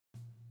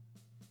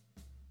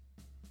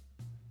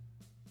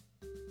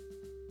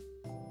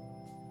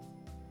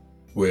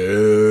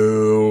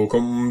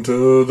Welcome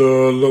to the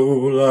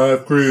Low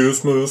Life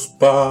Christmas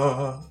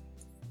Bar.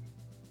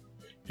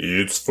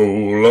 It's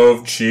full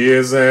of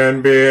cheers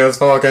and beers,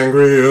 fucking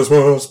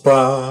Christmas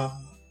pie.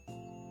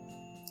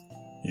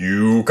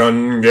 You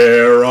can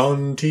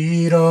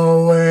guarantee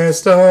a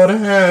wasted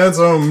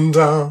handsome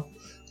town,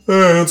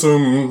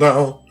 handsome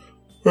town,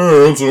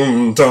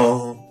 handsome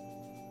town.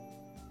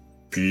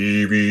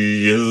 PB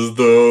is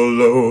the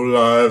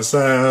low-life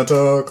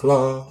Santa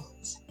Claus.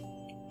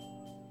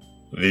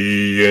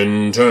 The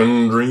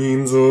intern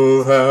dreams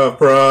of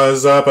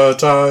half-price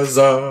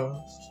appetizers.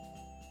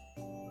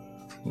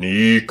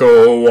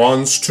 Nico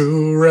wants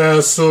to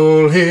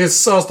wrestle his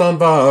sauce on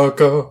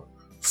vodka,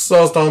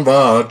 sauce on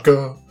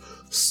vodka,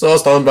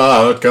 sauce on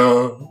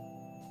vodka.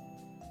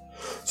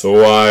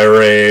 So I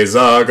raise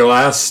a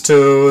glass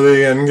to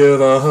thee and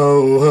give a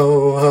ho,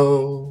 ho,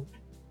 ho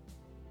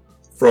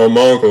from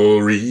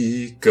Uncle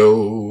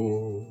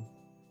Rico.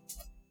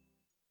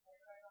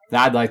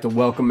 I'd like to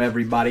welcome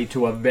everybody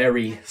to a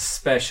very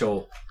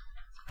special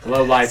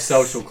Low Life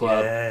Social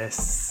Club.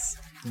 Yes.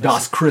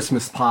 Das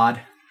Christmas Pod.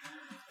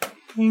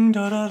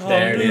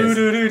 There it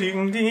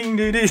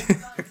is.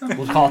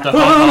 We'll call it the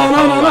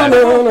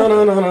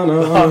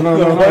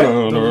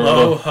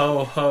Low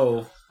Ho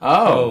Ho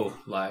Ho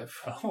Live.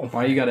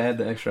 Why you gotta add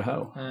the extra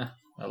ho?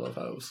 I love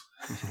hoes.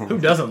 Who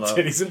doesn't love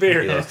titties and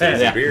beer? Yeah,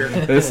 Titties and beer.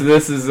 This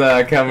is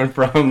coming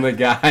from the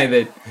guy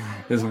that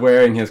is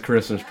wearing his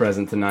Christmas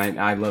present tonight.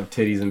 I love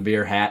titties and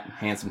beer hat.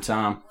 Handsome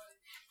Tom.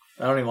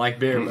 I don't even like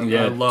beer. But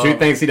Yeah, I love two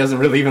things he doesn't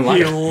really even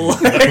like.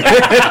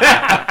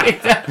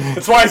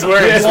 That's why he's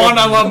wearing it. One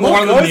I love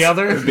more than the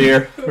other.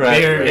 Beer, right?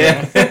 Beer,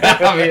 yeah.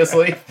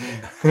 Obviously.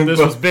 This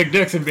was Big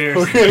Dicks and beers.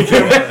 We're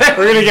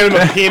gonna get him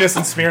a penis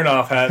and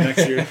Smirnoff hat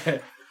next year.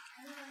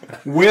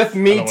 With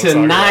me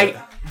tonight,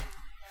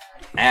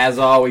 as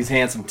always,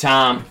 Handsome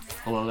Tom.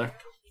 Hello there.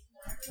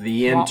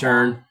 The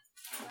intern.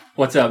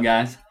 What's up,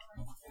 guys?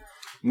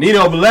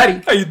 Nino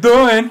Belletti. How you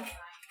doing?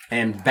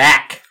 And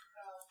back.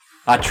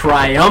 A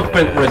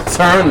triumphant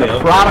return, the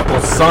prodigal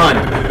son.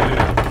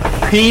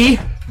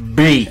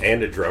 PB.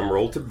 And a drum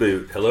roll to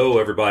boot. Hello,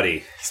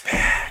 everybody. He's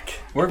back.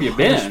 Where have you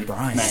been?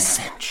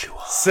 Sensual.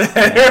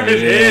 There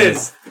it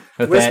is.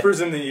 With Whispers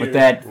that, in the ear. with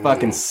that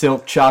fucking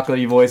silk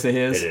chocolatey voice of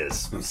his. It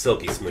is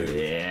silky smooth.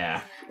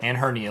 Yeah. And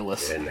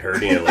hernia-less. And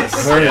hernia-less.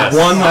 Yes.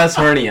 One less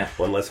hernia.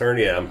 One less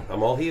hernia.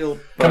 I'm all healed.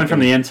 Coming from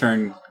the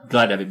intern,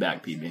 glad to have you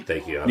back, PB.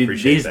 Thank you. I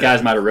appreciate These that.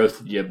 guys might have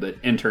roasted you, but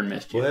intern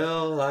missed you.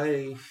 Well,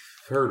 I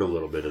heard a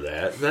little bit of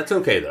that. That's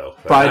okay, though.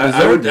 Probably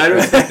deserved it. I don't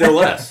expect no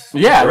less.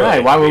 Yeah, Really,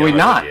 right. Why to would be we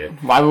honest not? with you.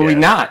 Why would we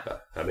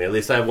not? I mean, at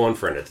least I have one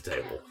friend at the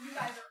table.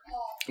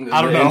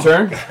 I don't know.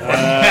 Intern?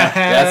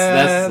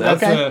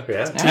 That's okay.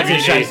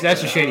 Yeah.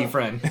 That's a shady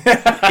friend.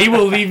 He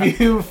will leave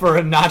you for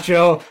a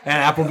nacho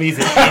and Applebee's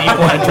at any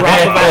point. Drop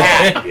of a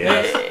hat.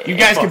 Yes. You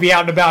guys could be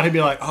out and about. He'd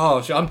be like,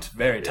 "Oh, I'm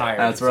very tired."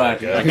 That's right.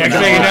 Next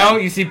thing you know,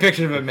 you see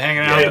pictures of him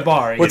hanging out at the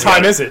bar. What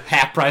time is it?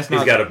 Half price.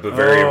 He's got a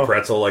Bavarian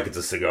pretzel like it's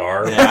a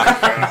cigar.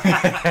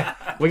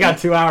 We got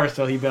 2 hours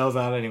till he bails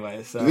out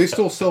anyway. So Do they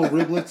still sell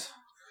riblets?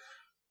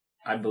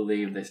 I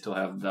believe they still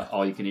have the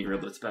all-you-can-eat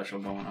riblet special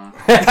going on.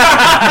 You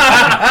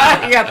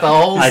got the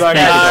whole I sucker.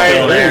 think it's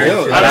still there. There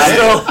you go. I'm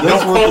still.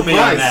 That's worth the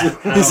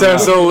price. He said I'm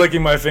still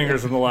licking my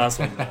fingers from the last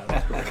one.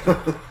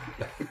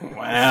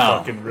 Wow.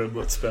 Fucking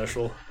riblet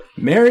special.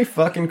 Merry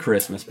fucking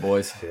Christmas,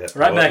 boys. Yeah.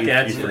 Right back you,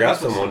 at you. you. Forgot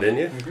someone, didn't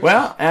you?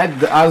 Well,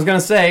 I was going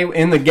to say,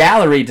 in the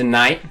gallery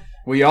tonight,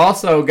 we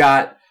also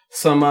got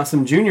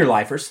some junior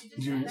lifers.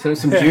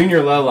 Some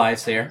junior low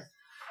lifes here.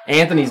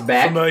 Anthony's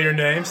back. Familiar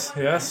names,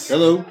 yes.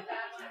 Hello.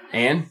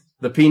 And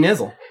the P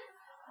Nizzle.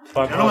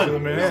 Popular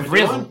man.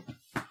 Rizzle.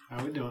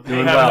 How we doing?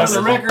 Doing Hey, well. on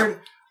the record,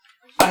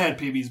 I had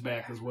PB's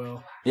back as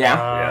well.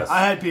 Yeah? Yes.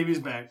 I had PB's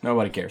back.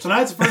 Nobody cares.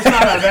 Tonight's the first time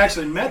I've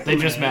actually met They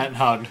the just man, met and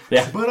hugged.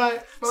 but I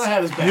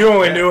had his back. You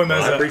only knew him I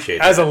as appreciate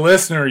a that.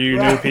 listener. You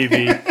knew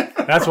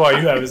PB. That's why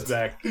you have his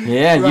back.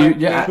 Yeah, Right.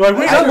 yeah. You're like,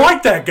 wait, I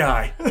like that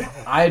guy.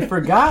 I had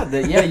forgot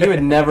that, you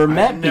had never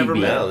met Never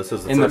PB. met. No, this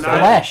was the In the first time.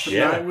 flesh.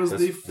 Tonight was the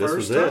this first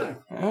was it. time.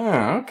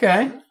 Oh,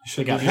 okay.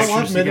 They got Hell, I've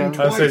pictures met him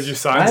together. I said you I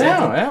signed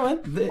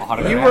something. know.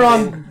 Well, you were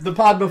on the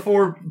pod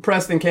before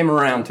Preston came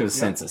around to his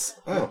senses.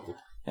 Oh.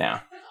 Yeah.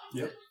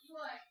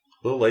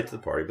 A little late to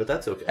the party, but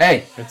that's okay.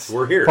 Hey,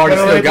 We're here. party's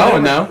Kinda still like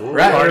going, that. though.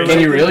 Right? Party Can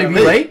you like really that. be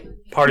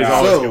late? Party's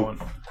always So,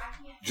 going.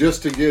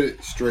 just to get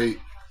it straight,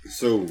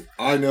 so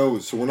I know,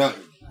 so we're not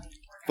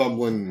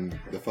fumbling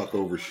the fuck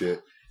over shit.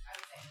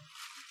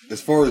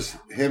 As far as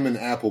him and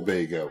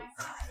Applebay go,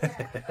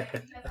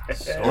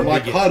 am I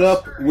caught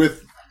up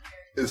with,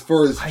 as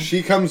far as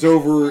she comes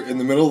over in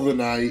the middle of the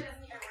night,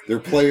 they're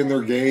playing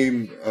their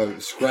game,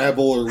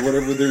 Scrabble or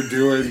whatever they're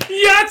doing.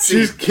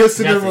 She's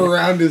kissing him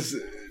around his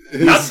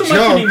Not so much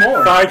junk.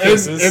 anymore. Thigh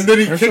kisses. And then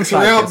he There's kicks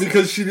some her side out kisses.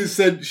 because she just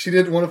said she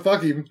didn't want to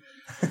fuck him.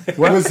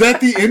 Was that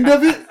the end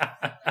of it?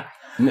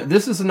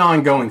 This is an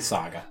ongoing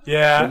saga.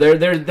 yeah.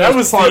 There's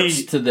was parts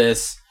the- to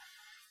this.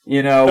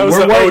 That was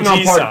We're the waiting OG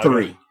on part saga.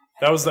 3.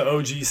 That was the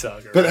OG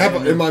saga. But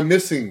am I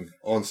missing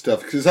on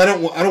stuff? Because I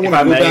don't want to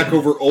I go may- back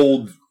over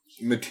old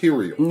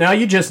material. No,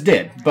 you just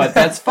did, but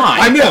that's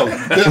fine. I know.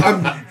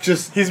 I'm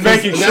just. He's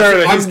making sure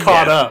that he's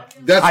caught up.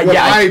 That's what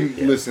yeah, I'm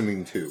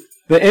listening to.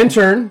 The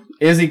intern,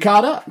 is he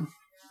caught up?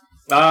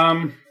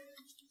 Yeah,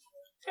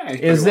 he's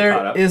pretty well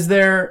caught up. Is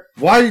there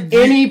Why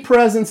any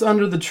presents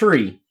under the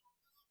tree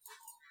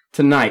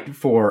tonight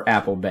for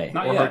Apple Bay?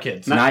 Not Or yet. her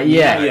kids. Not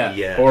yet. Not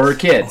yet. Or her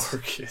kids. Poor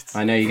kids.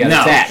 I know you got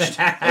No. attached.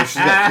 Oh, she's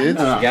got kids?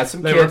 You got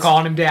some They kids. were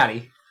calling him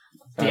Daddy.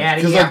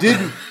 Daddy. Because I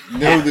didn't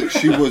know that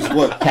she was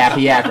what?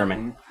 Pappy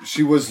Ackerman.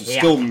 She was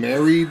still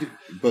married,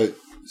 but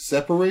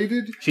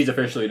separated? She's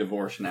officially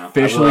divorced now.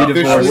 Officially I will-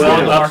 divorced.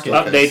 I will Yeah.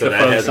 update So the that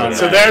folks hasn't on been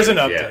So that. there's an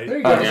Yeah. update. There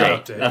you go. There's an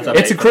update. That's It's a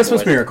update for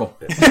Christmas boys. miracle.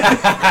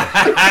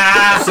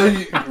 So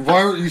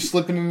why aren't you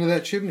slipping into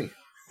that chimney?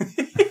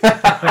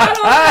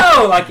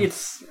 Oh, like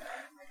it's.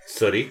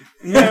 Sooty.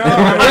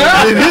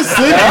 It is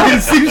sick.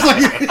 It seems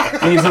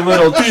like Needs a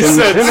little chim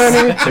said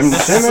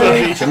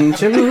chim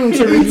chim chim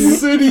it's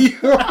city.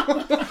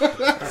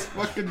 That's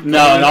fucking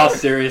No, in all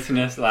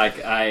seriousness,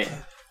 like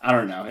I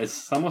don't know.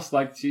 It's almost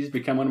like she's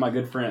become one of my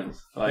good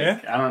friends. Like Yeah?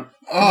 I don't.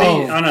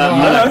 Oh, on a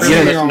God.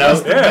 previous Yeah. That's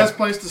note, the Yeah. best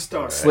place to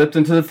start. Slipped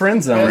into the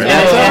friend zone.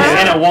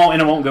 and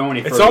it won't go any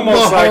further. It's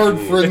almost The hard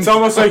like friend- it's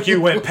almost like you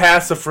went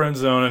past the friend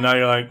zone and now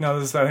you're like, no,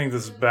 I think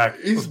this is back.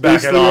 He's Let's back it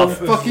basically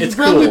off. a fucking It's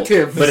cool,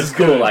 relative. but it's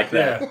cool good. like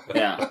that.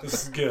 Yeah. This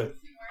is good.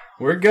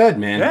 We're good,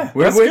 man. Yeah,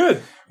 We're that's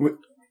good.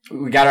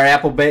 We got our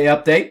Apple Bay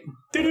update.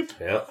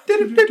 Yeah.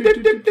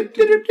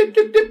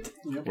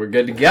 We're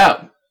good to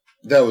go.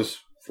 That was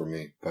for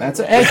me. by That's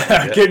the a way.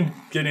 hey.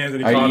 Getting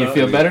Anthony Are caught you up.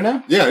 feel better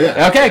now? Yeah,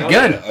 yeah. Okay,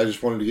 good. I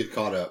just wanted to get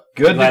caught up.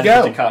 Good to Glad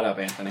that you go. caught up,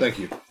 Anthony. Thank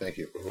you. Thank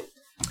you.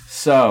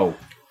 So,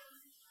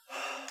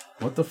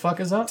 what the fuck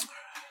is up?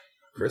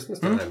 Christmas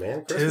time,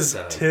 man. Christmas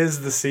time.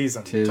 Tis the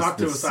season. Tis Talk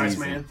to the us, season.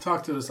 Iceman.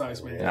 Talk to us,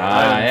 Iceman.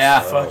 Ah, yeah.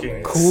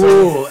 Fucking Cool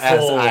so as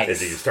full. ice.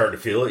 Is it you starting to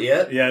feel it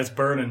yet? Yeah, it's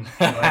burning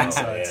on the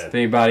insides. Man. If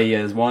anybody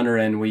is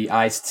wondering, we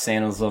iced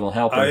Santa's little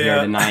helper here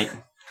yeah. tonight.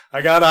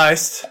 I got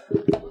iced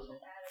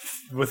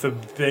with a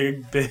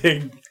big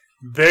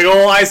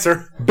old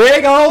icer.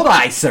 Big old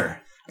icer.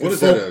 What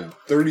is that, a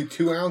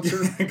 32 ouncer?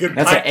 Good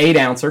That's pint. an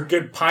 8-ouncer.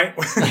 Good pint.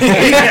 A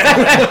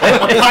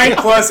pint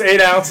plus 8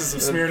 ounces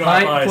of smeared on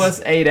Pint ice.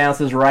 plus 8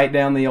 ounces right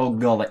down the old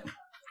gullet.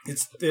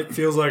 It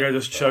feels like I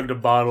just chugged a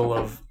bottle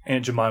of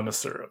Aunt Jemima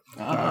syrup.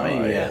 Oh,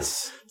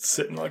 yes. It's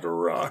sitting like a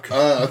rock.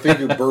 I think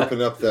you're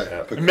burping up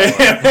that pecan. Maybe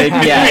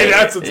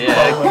that's what's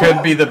bubbling.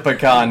 Could be the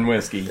pecan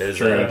whiskey.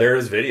 There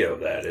is video of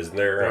that, isn't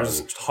there?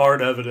 There's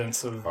hard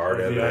evidence of Hard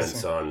of the evidence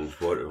icing. on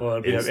what? Well,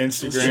 if you have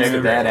Instagram,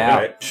 Check that out.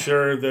 right?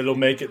 Sure that it'll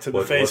make it to the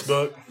What's-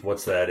 Facebook.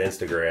 What's that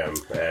Instagram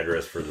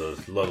address for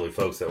those lovely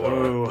folks that want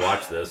Ooh. to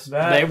watch this?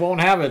 That They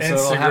won't have it, so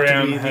it'll have to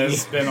Instagram be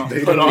has the... been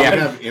They put don't on. even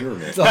have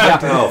internet.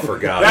 Oh, for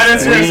God's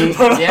That sake. Instagram's been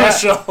put on Yeah. the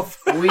shelf.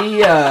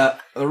 We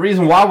the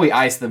reason why we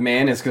iced the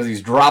man is because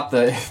he's dropped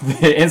the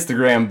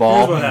Instagram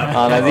ball Here's what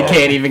happened. as he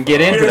can't even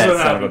get into Here's that what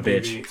son of a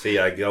happened, bitch. BB. See,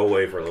 I go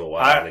away for a little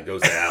while and it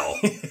goes to Al.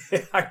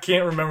 I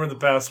can't remember the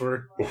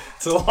password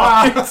to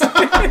log into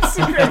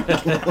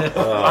Instagram.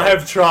 I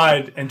have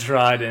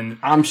tried and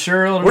I'm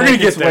sure it'll We're make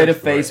gonna its get way there. to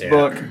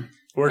Facebook.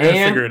 we're gonna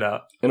And- figure it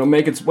out. It'll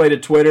make its way to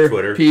Twitter.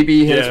 Twitter.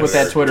 PB hit us Yes. with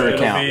that Twitter It'll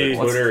account. be-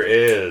 What's- Twitter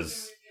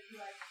is.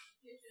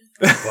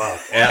 Wow.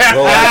 At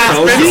Low Life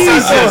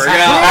Social.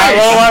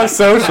 Low Life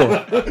Social.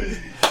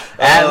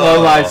 At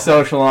Low Life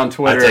Social on I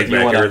Twitter. take If you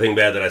back want everything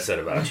bad that I said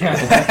about you.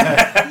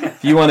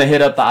 if you want to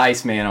hit up the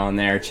Iceman on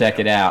there, check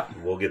it out.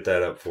 We'll get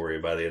that up for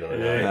you by the end of the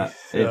night.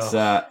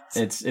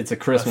 It's a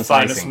Christmas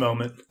Finest icing.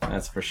 moment.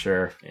 That's for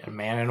sure. Yeah,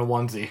 man in a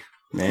onesie.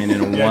 Man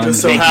in a Yeah, one.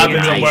 just so big happens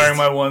I'm iced. wearing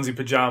my onesie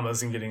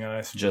pajamas and getting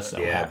ice. Just so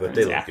Yeah, happens. but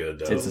they look good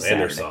though, It's a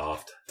and they're Saturday.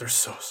 soft. They're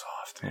so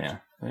soft. Yeah,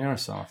 they are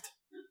soft.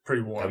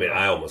 Pretty warm. I mean,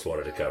 I almost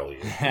wanted to cuddle you.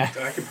 I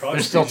could probably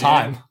There's still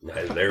squeeze you in.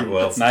 time. There,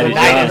 well, Night is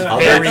Tonight young. is I'll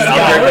very drink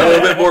a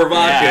little bit more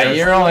vodka. Yeah,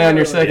 you're only on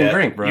your second Yeah.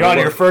 drink, bro. You're on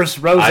your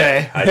first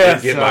rosé. I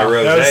did get my I was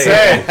rosé.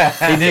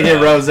 saying, He did get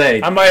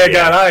rosé. I might have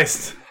got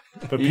iced.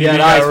 But You PB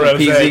got ice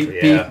with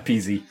rosé.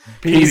 PZ.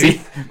 Yeah. PZ.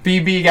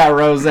 PB got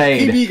rosé.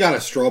 PB got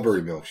a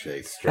strawberry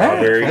milkshake.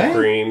 Strawberry Hey.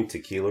 cream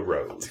tequila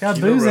rose. It's got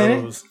booze in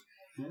it. Rose.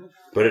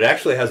 But it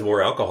actually has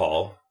more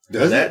alcohol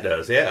Does than it? that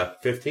does. Yeah,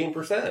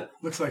 15%.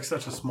 Looks like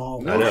such a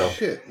small I one. know. Oh,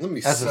 shit. Let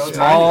me That's a see.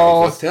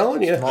 small, I'm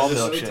telling you. small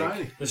So milkshake.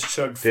 tiny. This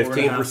chugged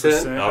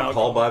 15%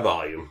 alcohol by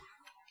volume.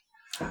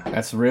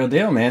 That's the real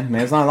deal, man.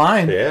 Man's not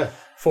lying. Yeah.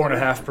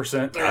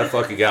 4.5%. I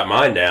fucking got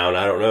mine down.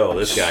 I don't know.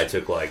 This guy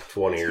took like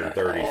 20 or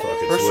 30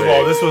 fucking First of swigs.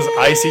 all, this was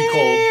icy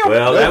cold.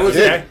 Well, that was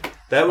Okay.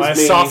 that My was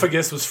me.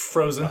 esophagus was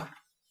frozen.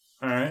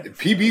 All right.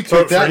 PB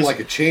took that freeze. like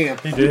a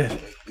champ. He did.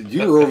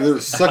 You were over there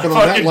sucking on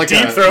that Fucking like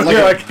deep a, throat. like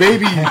You're a like-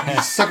 baby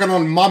sucking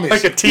on mommy's.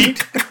 Like a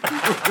teat.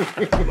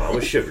 Mama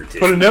sugar too.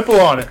 Put a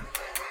nipple on it.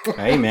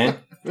 Hey, man.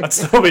 I'd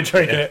still be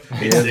drinking it.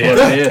 It's What it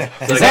empty. is.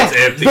 It's like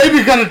it's empty.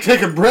 Baby gotta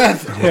take a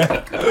breath.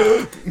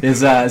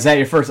 Is that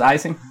your first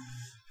icing?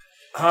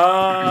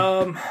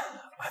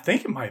 I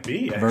think it might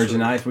be. Actually.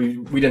 Virgin ice.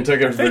 We done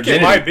took it I think virginity.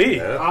 it might be.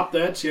 Pop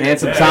that shit.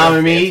 Handsome Yeah. Tom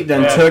and me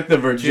done Yeah. took the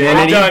I've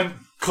virginity. done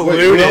Wait,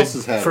 who else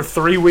has colluded had for it?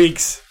 3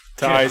 weeks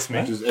to ice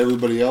me. Just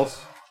everybody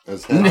else.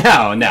 as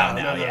hell. No,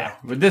 yeah.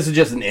 But this is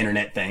just an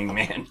internet thing,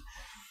 man.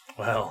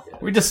 Well,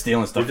 We're just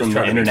stealing stuff from the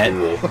trying to be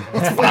internet. cool.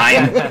 It's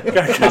fine.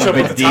 gotta catch up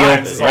big with the deal.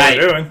 times. That's all Right.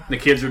 we're doing. The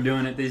kids are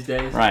doing it these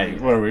days. Right.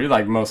 What are we?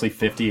 Like mostly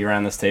 50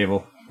 around this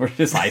table. We're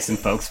just icing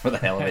folks for the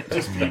hell of it.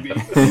 Just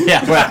PB.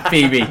 Yeah, well,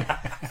 Phoebe.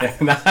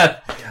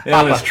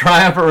 It was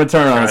triumphant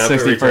return on his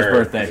Triumphant 61st return.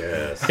 birthday.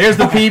 Yes. Here's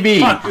the PB.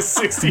 The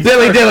 60s.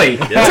 Dilly Dilly.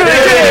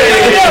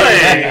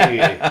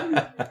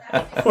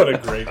 What a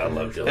great. I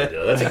love Dilly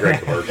Dilly. That's a great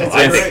commercial.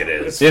 I think it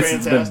is. It's the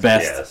fantastic.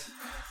 best. Yes.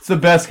 It's the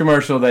best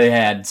commercial they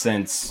had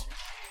since.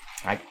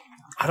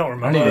 I don't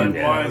remember.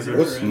 Budweiser.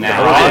 What's- and- Nah,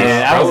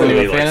 I wasn't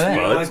even a fan of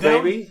that. Spuds,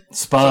 maybe?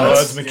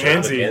 Spuds Spuds.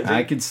 McKenzie.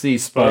 I could see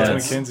Spuds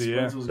Spuds. McKenzie,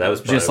 yeah. That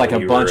was Just probably like when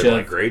a you bunch were in, of-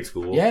 like grade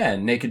school. Yeah,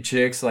 naked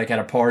chicks like at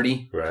a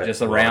party, Right.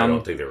 just Well, I around.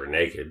 don't think they were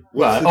naked.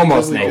 What's the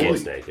almost Dilly naked. Dilly?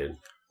 Almost naked.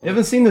 You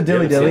haven't seen the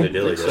Dilly You haven't Dilly? seen the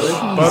Dilly Dilly?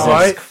 Bud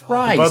Light.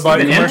 Christ. Bud Light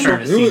Been commercial.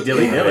 interested to see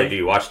Dilly Really? Dilly. Do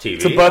you watch TV?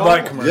 It's a Bud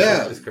Light commercial.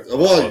 Yeah. Well,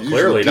 Well, usually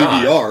clearly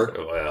DVR.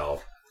 not.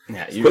 Well,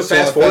 Yeah, put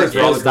fast forward.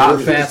 Yeah, Stop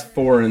fast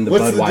forwarding the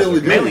What's the Dilly Budweiser.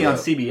 Dilly? Mainly on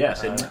CBS,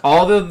 isn't it?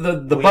 All the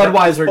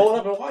Budweiser, Pull it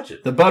up and watch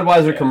it. the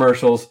Budweiser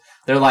commercials.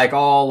 They're like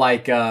all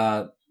like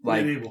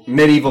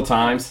medieval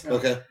times.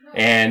 Okay.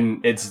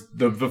 And it's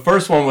the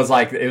first one was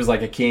like it was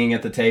like a king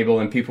at the table,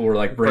 and people were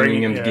like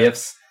bringing him yeah.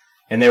 gifts,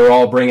 and they were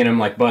all bringing him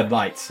like Bud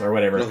Lights or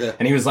whatever. Okay.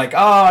 And he was like,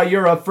 "Oh,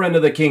 you're a friend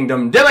of the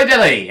kingdom, Dilly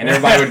Dilly," and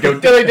everybody would go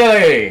Dilly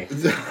Dilly.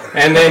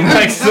 And then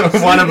like so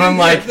one of them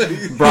like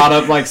brought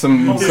up like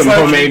some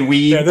homemade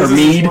weed Yeah, or this is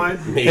mead. Mine.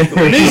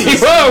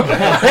 Whoa!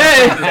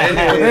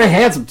 Hey,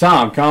 handsome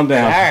Tom, calm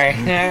down.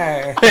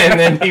 And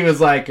then he was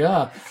like,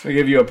 "I'll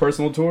give you a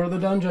personal tour of the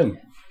dungeon."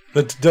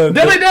 The Dilly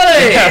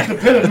Dilly.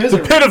 Pit of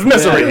misery. Pit of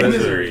misery. Yeah.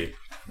 Misery.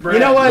 You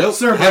know what? Nope.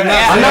 Sir, Have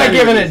Brad. I'm not seen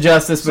giving any it of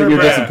justice, but Sir you're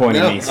Brad.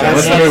 disappointing these. me. So No,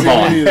 let's I've not move seen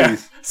on. any of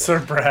these. Sir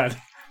Brad.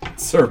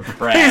 Sir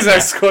Brad. Please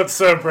exclude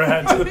Sir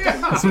Brad. Dilly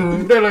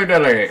Dilly. Dilly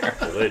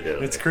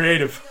Dilly. It's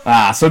creative.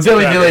 So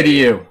Dilly Dilly to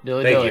you.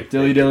 Thank you.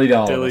 Dilly Dilly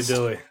dollars.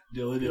 Dilly dilly.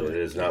 Dilly It dilly.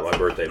 is not my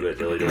birthday, but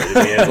Dilly Dilly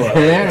to me as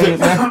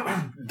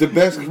well. The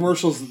best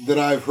commercials that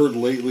I've heard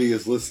lately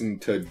is listening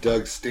to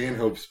Doug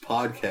Stanhope's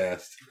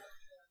podcast,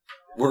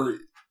 where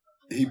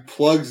he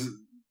plugs,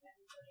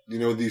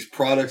 these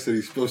products that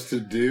he's supposed to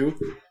do,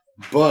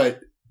 but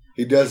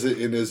he does it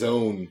in his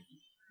own,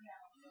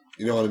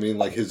 you know what I mean,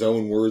 like his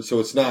own words. So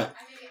it's not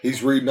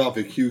he's reading off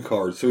a cue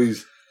card. So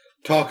he's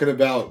talking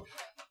about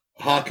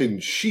hawking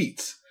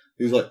sheets.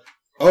 He's like,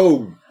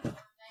 "Oh,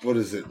 what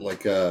is it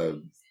like?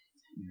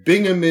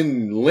 Bingham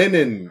and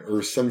linen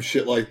or some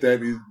shit like that.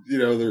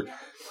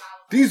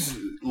 These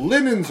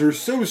linens are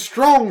so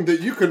strong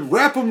that you could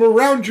wrap them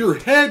around your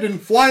head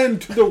and fly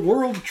into the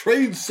World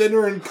Trade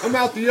Center and come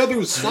out the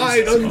other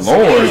side unscathed."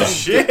 Lord.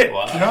 Shit.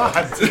 Wow.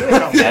 God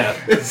damn.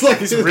 It's like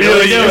He's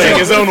really using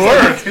his own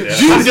work.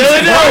 Jesus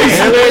Dilly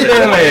Christ!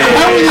 Dilly.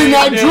 How are they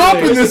not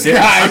dropping this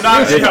guy? I'm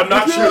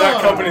not sure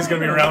that company's going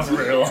to be around for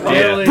very long.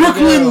 Yeah.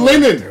 Brooklyn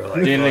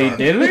Linen. Dilly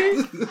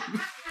Dilly.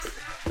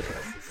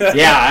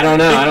 Yeah, I don't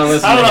know. I don't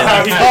listen I don't to know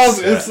how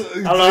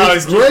him. I don't know how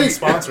he's keeping great.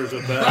 sponsors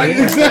with that.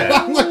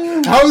 I'm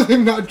like, how have they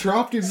not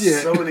dropped him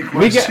yet? So many We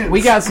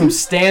questions. got some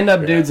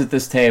stand-up dudes at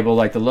this table,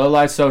 like the Low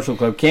Life Social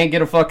Club. Can't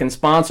get a fucking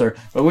sponsor,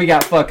 but we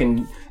got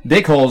fucking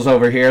dickholes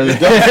over here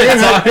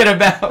that talking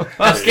about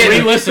fucking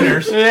 3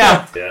 listeners.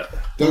 Yeah. Yeah.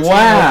 Doug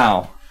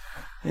Wow.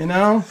 You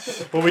know,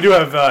 Well, we do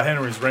have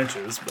Henry's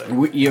wrenches, but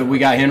we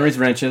got Henry's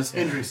wrenches.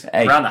 Injuries.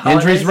 Hey, Around the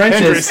Henry's holidays?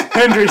 wrenches.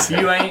 Hendry's.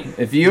 You ain't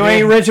If you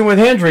ain't wrenching with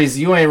Henry's,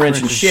 you ain't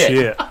wrenching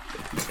shit.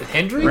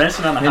 Hendry?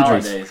 rinsing on the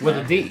Hendrix. holidays. With a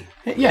man. D.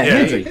 Yeah,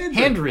 Hendry.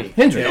 Hendry.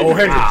 Hendry. Oh,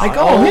 Hendry. Like,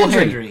 oh,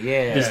 Hendry.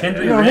 Yeah. Does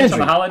Hendry You know rinse on Hendry.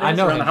 the holidays? I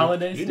know around the Hendry.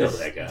 holidays? You know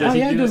that guy. Does Oh, he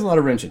yeah, he do does it a lot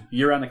of wrenching.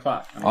 year round the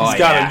clock? I mean, Oh, He's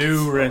got yeah. a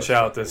new wrench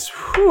out that's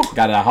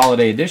Got a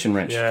holiday edition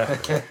wrench. yeah,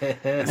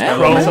 Yeah,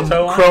 Chrome. man.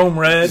 Mistletoe on? chrome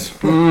red.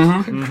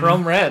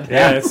 Chrome red.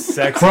 Yeah, it's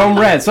sexy. Chrome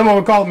red. Someone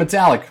would call it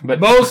metallic, but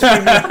Most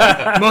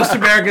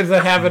Americans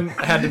that haven't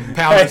had to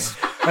pound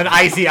an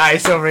icy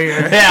ice over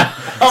here. yeah.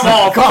 I'm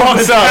all fucked up.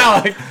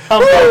 Metallic.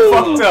 I'm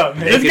all fucked up,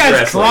 man. This Naked guy's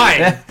wrestling.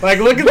 crying. Like,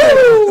 look at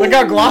that. Look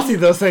how glossy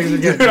those things are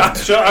Dude, getting. I'm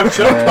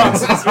choking on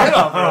some spit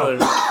off earlier.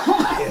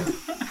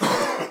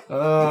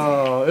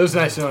 Oh, it was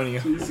nice knowing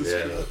you.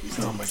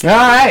 Yeah.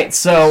 All right,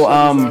 so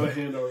Out of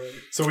hand already.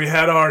 So we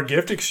had our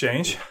gift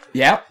exchange,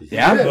 yeah.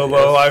 the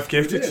Low Life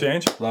gift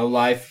exchange. Low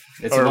life.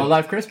 It's Or- a low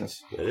life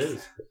Christmas. It is.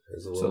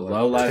 It's a It's a little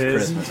low life It is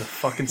Christmas. the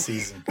fucking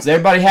season. Is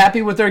everybody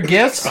happy with their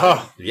gifts?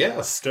 Oh, Yeah.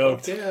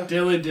 stoked.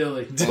 Dilly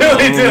dilly.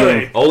 Dilly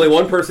dilly. Only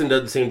one person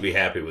doesn't seem to be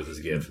happy with his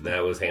gift, and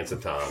that was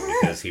Handsome Tom,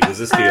 because he was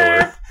a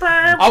Steeler.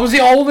 I was the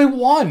only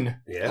one.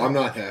 Yeah. I'm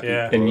not happy.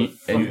 Yeah. And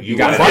you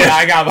got got one.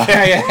 I got one.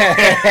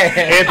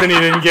 Anthony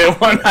didn't get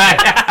one.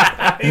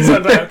 He's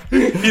over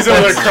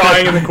there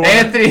crying in the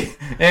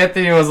corner.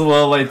 Anthony was a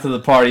little late to the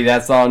party.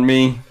 That's on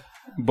me.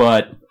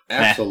 But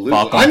Absolutely.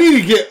 fuck 'em. I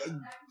need to get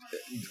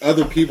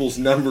other people's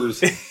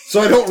numbers so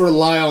I don't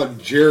rely on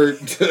Jared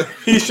to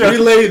He showed-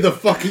 relay the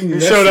fucking He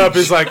showed up.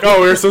 message. He's like,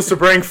 "Oh, we were supposed to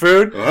bring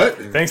food. What?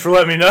 Thanks for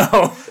letting me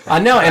know." I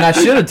know, and I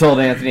should have told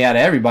Anthony out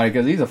of everybody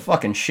because he's a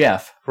fucking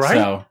chef. Right?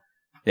 So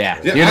Yeah.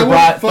 Yeah, You'd I have would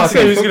brought fucking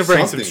fucking He was gonna bring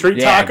some something. street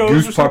yeah, tacos.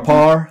 goose or something?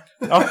 tartar.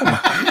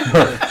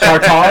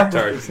 Tartar?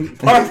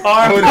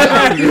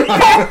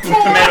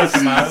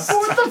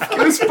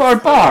 Goose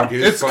tartar.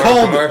 It's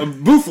called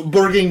Bouffe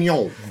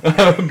Bourguignon.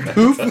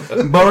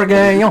 Bouffe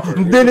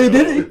bourguignon.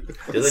 Dilly.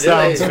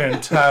 Sounds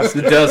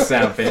fantastic. It does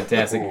sound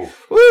fantastic.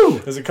 Woo!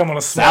 Does it come on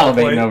a small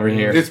plate? Salivating over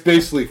here. It's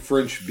basically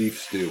French beef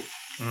stew.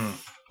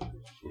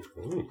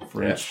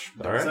 French.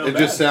 All right. It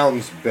just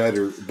sounds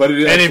better, but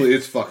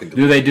it's fucking Do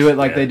delicious. they do it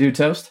like they do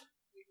toast?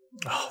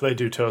 Oh, they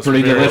do toast.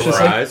 Pretty very delicious.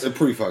 well. Fries. It's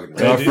pretty fucking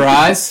Oh,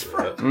 delicious.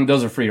 fries?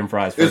 Those are freedom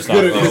fries. It's First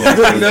good, off. it's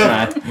good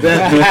enough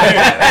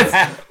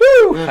that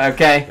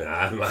Okay.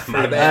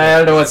 My I bad.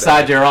 don't know what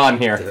side you're on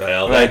here.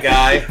 Well, that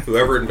guy,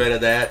 whoever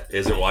invented that,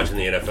 isn't watching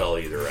the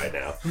NFL either right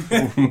now.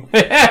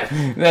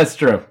 That's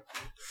true.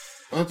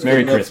 That's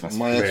Merry good enough. Christmas.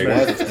 My Merry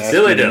ex-wife Christmas. asked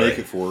Silly me to dilly. make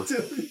it for her.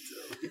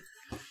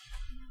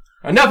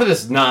 Enough of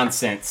this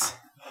nonsense.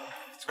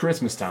 It's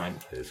Christmas time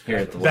here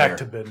at the Back Lair.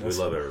 to We business.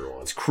 love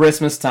everyone. It's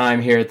Christmas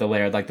time here at the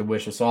Lair. I'd like to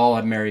wish us all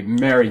a merry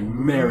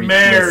Christmas.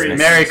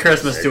 Merry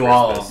Christmas to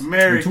all.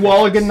 Mary. To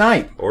all a good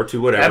night. Or to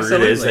whatever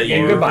it is that Absolutely. you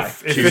And goodbye.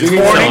 If choose it's to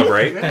morning,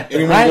 celebrate.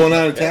 Anyone Right. going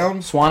out of town?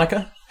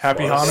 Swanica,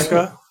 happy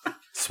Hanukkah.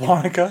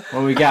 Swanica.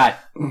 what we got?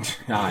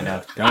 I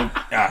know.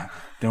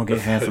 Don't get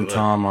handsome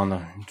Tom on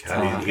the.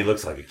 God, he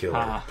looks like a killer.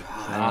 Okay.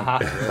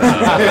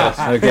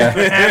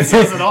 That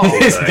says it all.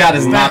 He's got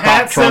his knockoff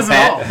hat Trump says it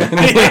all.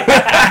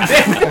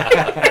 hat.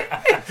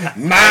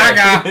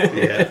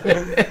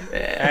 Yeah.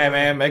 Hey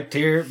man, make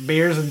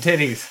beers and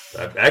titties.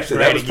 Actually,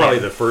 that was probably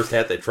the first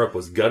hat that Trump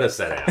was gonna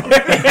set out.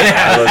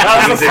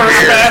 That was the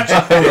first match.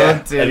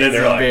 And then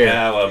they're like, Beer.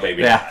 well,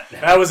 maybe Yeah.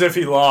 That was if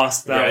he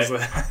lost. That Right.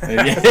 was.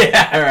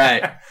 Yeah,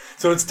 right.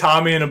 So it's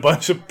Tommy and a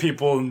bunch of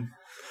people in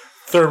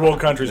third world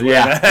countries. wearing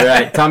Yeah, that.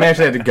 right. Tommy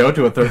actually had to go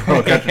to a third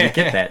world country to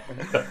get that.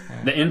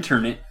 The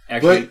internet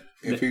actually. But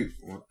if you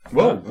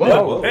Whoa.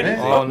 Oh,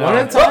 no. One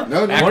at a time.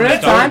 no, One at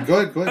a time. Go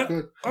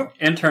ahead.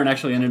 Intern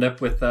actually ended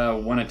up with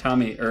one of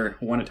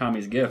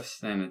Tommy's gifts,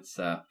 and it's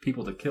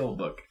People to Kill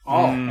book.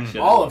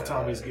 All of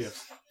Tommy's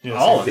gifts. Yes.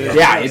 All of it.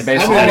 Yeah, it How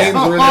basically. many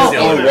names were in That's the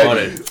this only one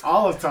already? wanted.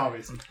 All of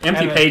Tommy's.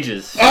 Empty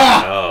pages.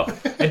 Oh,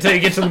 Until you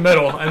get to the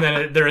middle, and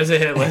then there is a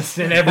hit list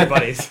in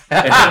everybody's.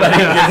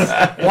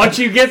 Once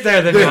you get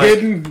there, then The you're like,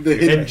 hidden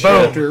boom.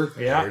 chapter.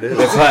 yeah. there it is.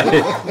 It's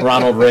like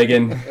Ronald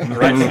Reagan.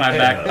 Right in my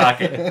back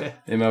pocket.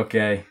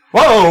 MLK.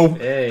 Whoa!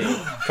 Hey.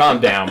 Calm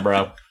down,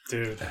 bro.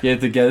 Dude. Get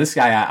it together. This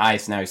guy got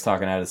ice. Now he's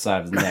talking out of the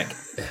side of his neck.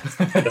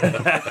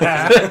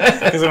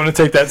 Because I'm going to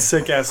take that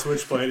sick ass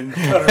switchblade and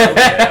cut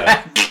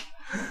her open.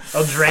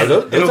 It'll drain, Are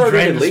those it'll already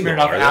drain the legal,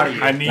 Smirnoff are out they? of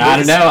you. I need I don't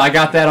this. know. I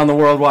got that on the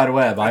World Wide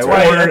Web. That's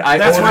why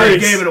ordered- he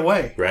gave it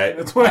away. Right?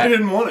 That's why I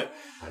didn't want it.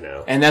 I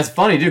know. And that's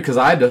funny, dude, because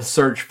I had to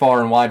search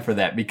far and wide for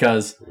that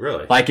because,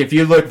 Really? like, if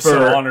you look So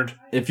for honored.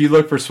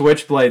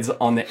 switchblades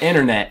on the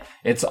internet,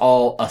 it's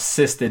all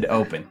assisted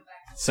open.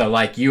 So,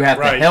 like, you have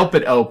to Right. help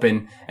it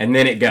open, and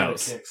then it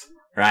goes.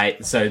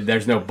 Right? So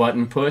there's no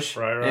button push.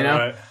 Right. You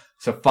know?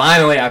 So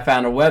finally, I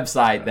found a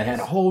website that had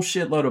a whole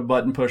shitload of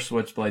button push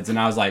switchblades, and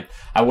I was like,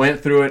 I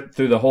went through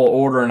the whole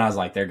order, and I was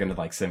like, they're gonna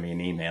like send me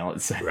an email.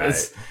 It says, Right.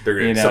 They're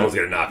gonna, you know, someone's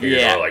gonna knock at your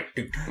yeah. door like,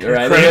 right?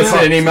 They're gonna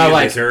send an email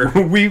like, Excuse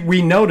me, sir.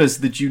 we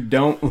noticed that you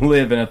don't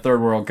live in a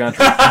third world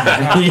country.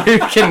 You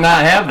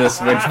cannot have this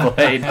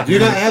switchblade. Do you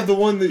not have the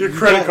one that Your you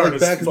credit got, card like,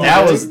 is back in the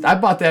fucked. day? I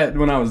bought that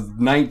when I was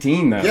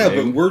 19, though. Yeah,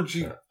 dude. but where'd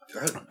you?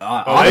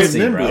 Odyssey,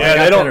 remember. bro. I Yeah, got they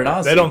that at don't.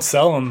 Odyssey. They don't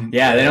sell them.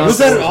 Yeah, they don't. Was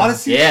that at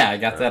Odyssey? Yeah, I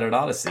got that at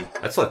Odyssey.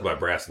 That's like my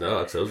brass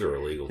knucks. Those are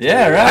illegal. too.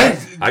 Yeah, right.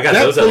 I got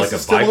That those at place like a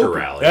is still biker open.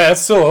 rally. Yeah, it's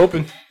still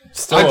open.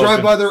 Still I drive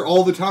open. by there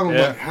all the time. I'm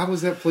Yeah. like, how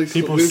is that place?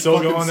 People they still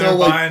fucking going there sell,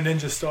 like, buying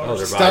Ninja Oh,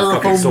 Stars. they're buying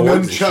fucking styrofoam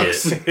swords and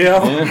nunchucks. shit.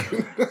 Yeah.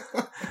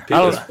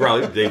 People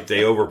probably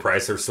they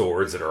overprice their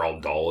swords that are all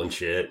dull and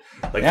shit.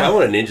 Like if I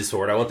want a ninja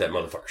sword, I want that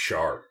motherfucker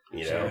sharp.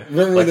 You know,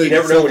 Remember like when you they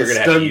never know sell when the you're gonna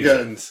have to stun use it.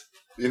 guns?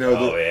 You know,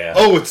 Oh, yeah.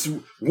 it's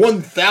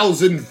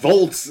 1,000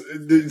 volts.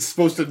 It's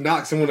supposed to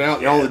knock someone out,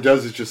 and all it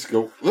does is just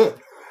go. Ugh.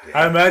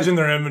 I imagine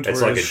their inventory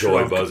It's like has a joy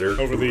shrunk buzzer.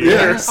 over the Yeah,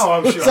 years. Oh,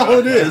 I'm that's sure. all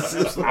it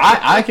is.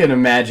 I can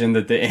imagine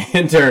that the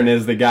intern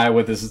is the guy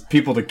with his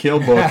People to Kill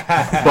book,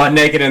 butt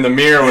naked in the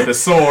mirror with a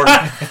sword.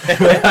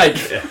 Like,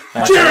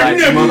 Jared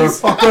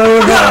Nichols!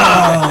 motherfucker.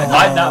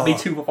 Might not be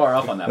too far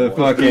off on that The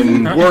one.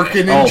 fucking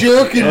Working and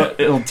jerking.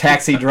 little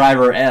taxi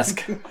driver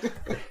esque.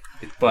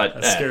 But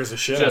That scares the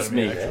shit out just of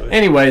me. me. Actually.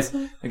 Anyways,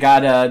 I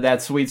got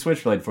that sweet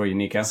switchblade for you,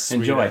 Nico.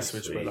 Enjoy.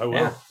 Switchblade. I will.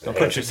 Yeah. Don't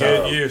put your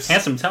good use.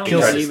 Handsome Tom.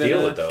 Kill Try to leave it,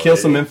 steal it though. Kill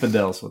some dude.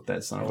 infidels with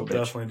that son of I'll a bitch.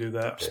 definitely do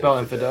that. Spell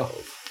infidel.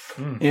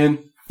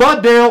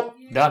 Infidel.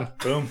 Done.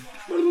 Boom.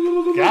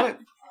 Got it.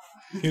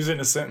 Use it in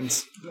a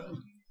sentence.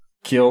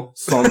 Kill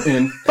some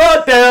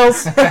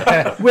infidels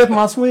with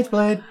my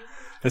switchblade.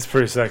 It's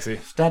pretty sexy.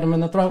 Stab him in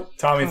the throat.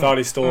 Tommy thought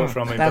he stole it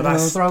from me, Stab but him I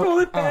in the stole throat.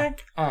 it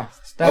back.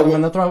 Stab him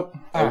in the throat.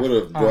 I would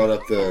have brought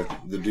up the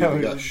dude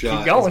that got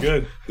shot. going.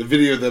 Good. The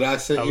video that I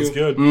sent That you. was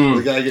good.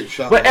 The guy getting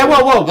shot. But,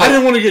 whoa. I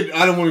don't want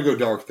to go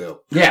dark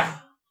though. Yeah.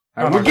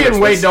 We're getting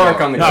way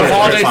dark on the No, Christmas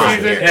holiday podcast.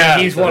 season, Yeah.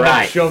 and he's one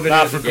Right. to show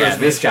videos for Yeah, Christmas.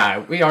 this guy.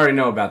 We already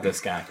know about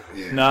this guy.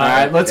 No. All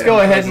right, let's go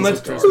ahead and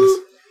let's back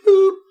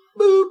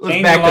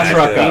the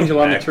truck up. Angel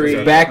on the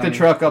tree. Back the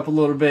truck up a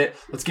little bit.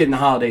 Let's get in the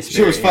holiday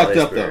She was spirit. fucked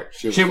up though.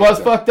 She was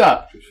fucked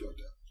up.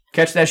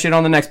 Catch that shit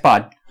on the next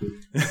pod.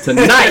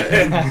 Tonight.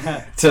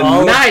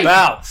 All Tonight.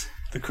 about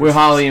the With Christmas.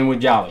 Holly and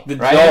with Jolly.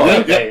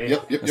 Right?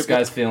 Yep. This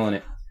guy's feeling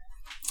it.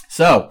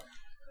 So,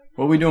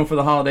 what are we doing for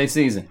the holiday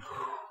season?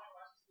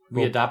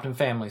 We adopting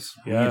families.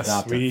 Yes,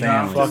 adopted we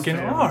families. fucking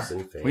are.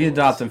 We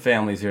adopting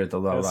families here at the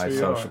Low Yes, Life we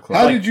Social are. Club.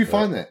 How did you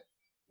find that?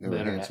 Never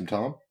internet. handsome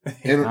Tom. The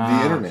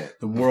internet.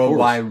 The of World course.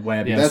 Wide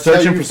Web. Yeah. That's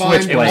Searching how you for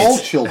find all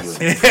switchblades.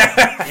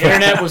 children.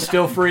 Internet was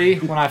still free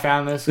when I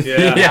found this.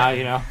 Yeah.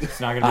 Now, it's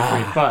not going to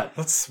be free.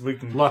 But We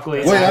can. luckily,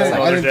 it's Wait, not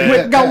I didn't day. think We're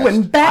that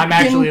going fast. back I'm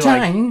actually in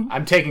like, time.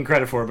 I'm taking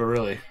credit for it, but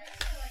really,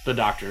 the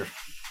doctor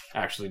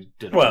actually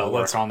did all the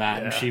work on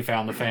that, and she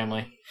found the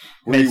family.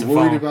 Were Made you some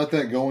worried phone. about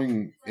that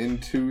going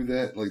into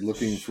that, like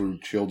looking for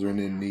children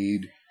in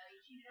need?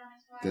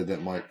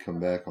 That might come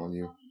back on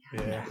you.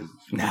 Yeah.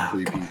 It's No.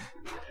 creepy.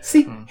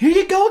 See, here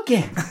you go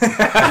again.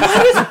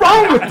 What is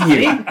wrong with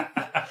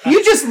you?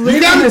 You just live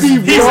in gotta this.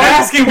 be He's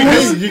asking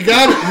because Hey, you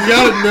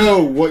gotta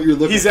know what you're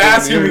looking He's for. on the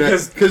asking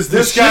internet, because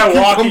this this guy shit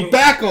can walking- come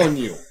back on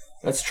you.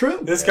 That's true.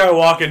 This guy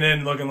walking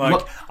in looking like,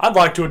 Look- I'd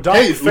like to adopt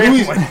Hey, a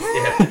family. Louis-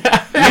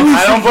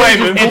 I don't blame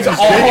him. It's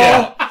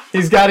all.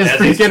 He's got his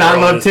That's his freaking I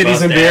twirl, love his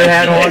titties and mustache. beer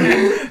hat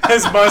on.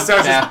 His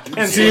mustache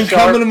Yeah. is See him pencil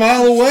sharp. coming a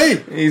mile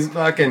away. He's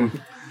fucking.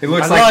 He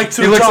looks I'd like like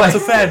to he looks adopt like a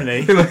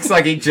family. He looks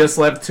like he just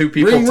left two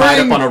people Ring, tied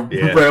ring. up on a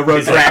Yeah. railroad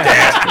He's like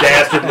track.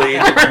 dastardly.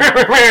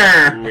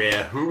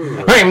 Yeah.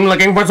 I'm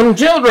looking for some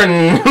children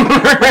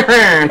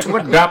to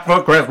adopt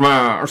for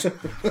Christmas.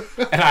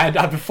 And I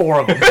adopted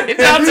 4 of them.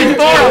 Adopting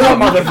four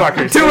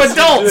Motherfuckers. Two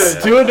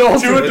adults. Two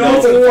adults. Two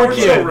adults and 4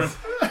 children.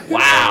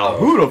 Wow.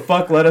 Who the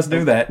fuck let us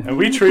do that? And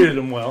we treated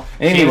him well.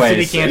 Kansas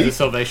Anyways, City, Kansas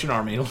Salvation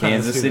Army. Let us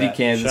Kansas do City, that.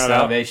 Kansas Shout out.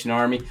 Salvation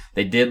Army.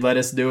 They did let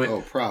us do it.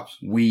 Oh, props.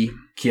 We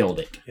killed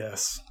it.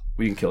 Yes.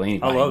 We didn't kill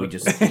anybody. I love we it.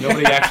 just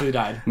Nobody actually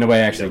died. nobody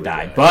actually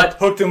died. But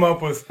Hooked him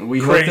up with we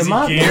hooked crazy him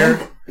up,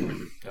 gear,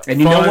 man. And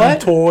you know fun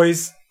what?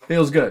 toys.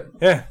 Feels good.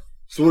 Yeah.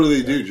 So what do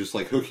they do? Just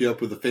like hook you up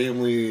with a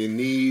family in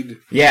need?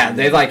 Yeah,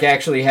 they like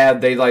actually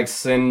have they like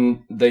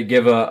send they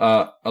give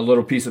a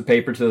little piece of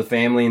paper to the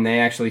family and they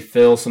actually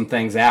fill some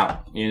things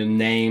out. You know,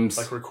 names,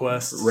 Like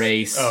requests.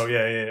 race, Oh,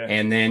 yeah.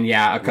 and then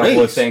a couple of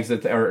Race? things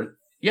that are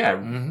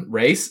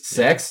race,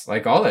 sex,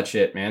 like all that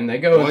shit, man. They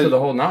go Why- into the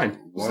whole 9.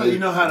 Why So you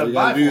know how to you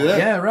gotta buy do for it. that?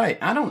 Yeah, right.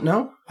 I don't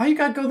know. Why you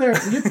gotta go there?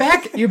 You're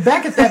back. You're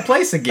back at that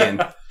place again.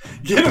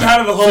 Get him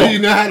out of the So hole. you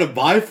know how to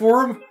buy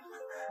for them?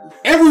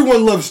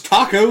 Everyone loves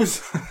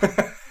tacos.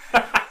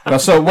 Well,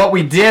 so what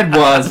we did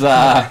was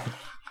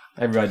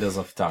everybody does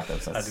love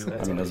tacos.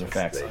 I mean, those are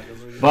facts.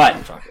 But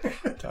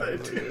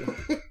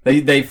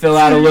they fill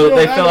out a little.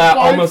 They fill out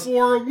almost.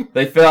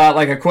 They fill out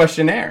like a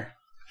questionnaire.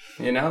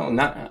 You know,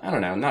 not I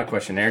don't know, not a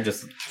questionnaire.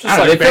 Just I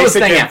don't know. like They fill this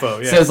basic thing info,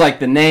 out. yeah. It says like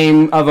the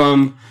name of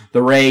them,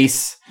 the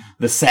race,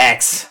 the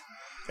sex.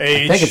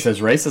 Age. I think it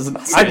says race. Doesn't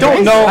it? I don't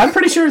Race? know. I'm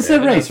pretty sure it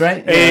said race, right?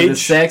 Yeah, the Age.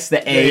 sex,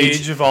 the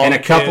age, of all and a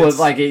the couple kids. of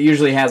like it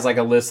usually has like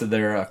a list of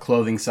their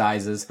clothing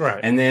sizes, Right.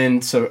 And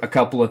then so a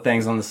couple of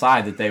things on the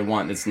side that they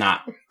want that's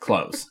not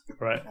clothes.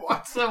 Right.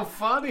 What's so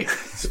funny?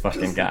 This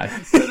fucking guy.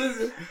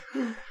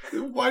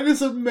 Why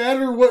does it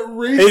matter what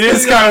race? It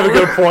is they kind of a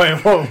are? good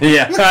point. Well,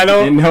 Yeah, I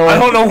don't know why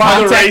the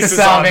contact race the is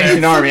on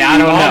Salvation there. Army. I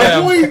don't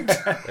know.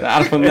 Point.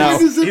 I don't Why know.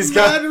 does it He's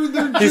got- matter?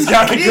 They're He's just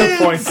got a good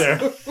kids. point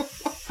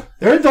there.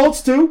 They're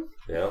adults too.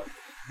 Yeah.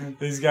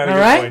 He's got a All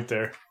good right. point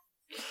there.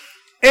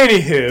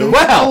 Anywho,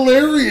 Well,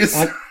 Hilarious.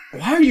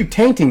 why are you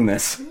tainting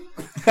this?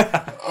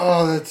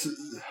 Oh, that's.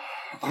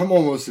 I'm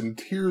almost in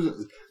tears.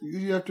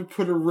 You have to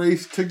put a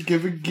race to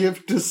give a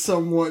gift to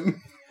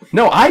someone.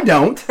 No, I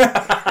don't.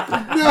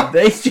 No.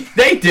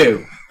 They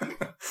do.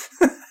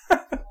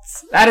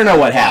 I don't know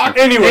what happened.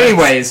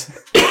 Anyways.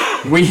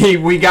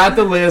 we got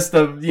the list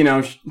of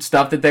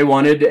stuff that they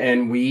wanted,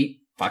 and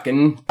we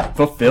fucking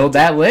fulfilled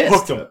that list.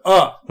 hooked him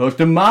up. Hooked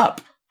them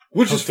up.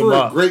 Which is Hooked 'em for a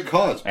up. great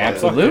cause. by the way.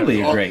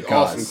 Absolutely a great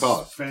cause. Awesome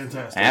cause.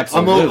 Fantastic.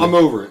 Absolutely. I'm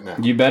over it now.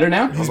 You better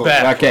now? He's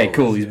back. Okay,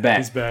 cool. He's back.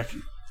 He's back.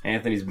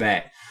 Anthony's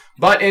back.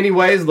 But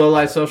anyways, Low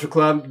Life Social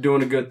Club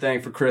doing a good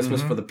thing for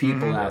Christmas for the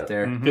people out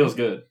there. Feels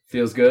good.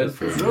 Feels good.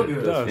 Real good.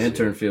 It does.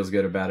 Intern feels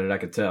good about it. I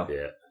could tell.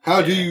 Yeah.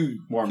 How do you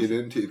Warm. get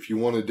into if you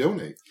want to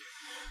donate?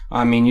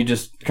 I mean, you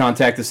just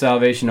contact the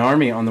Salvation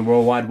Army on the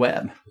World Wide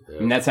Web.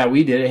 And that's how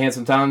we did it.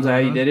 Handsome Tom's how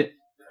you did it.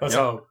 That's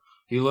how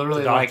You the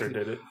literally doctor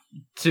did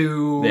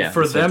it.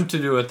 for them to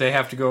do it, they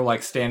have to go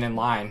like stand in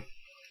line,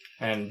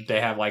 and they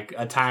have like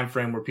a time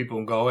frame where people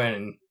can go in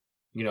and.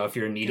 If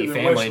you're a needy Give them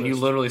a family wish and you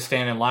list. literally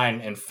stand in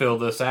line and fill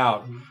this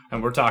out,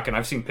 and we're talking,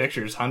 I've seen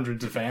pictures,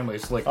 hundreds of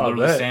families like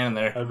literally bet. standing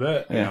there, I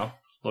bet.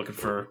 looking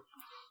for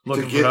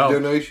To get help.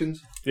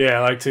 donations? Yeah, I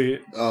like to.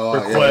 Oh,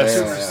 Request.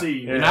 yeah, yeah, yeah.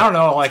 Proceed. And I don't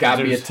know, like It's got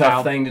to if be a there's tough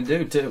how- thing to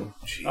do, too.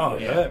 Oh,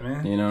 yeah,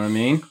 man. You know what I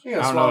mean? You I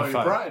gotta don't swallow know if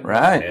your I- pride.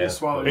 Right. You gotta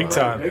swallow Big your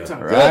pride. time. Big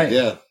time. Right.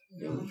 Yeah.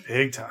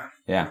 Big time.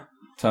 Yeah.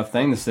 tough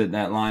thing to sit in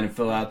that line and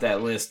fill out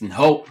that list and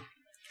hope.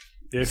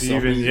 If you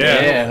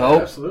even,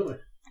 hope. Absolutely.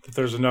 If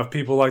there's enough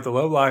people like the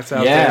lowlifes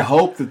out Yeah, there.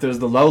 hope that there's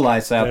the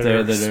lowlifes out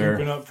there that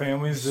scooping are up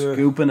families.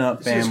 scooping up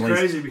It's just families.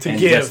 crazy because to and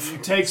give. just you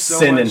take so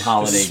sending much,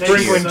 holiday you take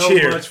Sprinkling so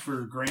cheer. much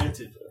for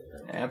granted.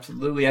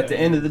 Absolutely. At the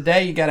end of the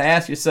day, you got to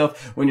ask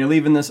yourself, when you're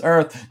leaving this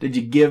earth, did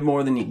you give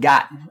more than you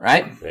got?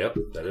 Right? Yep,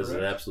 that is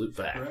an absolute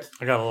fact. Right.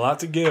 I got a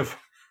lot to give.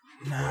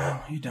 No,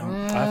 you don't.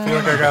 I feel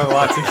like I got a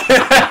lot to give.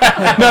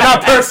 No,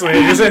 not personally.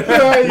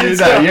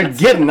 You're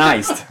getting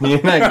iced.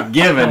 You're not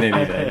giving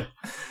anything.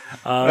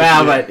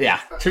 Well, but yeah.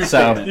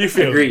 So You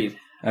feel Agreed.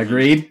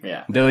 agreed.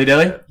 Yeah. Dilly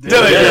dilly.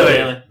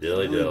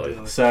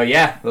 Dilly. So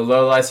yeah, the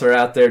lowlifes are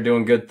out there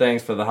doing good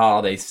things for the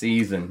holiday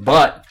season.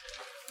 But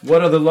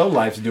what are the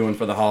lowlifes doing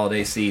for the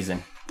holiday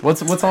season?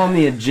 What's on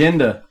the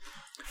agenda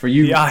for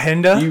you? The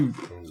agenda?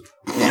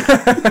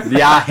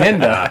 The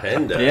agenda.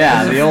 Agenda.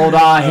 Yeah, the old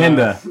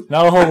agenda.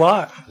 Not a whole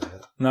lot.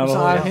 Not a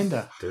whole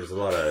lot. There's a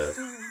lot of.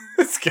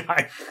 This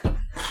guy.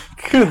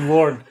 Good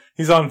Lord.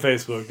 He's on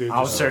Facebook, dude.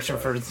 I was searching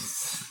for.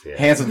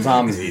 Handsome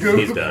Tommy. He's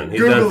done. He's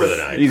done for the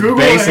night. He's Google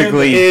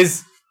basically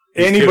Is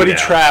anybody tuned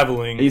out.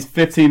 traveling? he's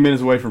 15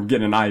 minutes away from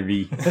getting an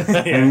IV.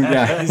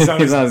 Yeah, He's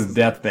on he's on his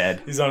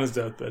deathbed. He's on his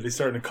deathbed. He's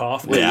starting to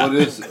cough. Wait, Yeah.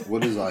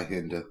 what is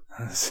agenda?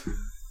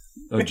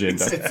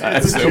 Agenda.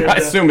 It's I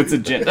assume it's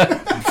agenda.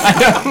 I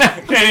don't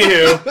know.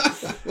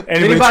 Anywho, anybody,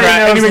 Anybody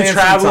knows anybody Handsome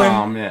traveling?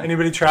 Tom, yeah.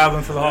 Anybody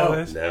traveling for the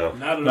holidays? No.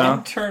 Not at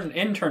No. all.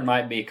 Intern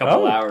might be a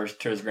couple Oh. hours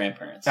to his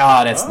grandparents.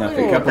 Oh, that's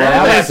nothing. A couple very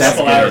hours. nice. That's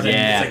Couple hours good. in.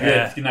 Yeah. It's a good,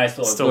 it's a nice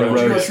little Still a road You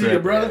road. go see your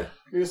trip, brother?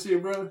 You go see your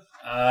brother?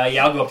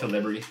 Yeah, I'll go up to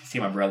Liberty, see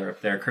my brother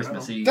up there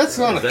Christmas Eve. That's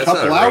not a That's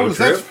couple not a road hours.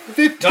 That's trip.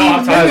 15 No,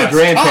 I'm talking His minutes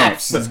grandparents.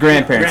 tops. His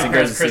grandparents. He goes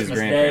grandparents to see his Christmas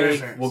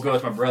grandparents. Day. We'll go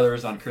with my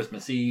brothers on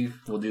Christmas Eve.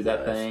 We'll do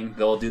that thing.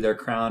 They'll do their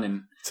crown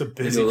and It's a do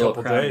busy a little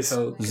couple crown and days.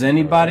 coke. Does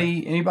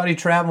anybody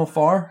travel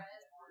far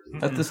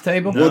at this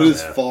table? What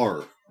is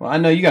far? Well, I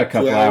know you got a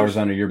couple 2 hours hours?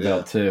 under your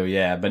belt Yeah. too.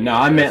 Yeah, but no,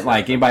 I meant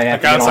like anybody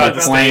have Like to get on outside a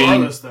the plane.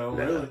 Farthest, though,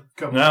 really.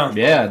 Couple No. hours.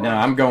 Yeah, no,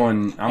 I'm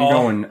going I'm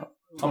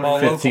all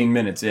 15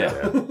 minutes. Yeah,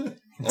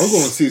 I'm going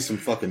to see some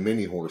fucking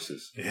mini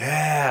horses.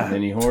 Yeah.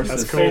 mini horses.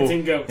 That's cool.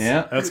 15 goats.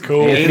 Yeah, That's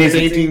cool. Anthony's,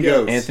 18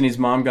 goats. Anthony's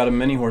mom got him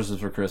mini horses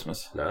for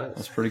Christmas. Nice.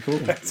 That's pretty cool.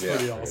 That's Yeah.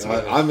 pretty awesome.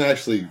 I'm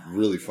actually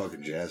really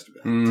fucking jazzed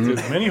about it. Mhm.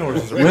 Dude, mini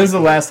horses are When's the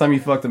last time you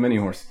fucked a mini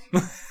horse?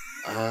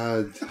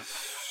 I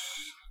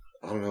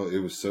don't know.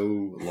 It was so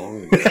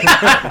long ago.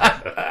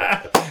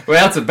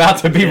 Well, it's about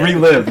to be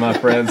relived, my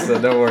friend. So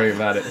don't worry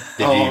about it.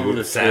 Did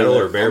you saddle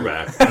or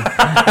bareback?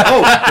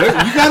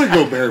 You got to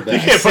go bareback. You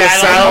can't put a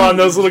saddle on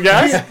those little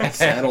guys.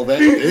 Saddle that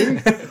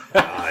thing.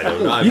 I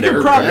don't know. I've You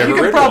never, could never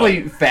ridden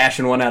probably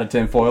fashion one out of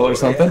tinfoil or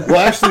something. Well,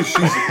 actually,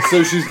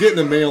 she's getting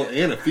a male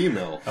and a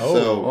female.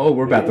 So Oh,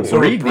 we're about to So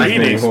we're breed these mini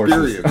breeding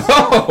horses. experience.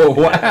 Oh,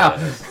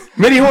 wow.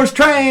 Mini horse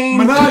train.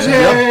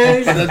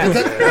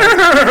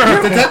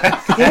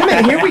 Damn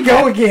it, here we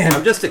go again.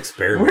 I'm just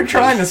experimenting. We're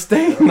trying to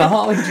stay in the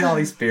holly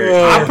jolly spirit.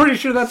 I'm pretty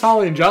sure that's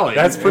holly and jolly.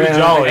 That's pretty Yeah,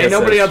 jolly. Ain't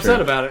nobody that's upset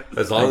true. about it.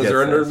 As long as guess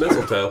they're under that's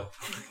mistletoe.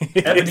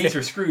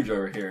 Ebenezer Scrooge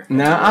over here.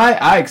 Now,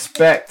 I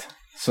expect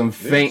some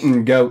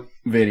fainting goat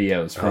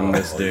videos from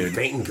this dude.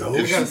 Fainting I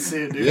ghosts? gotta see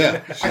it, dude.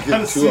 Yeah, I she gotta did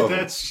two see of them.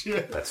 that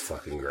shit. That's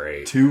fucking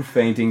great. 2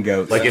 fainting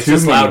goats. Like, it's Two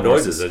just loud mini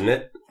horses. noises, isn't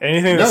it?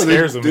 Anything that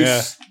scares them,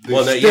 yeah.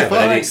 Well, no, stiff yeah, but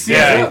up. any,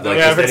 Yeah, like, yeah,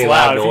 just if it's any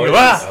loud, loud if you noise. go,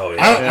 "Ah!" Oh,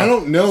 yeah. I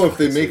don't know if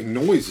they make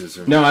noises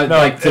or No, I No,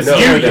 like to it's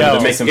scare you them yell.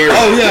 to make them. Scare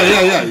Oh yeah.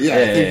 I Yeah, think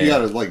yeah, you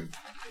gotta like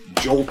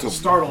jolt them,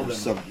 Startle or them.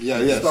 something.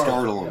 Yeah,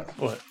 startle them.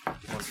 What?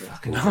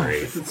 Fucking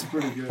great. It's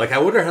pretty good. Like, I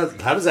wonder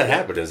how does that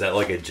happen? Is that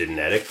like a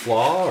genetic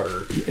flaw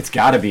or? It's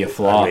got to be a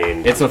flaw. I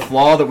mean- It's a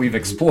flaw that we've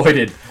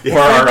exploited for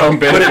our own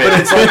benefit. But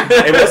it's like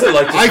it wasn't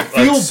like just, I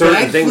feel like certain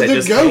bad thing for that the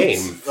just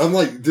goats. came. I'm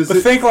like, does But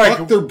it think, fuck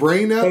like, their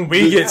brain up? When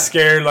we get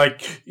scared,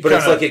 like, you But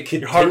it's kinda- like it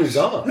your heart continues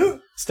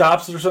on.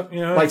 stops or something,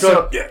 you know? Like, You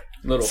feel so-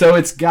 yeah. So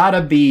it's got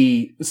to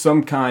be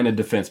some kind of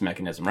defense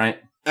mechanism, right?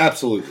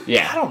 Absolutely.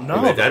 Yeah. I don't know.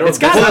 I don't. It's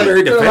got that's not to-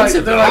 very they're like-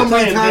 defensive. they're though. How many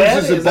playing times dead?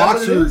 does a Is that what it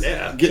boxer is?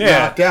 Yeah. get Yeah.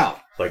 knocked out?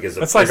 Like, is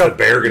That's the like a-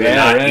 bear gonna Yeah,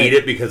 not right. eat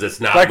it because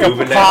it's not Like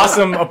moving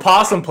a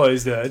possum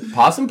plays dead.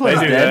 Possum They plays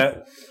do dead.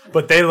 that.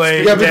 But they lay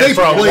Yeah, but dead they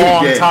for a play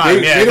long dead. time.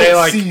 They they don't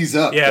like seize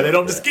up. Yeah, they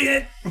don't just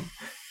get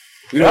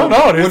You I don't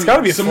know, dude. It's when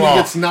gotta be a someone flaw.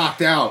 gets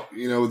knocked out.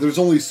 You know, there's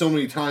only so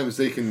many times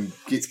they can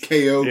get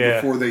KO'd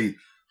Yeah. before they.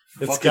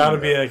 It's fucking got to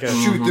be like a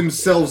shoot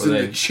themselves in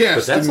Or the they-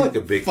 chest. But that's and like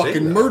a big fucking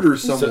thing, though. murder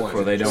someone.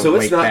 Before they don't So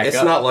wake it's not. back It's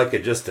up. not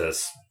like just a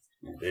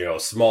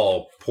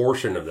small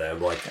portion of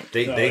them. Like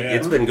they yeah.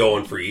 it's been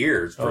going for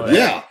years for that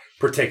yeah,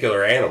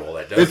 particular animal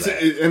that does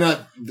that. and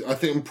I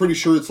think I'm pretty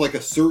sure it's like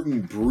a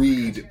certain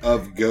breed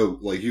of goat.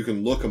 Like you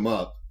can look them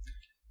up.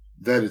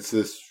 That it's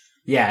this.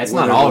 Yeah, it's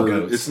not all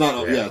whatever- goats. It's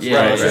not. Yeah, it's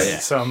Yeah, right. right, yeah.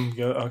 some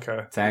go okay.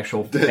 It's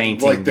actual That-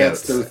 fainting like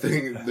that's goats. their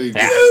thing. They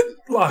Yeah.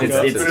 Lock It's,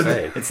 up. it's,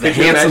 insane. it's the Could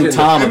you handsome imagine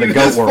Tom of the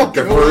goat world.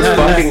 The first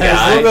fucking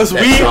guy those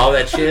that weed- saw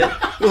that shit.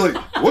 They're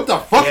like, what the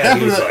fuck Yeah, he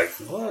happened was to that? like,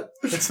 what?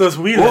 It's those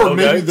weird Or little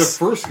maybe the goats.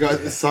 first guy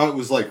that saw it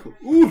was like,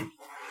 ooh,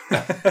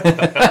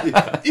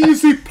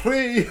 easy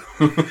prey.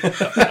 Was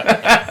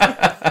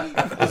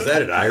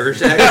that an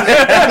Irish accent?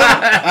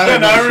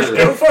 An Irish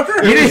goat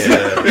fucker? You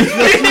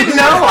didn't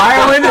know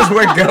Ireland is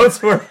where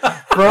goats were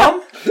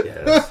from?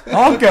 Yes.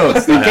 All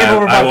goats. They came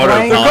over I by want to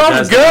plane.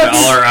 apologize to Goats.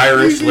 all our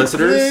Irish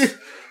listeners.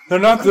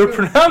 They're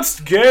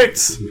pronounced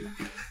gates.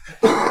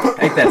 I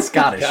think that's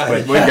Scottish,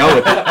 but we go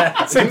with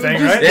it. Same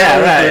thing, right? Yeah,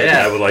 right,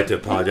 yeah. I would like to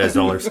apologize to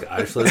all our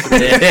Scottish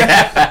listeners.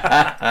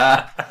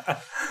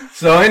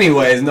 So,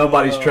 anyways,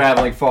 nobody's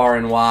traveling far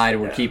and wide.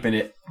 We're keeping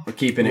it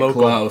Local.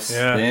 close.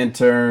 Yeah. The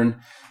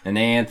intern and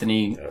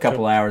Anthony, a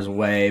couple hours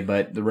away,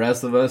 but the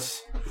rest of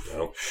us,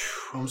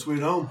 Home sweet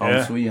home.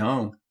 home sweet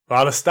home. A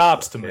lot of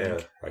stops to make. Yeah,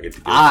 I get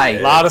to go I- to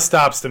A lot of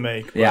stops to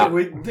make. Yeah,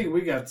 I think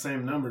we got the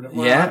same number.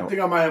 Well, Yeah. I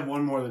think I might have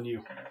one more than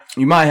you.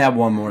 you might have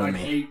one more than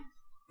Like me.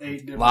 eight A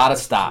different lot of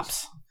places.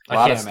 stops. A I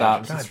lot can't of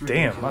stops. God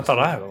damn, I thought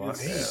I had a lot.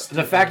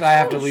 The fact that I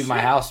have to leave my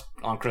house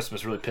on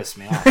Christmas really pissed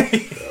me off.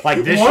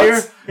 Like this What?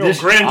 year, Yo,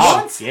 this Grinch.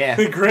 oh, yeah.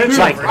 The Grinch.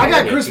 Like- I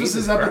got Yeah, Christmases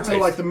Jesus up Christ. until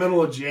like the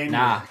middle of January.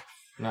 Nah,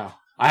 no.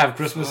 I have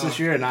Christmas this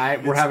year, and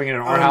we're having it at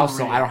our house,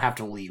 so I don't have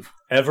to leave.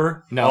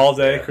 Ever? No. All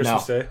day, Yeah.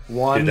 Christmas Day?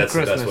 One Dude, that's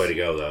Christmas. the best way to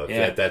go, though.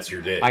 Yeah. That's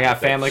your day. I got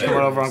family coming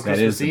over on That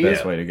Christmas is the Eve.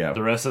 best way to go.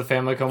 The rest of the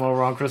family come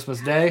over on Christmas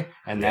Day,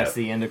 and that's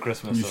the end of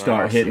Christmas. You at our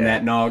start house. hitting Yeah.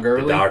 that nog The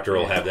early. doctor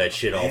will have that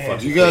shit all fucking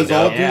Do you guys cleaned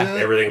all up. do Yeah. that?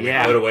 Everything will be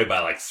Yeah. put away by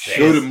like 6.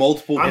 Showed it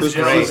multiple I'm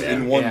Christmases jealous.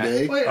 in one Yeah.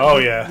 day? Wait, Oh,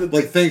 yeah.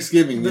 Like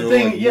Thanksgiving, The you know,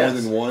 thing- like yes.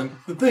 more than one?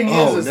 The thing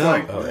Oh, is, no.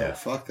 like Oh, yeah.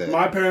 Fuck that.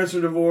 my parents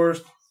are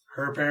divorced.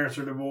 Her parents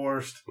are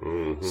divorced.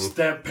 Mm-hmm.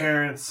 Step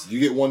parents. You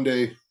get one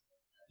day.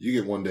 You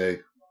get one day.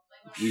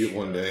 You get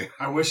one day.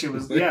 I wish it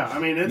was. Yeah, I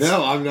mean, it's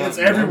No, I'm not. it's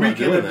every I'm not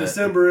weekend doing of that.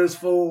 December is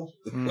full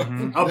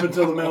Mhm. up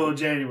until the middle of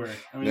January.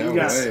 I mean, No you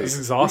got way. It's you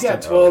exhausting.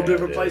 got 12 Oh,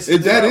 different yeah, places.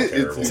 It, that to is. go.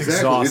 It's It's exactly.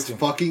 exhausting. It's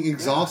fucking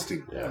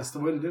exhausting. Yeah. That's the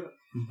way to do it.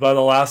 By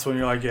the last one,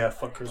 you're like, yeah,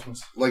 fuck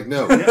Christmas. Like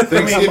no, I mean,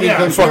 Thanksgiving yeah,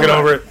 comes fucking around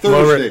over it. I'm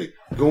over Thursday.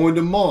 Going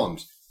to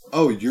mom's.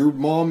 Oh, your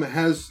mom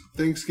has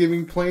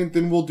Thanksgiving planned.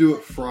 Then we'll do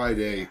it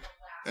Friday,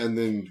 and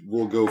then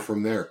we'll go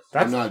from there.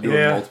 I'm not doing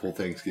yeah. multiple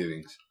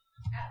Thanksgivings.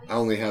 I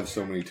only have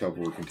so many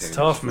Tupperware containers. It's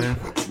tough, man.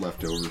 with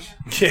leftovers.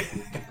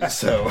 Yeah.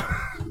 So,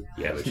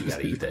 Yeah, but you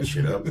gotta eat that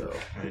shit up, though.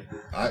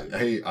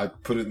 I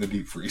put it in the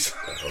deep freeze.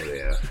 Oh,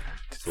 yeah.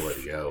 That's the way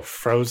to go.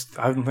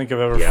 I don't think I've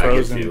ever Yeah, I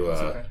get frozen.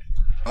 to,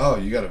 Oh,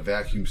 you got to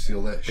vacuum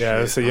seal that shit.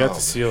 Yeah, so you have Oh,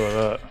 to seal it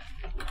up.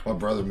 My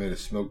brother made a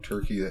smoked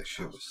turkey. That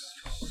shit was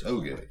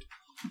so good.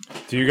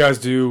 Do you guys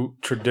do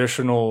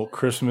traditional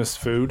Christmas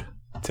food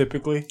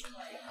typically?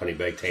 honey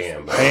baked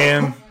ham.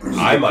 Ham.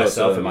 I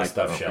myself am a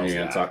stuffed shells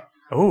guy.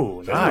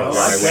 Oh, nice.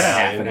 Like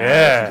that.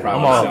 Yeah,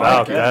 I'm all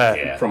about that.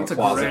 Yeah. From That's a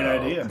closet. great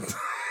idea.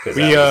 Because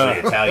We, that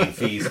was the Italian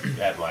feast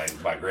at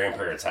my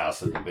grandparents'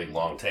 house at the big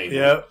long table.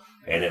 Yep.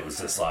 And it was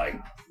just like,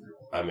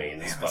 I mean,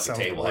 this fucking sounds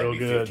table had to real be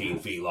good. 15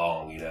 feet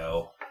long, you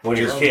know. When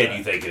you're a kid,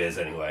 you think it is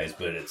anyways,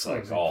 but it's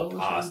like all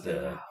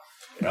pasta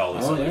and all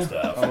this other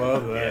stuff. I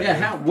love that.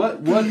 Yeah,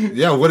 what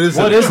Yeah, what is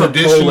What a is a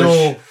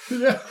traditional?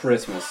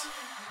 Christmas?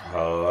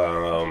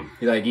 Oh,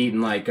 You like eating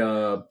like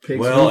pig's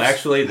well, hooves?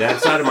 actually,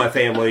 that side of my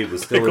family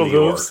was still Pickled in New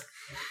York. hooves.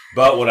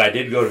 But when I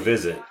did go to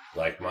visit,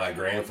 like my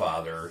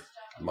grandfather,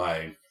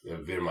 my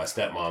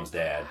stepmom's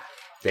dad,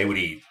 they would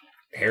eat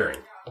herring.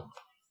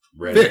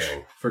 Red Fish.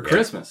 herring. for Yeah.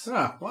 Christmas.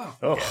 Ah, wow.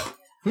 Oh,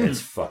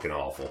 It's fucking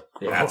awful.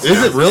 Yeah. Is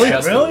it really?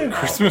 really? Awful.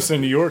 Christmas in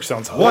New York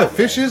sounds horrible. What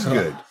fish is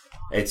good?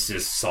 It's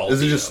just salty.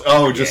 Is it just-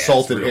 though. oh, just Yeah,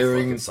 salted it's real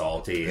herring? fucking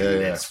salty. Yeah,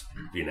 and yeah.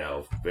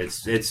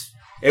 it's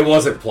it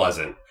wasn't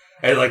pleasant.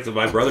 And like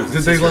my brothers and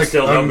Did they sisters like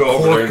still don't go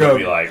over there and they'll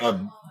be uncork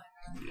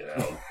like, you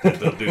know,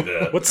 they'll do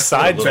the What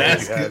side do you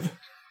basket? have?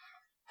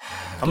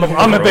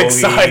 I'm a big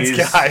sides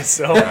Pierogies. guy,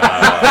 so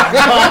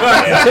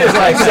It's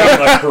like,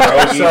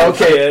 pierogies So and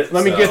okay, shit,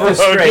 let me so- get this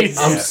straight.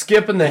 I'm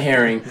skipping the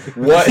herring.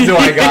 What do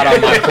I got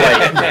on my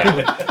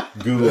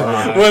plate?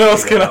 goulash. what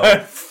else can you know,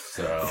 I?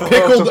 So,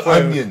 Pickled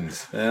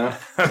onions. Yeah.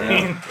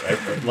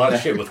 a lot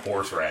of shit with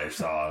horseradish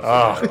sauce.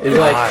 Oh, you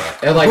know.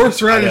 It's like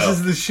Horseradish I know.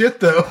 is the shit,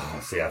 though.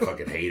 See, I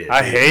fucking hate it.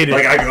 I hate it.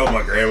 Like I go,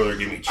 my grandmother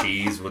give me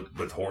cheese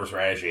with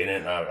horseradish in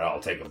it, and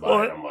I'll take a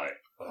bite. And I'm like,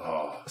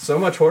 oh, so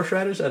much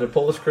horseradish at a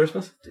Polish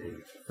Christmas.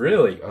 dude.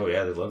 Really? Oh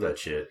yeah, they love that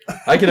shit.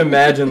 I can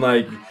imagine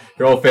like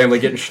your whole family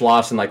getting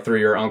schloss and like 3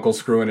 of your uncles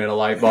screwing in a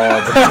light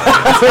bulb.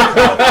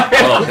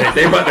 Well,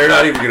 they're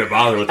not even gonna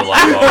bother with the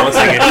light bulb once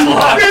they get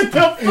lost.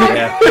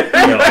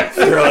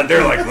 Yeah,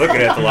 they're like looking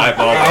at the light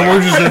bulb. Like,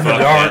 we're just in the "Fuck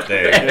dark."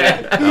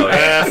 that thing." Oh,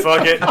 Yeah,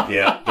 fuck it.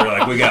 yeah, they're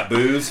like, we got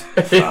booze.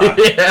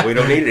 Yeah. We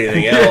don't need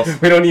anything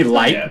else. We don't need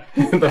light. Yeah.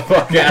 Get the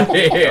fuck out of Oh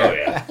here.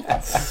 yeah,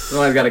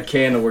 Somebody's got a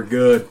candle. We're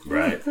good.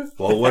 right.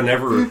 Well,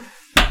 whenever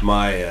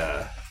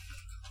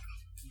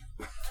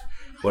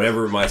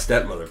my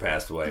stepmother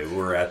passed away, we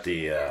were at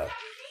the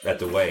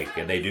wake,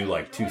 and they do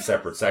like 2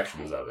 separate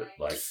sections of it.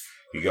 Like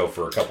you go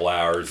for a couple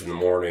hours in the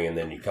morning, and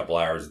then a couple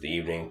hours in the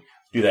evening.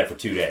 Do that for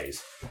 2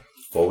 days.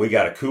 Well, we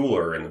got a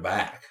cooler in the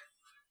back,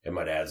 and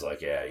my dad's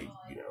like, "Yeah,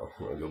 you know,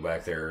 want to go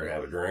back there and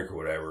have a drink or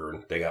whatever."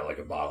 And they got like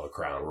a bottle of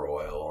Crown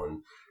Royal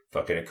and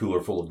fucking a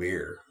cooler full of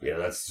beer. You know,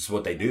 that's just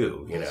what they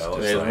do. You know,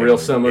 It's like, real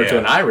similar to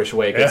an Irish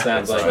wake. It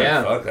sounds It's like,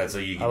 yeah. Fuck, that's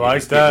you I like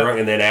just that. Get drunk,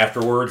 and then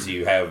afterwards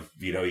you have,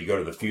 you know, you go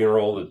to the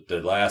funeral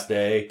the last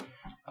day.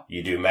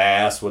 You do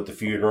mass with the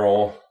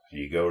funeral.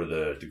 You go to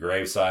the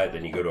gravesite.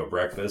 Then you go to a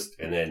breakfast,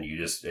 and then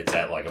it's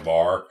at like a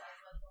bar.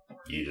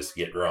 You just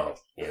get drunk.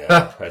 You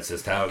know, that's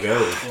just how it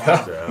goes.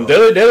 So.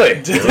 Dilly.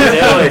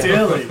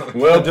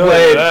 Well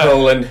played, that.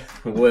 Poland.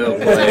 Well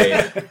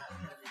played.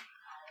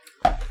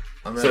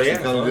 I'm So, actually yeah,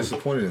 kind of fun.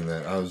 disappointed in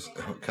that. I was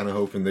kind of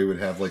hoping they would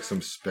have like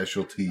some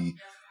specialty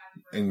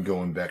and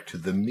going back to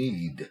the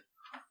mead.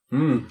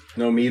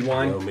 No mead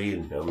wine? No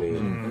mead. All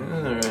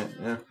right,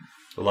 yeah.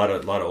 A lot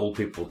of old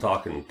people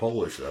talking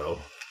Polish though.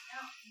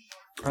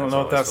 I don't know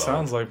what that always fun.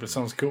 sounds like, but it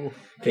sounds cool.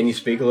 Can you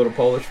speak a little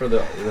Polish for the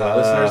listeners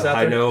out there?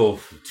 I know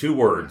 2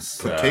 words.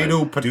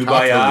 Potato,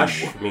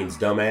 Dubayash means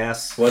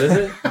dumbass. What is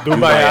it?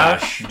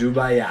 Dubayash.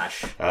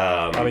 Dubayash.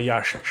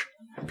 Dubayash.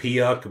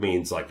 Piyuk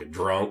means like a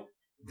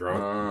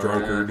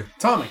drunkard.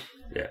 Tommy.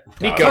 Yeah.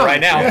 Nico right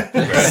now.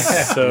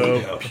 So,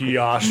 Nico.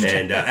 Piosh.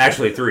 And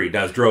actually 3,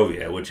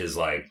 Nazdrovia, which is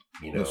like,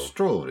 you know,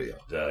 Nostrovia.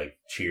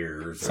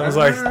 cheers. Sounds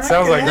like That's the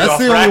only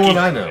Dothraki. one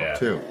I know, Yeah.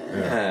 too. Yeah.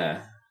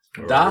 Yeah.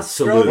 or Das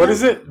salute. What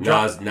is it?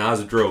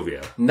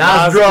 Nazdrovia.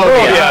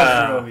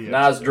 Nozdrovia.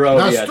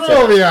 Nozdrovia.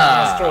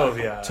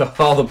 Nostrovia!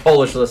 To all the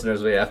Polish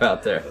listeners we have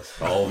out there.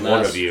 All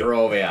one of you.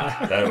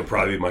 Nozdrovia. That would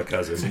probably be my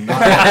cousin.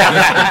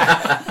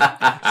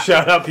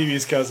 Shout out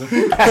PB's cousin.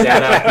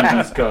 Shout out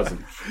Pete's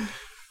cousin.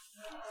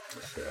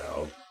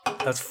 So,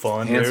 That's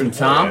fun, Handsome dude.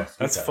 Tom. yeah.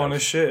 That's fun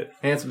as shit.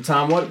 Handsome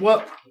Tom,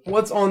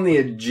 what's on the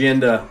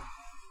agenda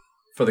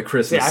for the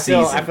Christmas I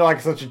feel season?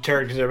 like such a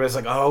turd because everybody's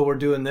like, "Oh, we're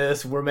doing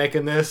this, we're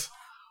making this."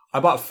 I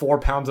bought 4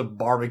 pounds of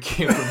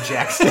barbecue from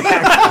Jack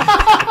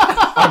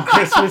Stack on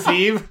Christmas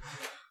Eve.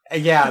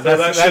 And yeah, Throw that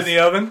that's shit in the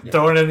oven.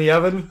 throw it in the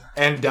oven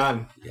and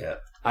done. Yeah.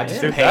 I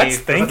just Dude, paid. that's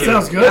for thinking. the-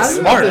 Sounds good. I was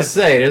about to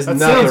say, there's That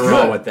nothing sounds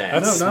wrong good. with that.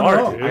 That's No, not smart,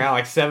 at all. dude. I got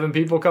like 7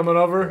 people coming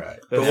over. Right.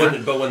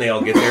 But when they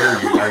all get there,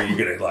 are you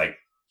gonna like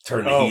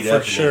turn the Oh, heat for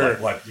up? sure. And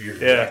then, like, you're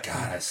Yeah. like,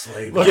 God, I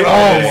slaved. Look all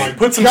at day."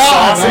 put some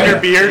sauce in your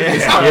beard.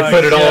 You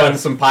put it on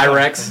some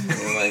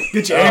Pyrex.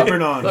 Get your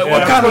apron on. Like, Yeah,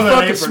 what kind of put an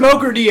fucking apron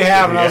smoker do you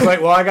have? And I was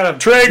like, well, I got a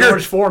Traeger.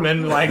 George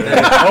Foreman like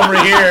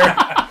over here.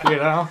 You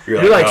know,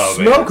 You're like, "Oh,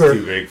 man, it's smoker.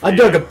 too big for I you."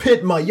 dug a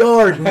pit in my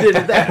yard and did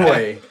it that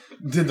way.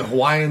 Did the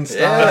Hawaiian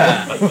style.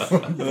 Yeah.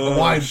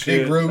 Hawaiian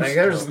shit. pig roast. Like,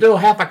 there's still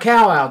half a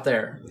cow out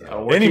there.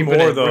 we're Anymore,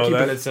 keeping it, though, We're keeping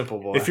that- it simple,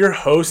 boy. If you're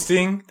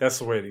hosting, that's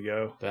the way to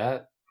go.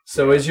 that,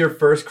 So is your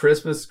first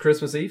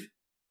Christmas Eve?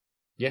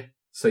 Yeah.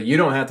 So you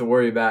don't have to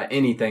worry about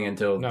anything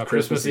until no,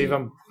 Christmas Eve,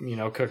 I'm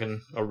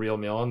cooking a real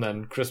meal, and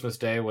then Christmas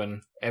Day when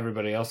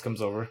everybody else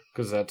comes over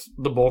because that's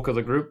the bulk of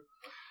the group.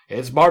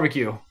 It's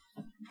barbecue,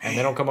 and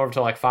they don't come over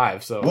till like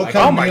 5. So What I-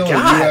 kind oh of my meal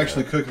God. are you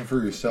actually cooking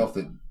for yourself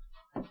that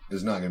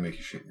is not going to make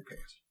you shit in your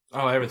pants?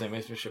 Oh, everything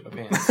makes me shit my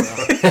pants. So.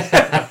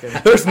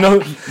 There's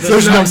no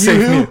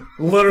safe meal.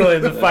 Literally,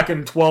 the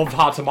fucking 12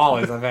 hot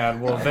tamales I've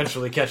had will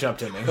eventually catch up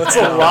to me. That's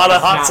a lot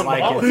of hot Not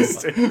like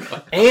tamales, it. dude.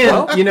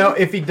 And,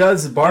 if he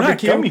does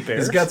barbecue, gummy his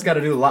bears. gut's got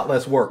to do a lot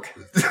less work.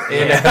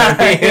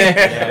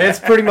 It's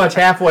pretty much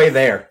halfway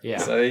there. Yeah.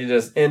 So he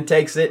just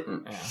intakes it.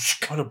 And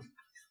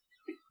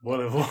What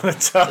a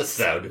The tough,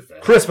 sound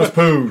effect. Christmas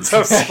poos.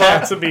 tough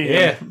spot to be in.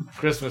 Yeah,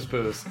 Christmas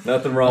poos.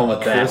 Nothing wrong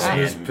with that.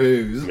 Christmas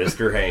poos.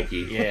 Mr.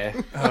 Hanky. Yeah.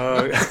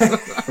 Uh,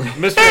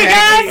 Mr.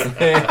 Hanky.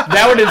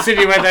 That would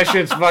insinuate that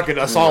shit's fucking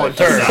a solid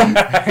term.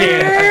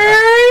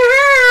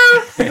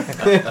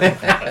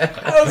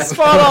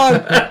 spot on.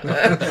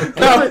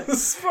 That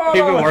was spot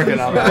Keep it on. working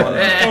on that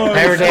one.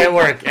 Every day at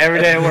work. Every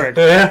day at work.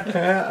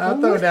 I'll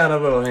throw down a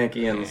little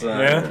hanky in the sun.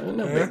 Yeah.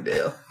 No big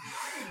deal.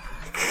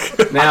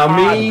 Now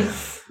me,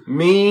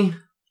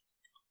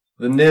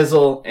 the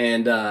Nizzle,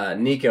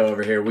 and Nico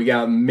over here, we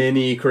got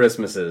many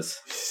Christmases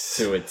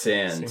to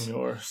attend.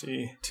 Senor,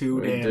 see. Too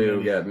We damn do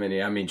many. got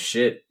many. I mean,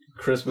 shit.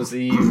 Christmas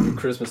Eve,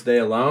 Christmas Day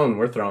alone,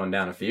 we're throwing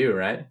down a few,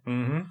 right?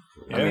 Mm-hmm.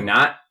 Yeah. I mean,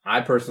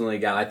 I personally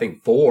got, I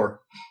think, 4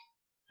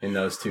 in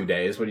those 2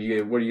 days. What are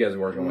you guys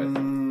working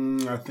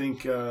with? I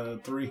think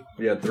 3.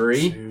 We got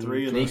 3.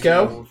 3 of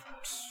Nico? those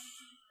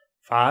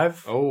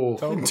 5?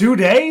 Oh. in 2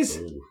 days?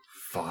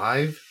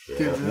 5?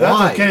 Dude, Why?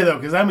 that's okay though,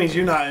 because that means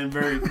you're not in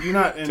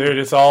Dude,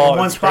 it's all in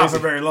one it's spot crazy.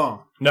 for very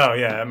long. No,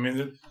 yeah. I mean,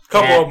 a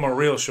couple That- of them are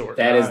real short.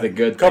 That is the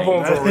good thing. couple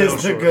of them That are real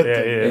is the short. good yeah,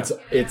 thing.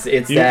 yeah. It's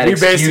You- that we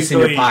excuse in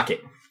your basically-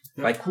 pocket.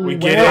 Like, we Where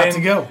get in,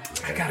 to go?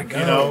 I gotta go.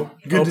 you know,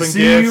 Good to open see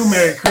gifts, you.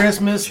 Merry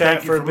Christmas. chat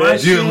Thank for you a for my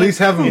bit. Do you at shit. least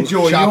have them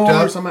Enjoy chopped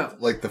yours. up? I'm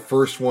out. Like the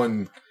first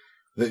one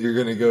that you're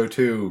going to go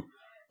to,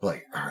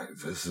 like, all right,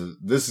 this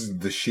is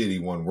the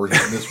shitty one. We're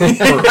hitting this one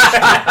first.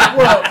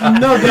 Well,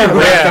 no,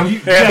 Yeah. you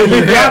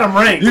got them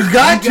ranked. You've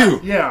got to.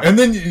 Yeah. And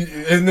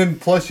then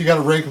plus you got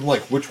to rank them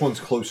like which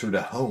one's closer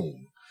to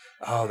home.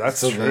 Oh, that's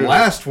So true. the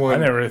last one,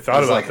 I never really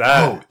thought was about like,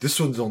 that. Oh, this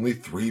one's only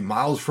 3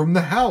 miles from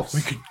the house.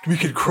 We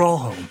could crawl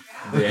home.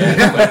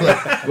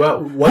 yeah.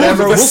 Well,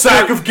 whatever. The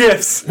sack of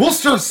gifts. We'll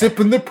start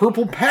sipping the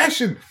purple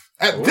passion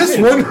at this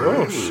one.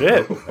 Oh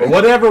shit!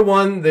 Whatever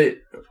one that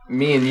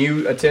me and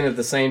you attend at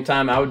the same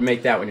time, I would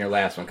make that one your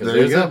last one because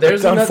There you go.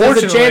 there's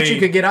a chance you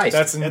could get iced.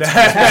 That's I'm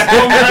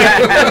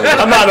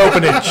not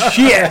opening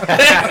shit.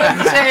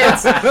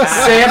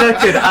 Santa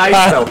could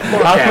ice the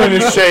fuck I'm out going of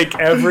to you. shake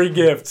every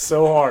gift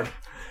so hard.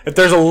 If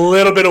there's a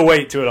little bit of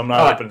weight to it, I'm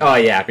not opening. Oh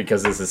yeah,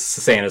 because this is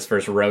Santa's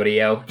first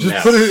rodeo. Just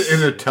No. put it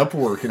in a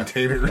Tupperware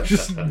container.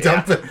 Just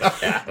dump it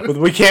out. But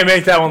we can't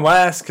make that one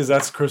last because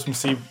that's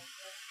Christmas Eve.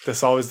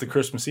 That's always the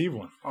Christmas Eve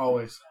one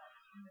Always.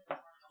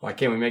 Why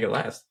can't we make it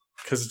last?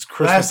 because it's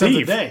Christmas Last of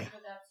Eve. the day.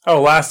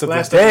 Oh, last of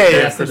Last the of the day.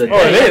 day. Last of the Oh,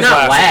 it day. is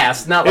Not last.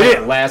 last. Not It like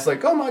is. last.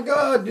 Like, oh my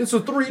god, it's a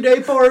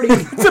 3-day party.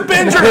 It's a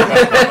binger.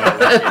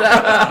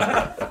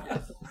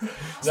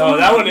 No,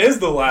 that one is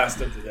the last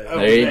of the day.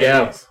 There you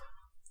go.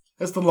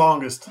 That's the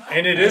longest.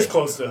 And it is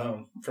close to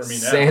home for me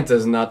now.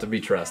 Santa's not to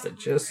be trusted.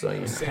 Just so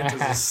you know.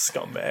 Santa's a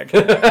scumbag.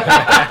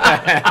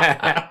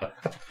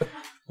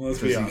 Let's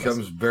be Because he honest.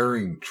 comes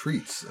bearing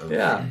treats of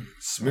Yeah.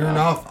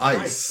 Smirnoff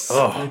Ice.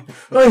 Oh,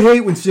 I hate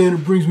when Santa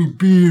brings me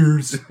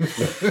beers.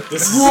 This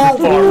is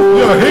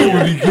Yeah, I hate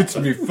when he gets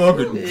me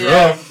fucking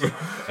drunk.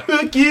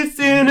 Fuck you,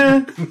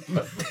 Santa.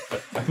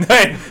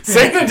 Hey,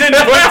 Santa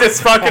didn't put this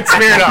fucking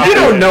Smirnoff. You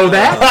don't know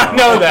that. I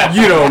know that.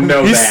 You don't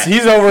know that.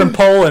 He's over in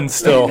Poland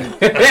still,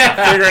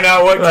 figuring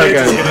out what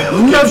kids is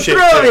gonna give shit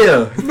to.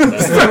 Australia.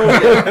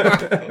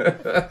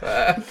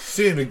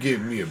 Santa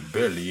gave me a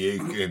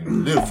bellyache and a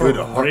little bit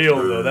of Real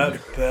heartburn. though, that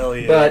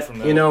belly. But from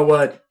that. you know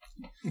what?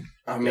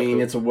 I mean,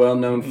 it's a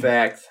well-known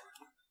fact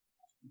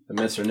that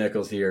Mr.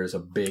 Nichols here is a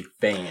big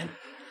fan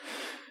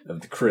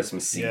of the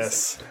Christmas season.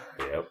 yes,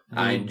 Yep.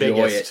 I enjoy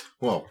biggest. it.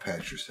 Well,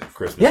 pat yourself.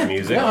 Christmas Yeah,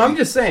 music. no, I'm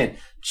just saying.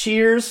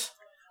 Cheers,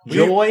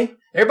 joy.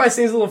 Everybody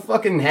seems a little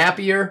fucking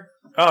happier,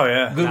 oh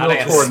yeah. Goodwill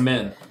toward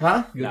men.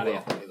 huh? Not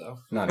Anthony though.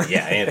 Not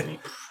yeah, Anthony.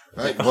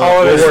 Right,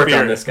 Holiday We'll work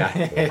spirit. on this guy.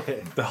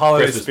 The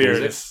holiday Christmas spirit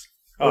music. is.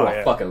 Oh, Oh I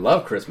yeah. fucking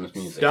love Christmas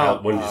music.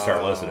 When did you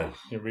start listening?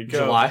 Here we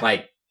go. July.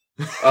 Like,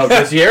 oh,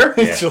 this year?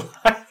 Yeah.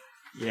 July.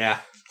 Yeah.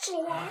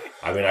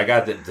 I mean, I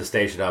got the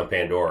station on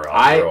Pandora.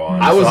 I- I'll throw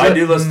on. I was I li-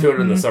 do listen to it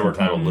in the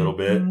summertime a little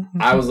bit.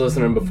 I was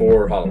listening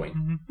before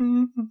Halloween.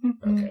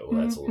 Okay,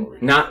 well that's a little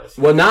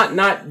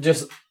Not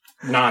just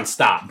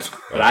nonstop,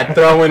 but I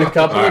throw in a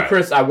couple All of right.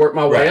 Christmas. I work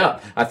my way Right.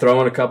 up. I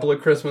throw in a couple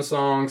of Christmas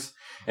songs,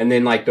 and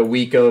then like the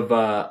week of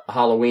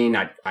Halloween,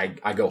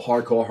 I go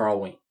hardcore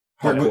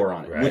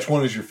on it. Right. Which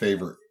one is your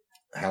favorite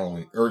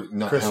Halloween or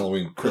not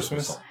Halloween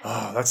Christmas song?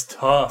 Oh, that's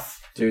tough.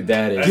 Dude,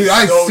 that is Dude,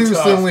 I so seriously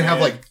tough, only have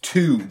man. like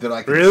two that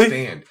I can Really?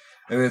 stand,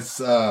 and it's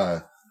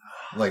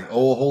like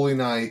 "Oh Holy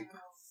Night"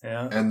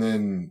 Yeah. and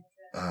then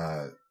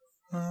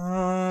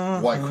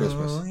White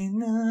Christmas.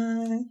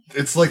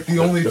 It's like the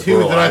only the two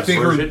Burl that I Ives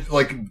think version? are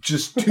like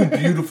just two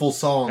beautiful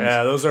songs.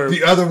 Yeah, those are.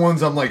 The other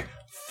ones, I'm like,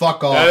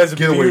 fuck off, That is a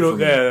get away beautiful. from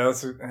me. Yeah,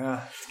 that's.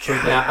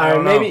 Now, I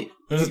don't know. maybe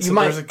There's you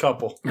might- there's a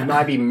couple. you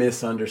might be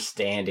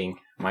misunderstanding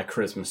my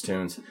Christmas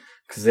tunes.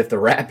 Because if the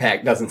Rat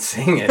Pack doesn't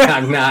sing it,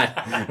 I'm not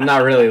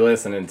really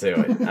listening to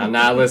it. I'm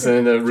not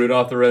listening to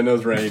Rudolph the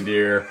Red-Nosed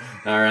Reindeer.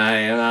 All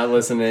right, I'm not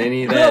listening to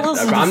any of that.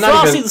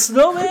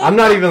 I'm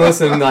not even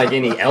listening to like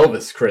any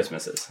Elvis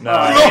Christmases. No,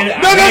 No,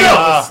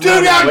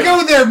 dude, don't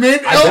go there, man.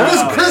 I know.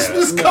 Elvis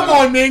Christmas, come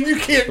on, man, you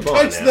can't Come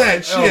on touch now.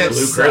 that shit.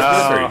 Blue Christmas?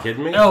 Are you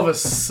kidding me? Elvis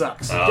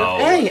sucks. Oh.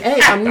 Hey,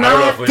 I'm I don't know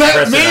not. if we That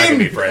Chris and I man- can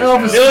be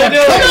friends. Elvis. now.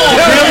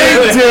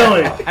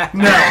 Dilly.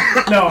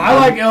 No, I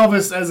like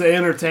Elvis as an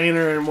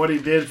entertainer and what he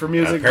did for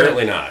music.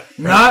 Apparently not.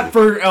 but not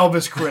for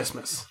Elvis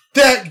Christmas.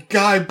 That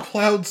guy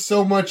plowed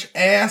so much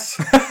ass.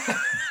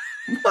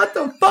 What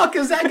the fuck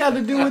has that got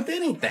to do with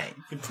anything?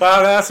 He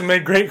plowed ass and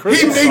made great He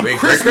Christmas. made Big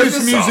Christmas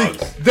Christmas music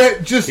songs.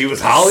 that just He was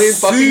holly and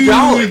fucking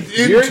jolly.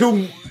 soothed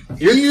into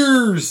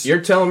ears.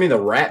 You're telling me the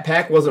Rat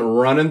Pack wasn't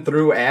running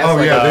through ass Oh,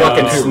 like yeah, a they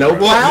fucking are. snowplow?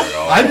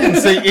 Well, I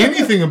didn't say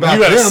anything about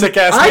You got a them. sick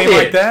ass I name did.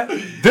 like that?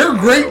 They're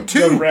great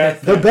too.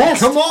 The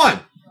best. Come on.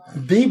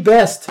 The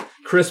best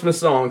Christmas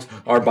songs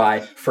are by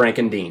Frank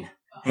and Dean,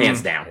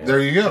 hands down. There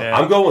you go. Yeah.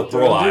 I'm going with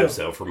Thrill Good deal. Lives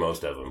though for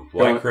most of them.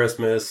 White Don't-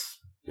 Christmas,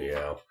 you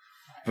know,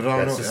 But I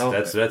don't that's know.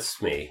 just,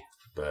 that's me.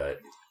 But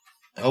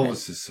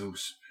Elvis is so.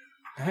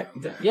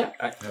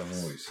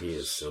 he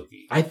is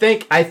silky. I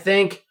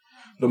think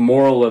the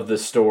moral of the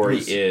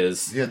story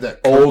is He had that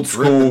old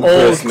school Old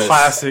Christmas,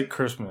 classic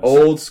Christmas.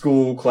 old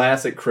school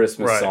classic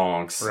Christmas Right.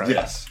 songs. Right.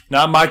 Yes.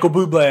 Not Michael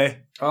Bublé.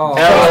 Oh.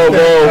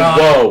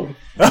 Oh,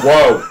 whoa.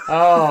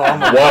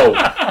 Whoa.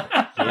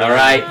 All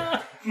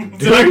right.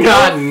 Do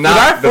not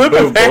knock the flip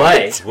a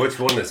Bublé. Which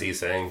one does he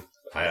sing?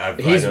 I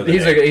He's know the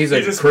he's name. a He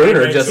just crooner,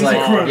 remakes just his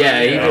like song.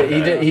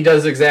 he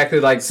does exactly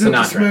like Super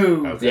Sinatra.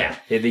 smooth. Okay.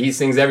 Yeah, he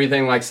sings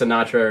everything like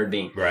Sinatra or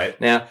Dean. Right.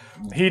 Now,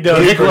 He does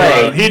Bublé. pretty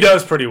well. He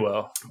does pretty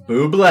well.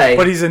 Bublé,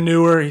 But he's a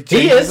newer. He is.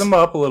 changes them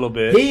up a little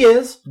bit. he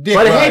is. Dick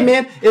But hey, Ryan.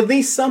 man, at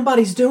least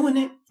somebody's doing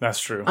it. That's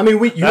true. I mean,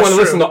 you That's want to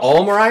listen true. to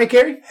all Mariah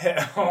Carey?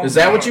 Is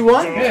that what you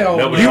want?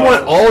 Nobody You else.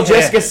 want all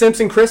Jessica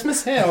Simpson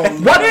Christmas? Hell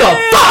What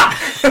the fuck?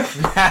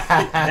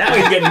 Now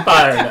he's getting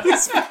fired.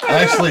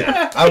 Actually,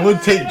 I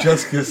would take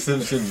Jessica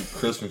Simpson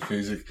Christmas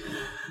music.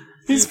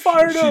 He's if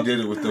fired she up. did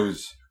it with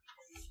those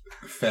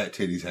fat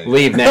titties hanging.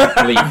 Leave now.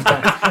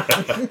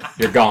 Leave.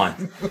 You're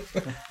gone.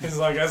 He's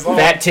like, as long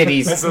Fat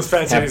titties as those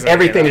fat have titties are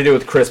everything to hanging do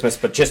with Christmas,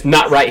 but just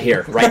not right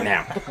here, right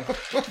now.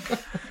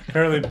 out.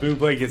 Apparently,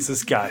 Buble gets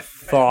this guy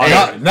thought.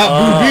 Hey.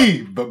 Not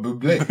Boobie, but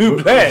Buble.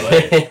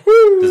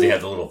 Buble. Does he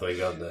have the little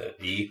thing on the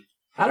E?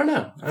 I don't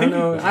know.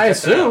 I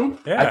assume.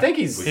 Yeah. I think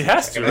he's. He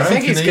has to, I right?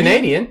 think he's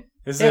Canadian.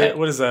 Is Yeah. it?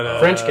 What is that?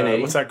 French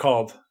Canadian. What's that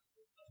called?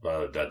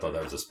 I thought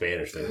that was a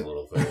Spanish thing, a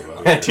little thing.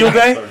 Tilde?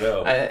 I don't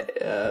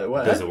know.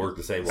 What? Does it work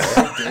the same way?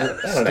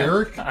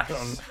 Steric?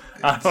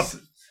 I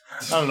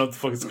don't know what the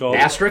fuck it's called.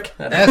 Asterisk?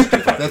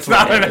 Asterisk. That's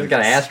not what an It's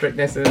got an asterisk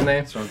next to his name. I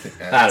It's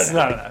don't know.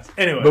 not an ass.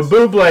 Anyway. But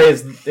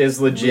Buble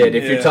is legit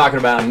if Yeah. you're talking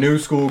about a new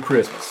school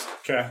Christmas.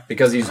 Okay.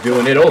 Because he's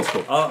doing it old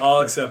school. I'll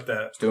accept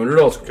that. He's doing it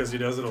old school. Because he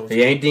does it old.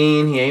 He ain't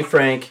Dean. He ain't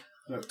Frank.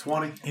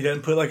 20. He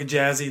doesn't put like a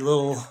jazzy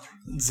little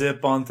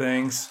zip on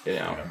things. You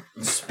know.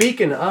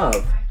 Speaking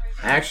of,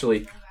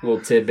 actually, little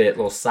tidbit,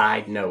 little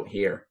side note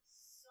here.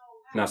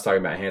 And I was talking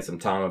about Handsome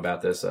Tom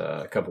about this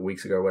a couple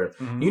weeks ago. Where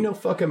you know,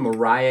 fucking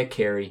Mariah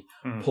Carey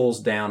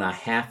pulls down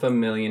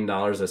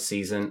 $500,000 a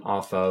season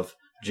off of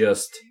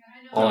just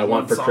 "All I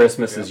Want for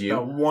Christmas Is You."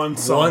 One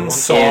song. One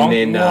song.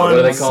 And then what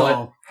do they call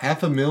it?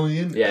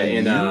 $500,000. Yeah,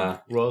 in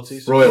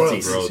Royalties?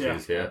 royalties.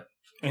 Royalties, yeah.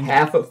 And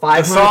Half of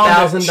the song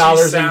that she $500,000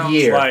 a sounds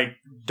year. like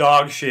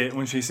dog shit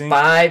when she sings.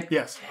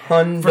 Yes.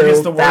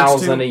 Forgets the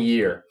words, $500,000 too. a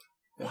year.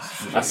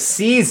 A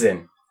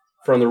season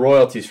from the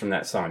royalties from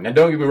that song. Now,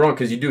 don't get me wrong,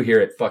 because you do hear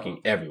it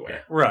fucking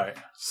everywhere. Right.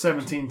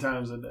 17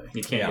 times a day.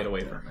 You can't get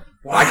away from it.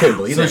 I couldn't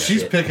believe So that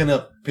she's shit. picking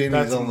up pennies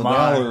That's on the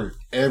mine. dollar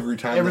every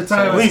time. Every that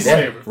time song- it's-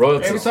 Yeah,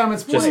 royalties. Every time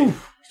it's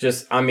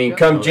Just, played. I mean,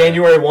 come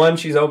January 1,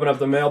 she's opening up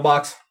the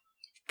mailbox,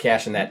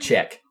 cashing that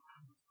check,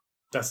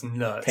 That's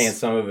nuts. paying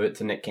some of it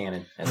to Nick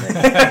Cannon. And then,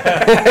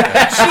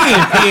 She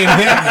ain't paying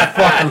him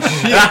fucking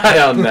shit. I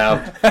don't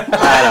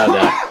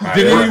know.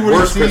 Did anyone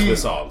Worst see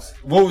Christmas songs.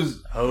 what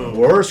was?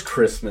 Worst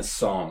Christmas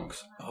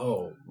songs.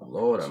 Oh,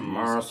 Lord of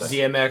mercy.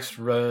 DMX,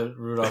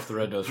 Rudolph the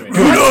Red-Nosed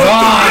Reindeer.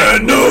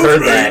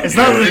 Heard that. It's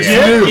not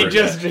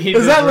legit. He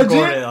Is that legit?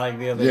 recorded it like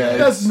the other Yeah, day.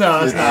 That's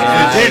not.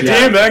 it's- Dude,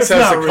 yeah. DMX It's has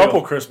not a real.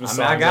 couple Christmas songs,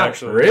 I got it.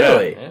 actually.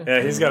 Really?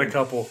 Yeah, he's got a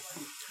couple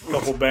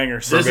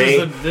bangers.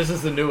 This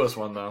is the newest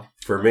one, though.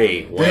 For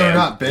me, They are Wham,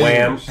 not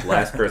Wham, bangers.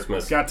 Last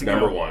Christmas, Got to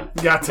number go. one.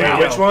 Got to Wait, go.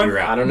 which one? You're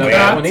out. I don't know Wham,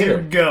 that Got one to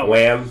either. go.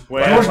 Wham,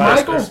 Wham, George Last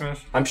Michael? Christmas.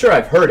 I'm sure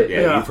I've heard it.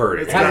 Yeah, Yeah. you've heard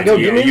it. How's it go?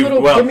 Give me a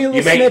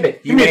little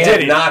snippet. You me a may have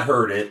ditty. not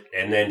heard it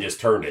and then just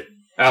turned it.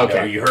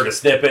 Okay. You heard a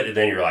snippet and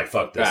then you're like,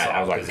 fuck this Right, I song.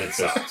 was like, 'cause it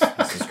this, sucks.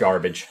 this is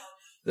garbage.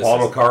 This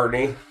Paul is-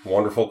 McCartney,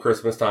 Wonderful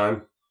Christmas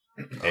Time.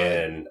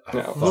 And I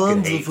No.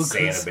 fucking hate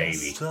Santa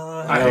Baby.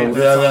 I hate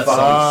Yeah, that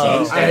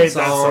song. I hate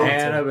that song.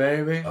 Santa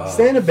Baby.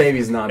 Santa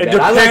Baby's not It bad.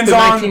 I like depends the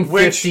on 1950s.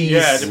 which.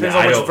 Yeah, it depends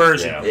on which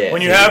version. Yeah.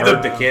 When you You have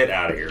heard the the kid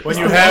out of here. when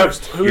you have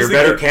who's You're the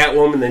better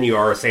Catwoman than you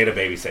are a Santa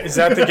Baby Santa. Is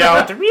that the gal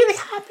with the really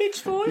high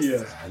pitched voice?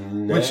 Yeah.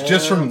 Which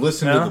just from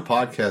listening No? to the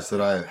podcast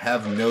that I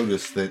have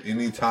noticed that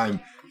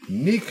anytime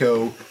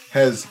Nico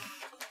has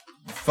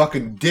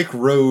fucking Dick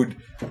Road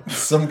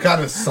some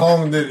kind of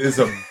song that is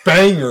a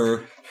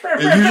banger,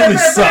 it usually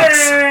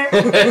sucks.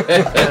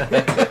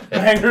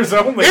 Bangers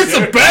only. It's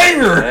a dude.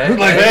 banger.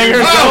 Like,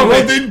 Bangers oh, only.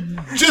 well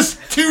then just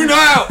tune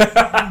out.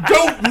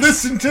 Don't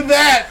listen to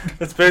that.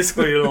 It's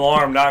basically an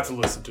alarm not to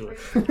listen to it.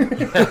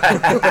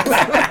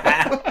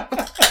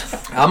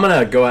 I'm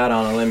gonna go out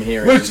on a limb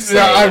here. and Which say,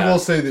 I will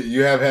say that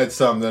you have had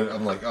some that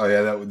I'm like, oh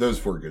yeah,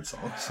 those were good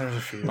songs.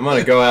 I'm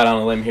gonna go out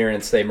on a limb here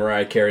and say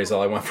Mariah Carey's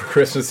 "All I Want for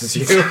Christmas Is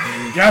You."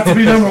 Got to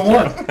be number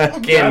one.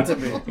 Again,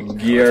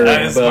 you're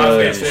That is my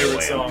buzz.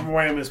 favorite song.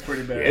 Wham is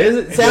pretty bad. Is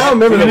it? See, I don't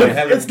remember the way.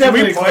 It's Can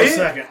we definitely a play close it?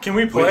 second. Can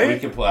we play We it?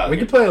 can play. We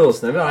can play a little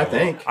snippet, I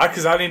think.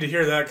 Because I need to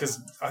hear that because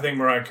I think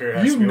Mariah Carey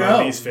has You to be my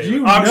know. least favorite.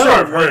 You I'm know sure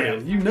I've heard Wham.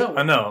 it. You know.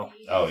 I know.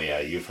 Oh yeah,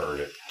 you've heard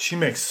it. She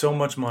makes so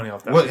much money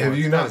off that. What song. have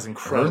you That not is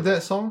incredible. heard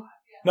that song?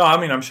 No, I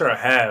mean I'm sure I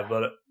have,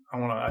 but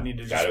I need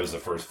to God, just. it was the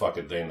first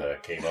fucking thing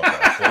that came up.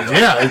 When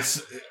Yeah,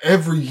 it's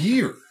every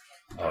year.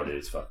 Oh, dude,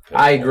 it's fucking.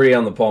 I agree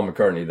on the Paul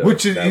McCartney though.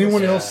 Which did That was-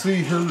 anyone else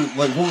see her?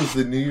 Like, what was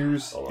the New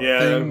Year's? Yeah,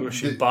 thing where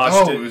she that- botched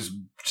oh, it. it was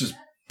just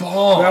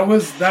bomb.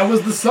 That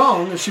was the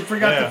song that she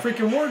forgot Yeah. the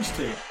freaking words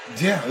to.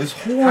 Yeah, it's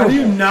horrible. How do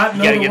you not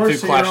know gotta the get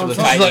words through to your Clash of own the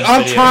song? She's like,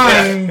 I'm video.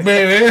 trying,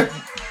 baby.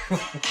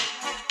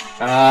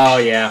 Oh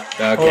yeah.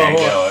 Okay. Hold on.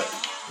 know it.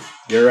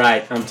 You're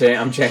right. I'm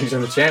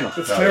changing the channel.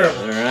 It's All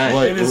terrible. right.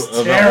 What? It is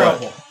About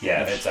terrible.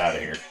 Yeah, it's out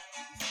of here.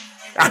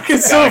 I can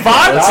still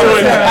vibe to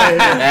it.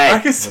 Hey, I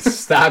can let's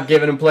stop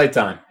giving him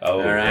playtime. Oh,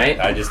 all right.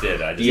 I just did.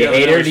 Do you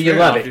hate her or do you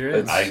love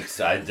it?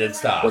 I did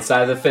stop. What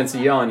side of the fence are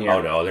you on here?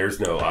 Oh no, there's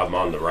no. I'm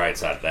on the right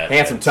side of that.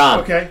 Handsome fence. Tom.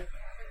 Okay.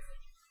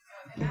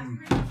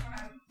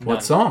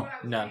 What song?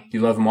 None. Do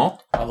you love them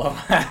all? I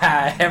love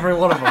every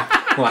one of them.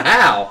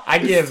 Wow. I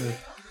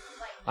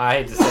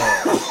hate to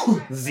say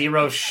it,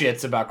 0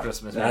 shits about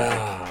Christmas. music.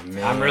 Ah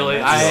man.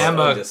 I am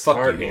a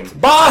disheartening.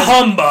 Bah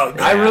humbug.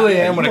 I really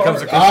am when it comes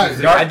to Christmas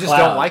music. I just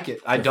don't like it.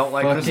 I don't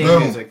like Christmas No.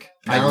 music.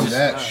 Pound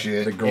that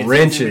shit. The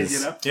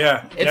Grinches.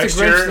 Yeah, It's next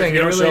a Grinch year, thing, if you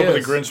it don't show really up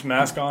with is. a Grinch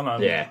mask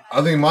on, Yeah.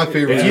 I think my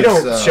favorite If you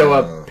is, don't show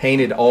up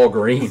painted all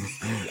green,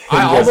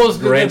 I just almost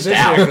did that Grinched this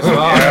out. year 'cause,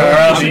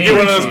 Yeah, I'm you get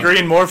one of those Grinchy.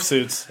 green morph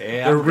suits. Yeah,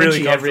 They're I'm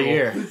really Grinchy every comfortable.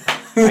 year.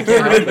 I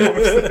can't help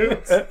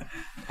it.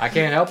 I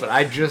can't help it.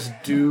 I just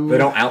do. they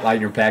don't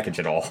outline your package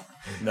at all.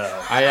 No,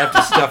 I have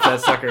to stuff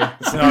that sucker.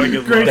 it's not a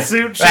good Great look.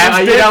 suit. You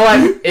know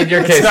what? In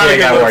your case, you not a ain't good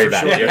gotta look worry for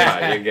about sure. it. You're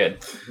fine. You're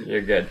good.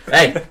 You're good.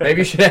 Hey, maybe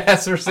you should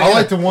ask for Santa. I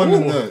like the one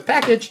in the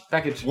package.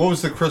 what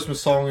was the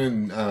Christmas song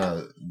in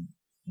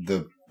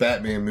the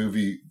Batman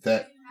movie?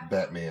 That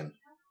Batman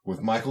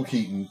with Michael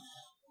Keaton,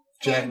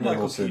 Jack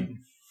Nicholson.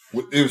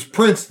 It was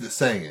Prince that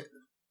sang it.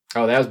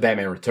 Oh, that was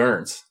Batman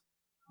Returns.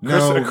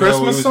 No, A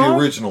Christmas it was song?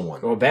 the original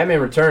one. Well,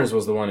 Batman Returns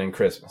was the one in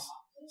Christmas.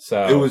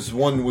 So It was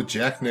one with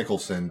Jack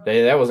Nicholson.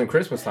 that wasn't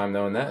Christmas time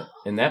though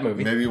in that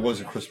movie. Maybe it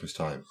wasn't Christmas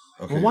time.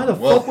 Okay. Well, why the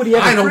fuck would he I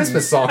have a don't-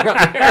 Christmas song on there?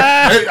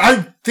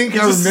 I think I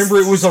just remember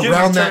it was gets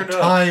around that turned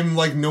up. time,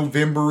 like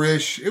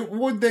November-ish.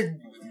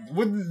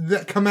 Would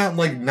that come out in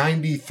like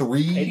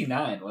 93?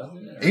 89, wasn't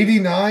it?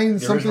 89, The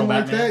something original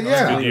like Batman? that?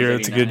 That's Yeah. Good year.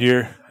 It's a good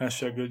year.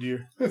 Hashtag good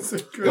year. It was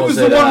Was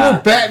the it, one where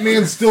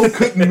Batman still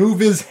couldn't move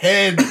his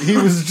head. He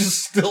was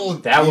just still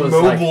That was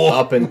like immobile.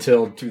 up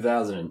until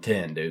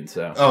 2010, dude.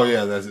 So Oh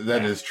yeah,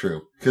 that is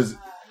true. Because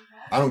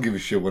I don't give a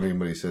shit what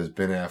anybody says.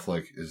 Ben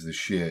Affleck is the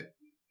shit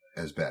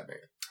as Batman.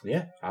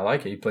 yeah, I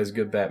like it. He plays a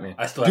good Batman.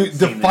 I still Dude, haven't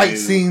the seen fight new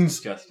scenes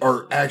Justice are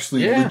League.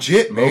 actually Yeah.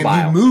 legit, man. Mobile.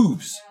 He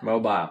moves.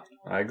 Mobile.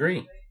 I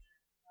agree.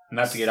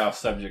 Not to get off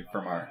subject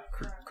from our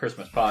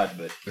Christmas pod,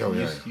 but Oh,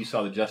 yeah. you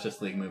saw the Justice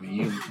League movie.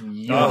 You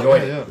Oh,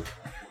 enjoyed yeah, it.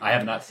 I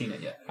have not seen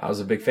it yet. I was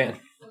a big fan.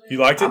 You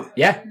liked it?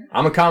 Yeah,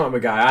 I'm a comic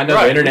book guy. I know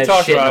Right, the we internet's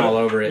talked shitting about it. all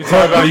over it. We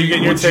talked about you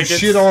getting your Would you tickets.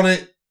 shit on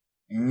it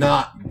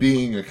not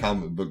being a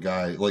comic book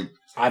guy? Like,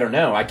 I don't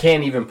know. I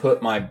can't even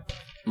put my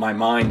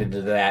mind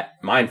into that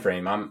mind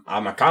frame.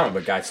 I'm a comic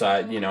book guy, so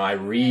I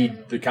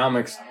read the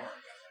comics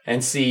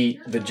and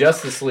see the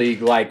Justice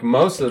League. Like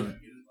most of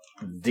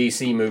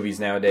DC movies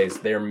nowadays,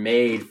 they're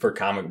made for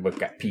comic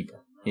book people.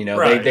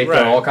 Right, they right.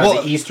 throw all kinds Well,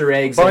 of Easter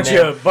eggs, bunch in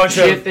there. of- bunch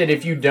shit of that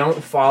if you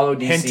don't follow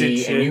hinted DC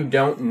shit. and you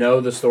don't know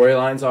the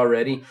storylines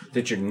already,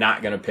 that you're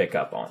not going to pick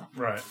up on.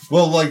 Right.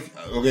 well, like,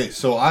 okay,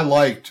 so I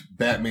liked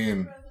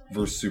Batman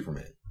versus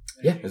Superman.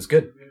 Yeah, it's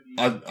good.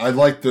 I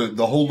like the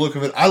whole look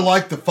of it. I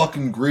like the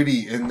fucking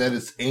gritty and that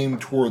it's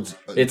aimed towards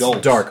It's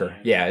adults. darker.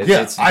 Yeah,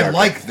 Yeah, it's I darker.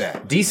 like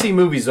that. DC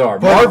movies are.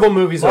 But Marvel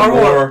movies are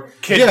Marvel more are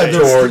kid Yeah, based.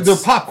 towards they're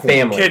popcorn.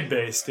 family. Kid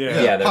based,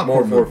 yeah. Yeah, they're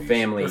more popcorn for movies.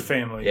 family. Or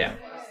family. Yeah.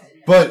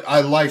 But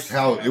I liked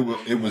how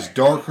it was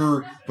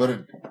darker,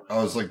 but I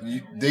was like,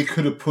 they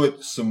could have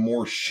put some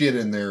more shit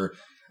in there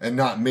and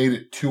not made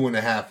it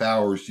 2.5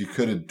 hours. You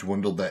could have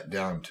dwindled that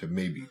down to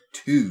maybe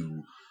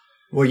 2.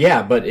 Well,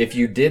 yeah, but if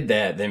you did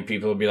that, then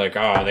people would be like,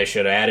 "Oh, they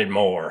should have added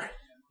more."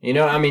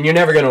 I mean, you're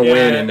never going to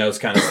win in those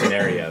kind of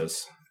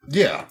scenarios.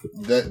 Yeah,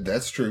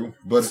 that's true.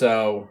 But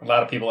So, A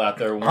lot of people out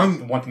there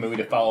I'm- want the movie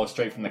to follow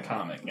straight from the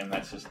comic, and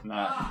that's just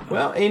not.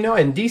 well,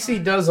 and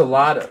DC does a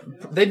lot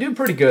they do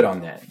pretty good on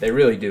that. They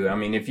really do. I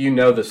mean, if you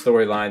know the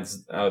storylines,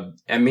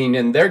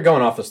 and they're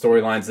going off of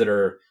storylines that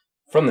are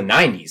from the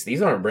 90s.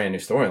 These aren't brand new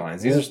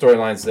storylines. These are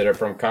storylines that are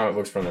from comic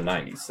books from the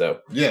 90s. So,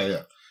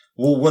 yeah.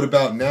 Well, what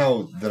about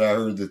now that I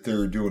heard that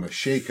they're doing a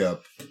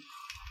shakeup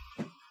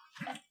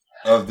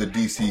of the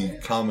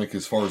DC comic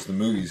as far as the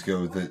movies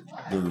go? That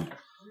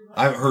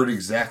I haven't heard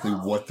exactly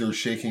what they're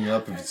shaking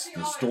up. If it's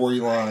the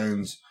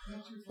storylines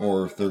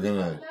or if they're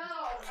gonna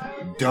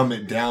dumb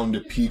it down to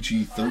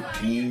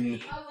PG-13,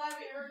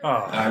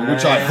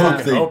 which I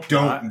hope they hope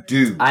don't not.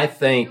 do. I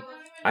think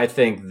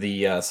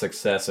the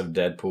success of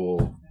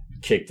Deadpool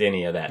kicked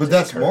any of that. But to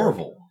that's the curb.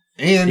 Marvel.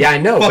 And Yeah, I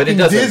know, but it fucking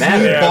doesn't Disney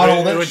matter. bought Yeah,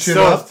 all it that would shit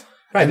still- up.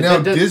 Right, And but now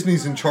that does-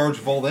 Disney's in charge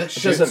of all that It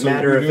shit. doesn't so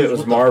matter who if knows it was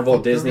what the Marvel,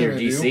 fuck they're Disney, or gonna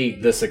do.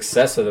 DC. The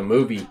success of the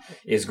movie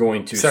is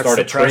going to Sets start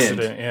the a trend,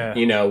 precedent,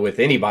 yeah. with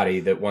anybody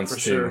that wants For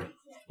to,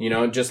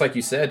 sure. just like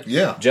you said,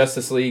 Yeah.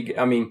 Justice League.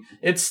 I mean,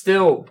 it's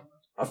still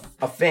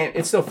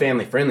it's still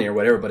family friendly or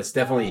whatever, but it's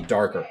definitely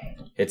darker.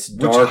 It's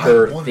Which I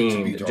darker want it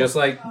to be themed, dark. just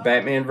like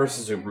Batman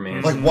versus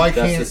Superman. Like, why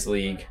can't- Justice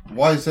League?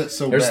 Why is that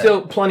so There's bad?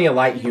 still plenty of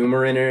light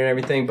humor in it and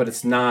everything, but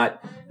it's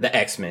not the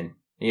X-Men.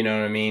 You know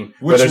what I mean?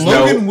 Which Where there's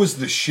Logan was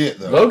the shit,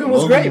 though. Logan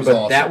was great, but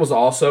awesome. that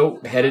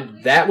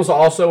was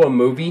also a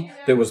movie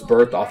that was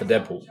birthed off of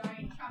Deadpool.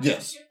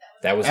 Yes.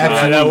 That was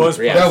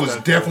Absolutely. not, That was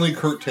definitely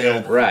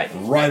curtailed right.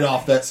 right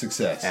off that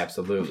success.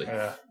 Absolutely.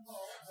 Yeah.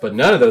 But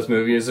none of those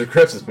movies are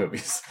Christmas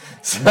movies.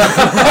 So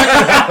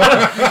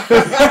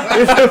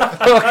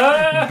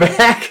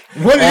back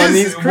What on is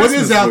these what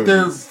Christmas is out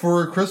there movies.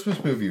 for a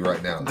Christmas movie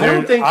right now? I don't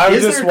Dude, think I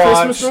is just there a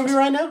Christmas watched- movie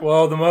right now?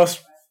 Well, the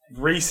most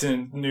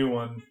recent new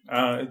one.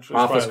 It was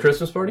Office probably-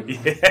 Christmas Party?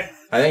 Yeah.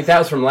 I think that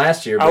was from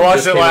last year. But I watched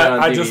just it. came out on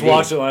I just DVD.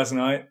 watched it last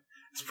night.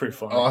 It's pretty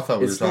funny. Oh, I thought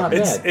we It's were not talking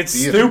bad. about it's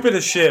theater. stupid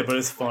as shit, but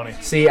it's funny.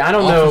 See, I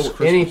don't Office know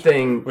Christmas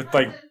anything. With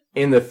like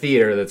in the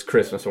theater that's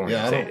Christmas Yeah, I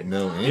oriented. don't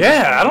know.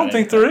 Yeah, I don't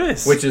think there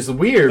is. Which is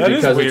weird That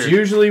is because it's weird.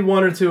 usually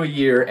 1 or 2 a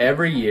year,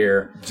 every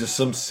year. Just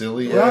some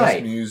silly Right.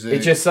 ass music.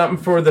 It's just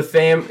something for the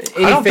I any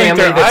don't think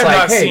family there. that's I've like,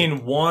 not hey,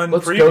 seen one.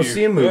 let's preview. go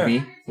see a movie.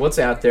 Yeah. What's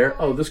out there?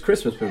 Oh, this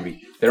Christmas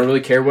movie. They don't really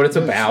care what it's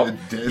about.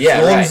 As yeah,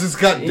 long right. as it's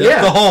got Death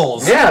Yeah. the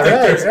Halls. Yeah, I think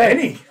right, there's right.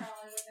 any.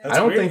 That's I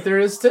don't weird. think there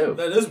is too.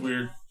 That is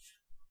weird.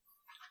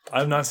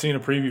 I've not seen a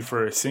preview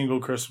for a single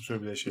Christmas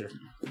movie this year.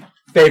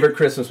 Favorite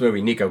Christmas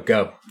movie? Nico,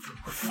 go.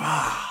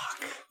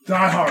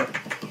 Die Hard.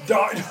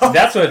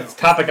 That's a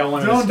topic I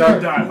wanted Don't to do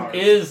start. Die Hard.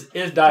 Is Die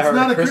It's Hard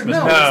not a a Christmas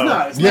no, movie? it's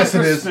not. It's Yes,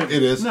 not a it is. Christmas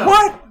It is. No.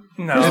 What?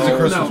 No. It's a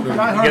Christmas no. movie.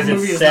 Die Hard Because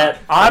movie it's is set.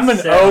 I'm an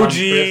it's set on OG.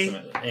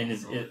 Christmas, and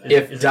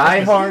If it's a Die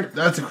Christmas Hard,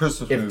 That's a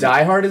Christmas movie. if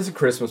Die Hard is a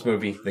Christmas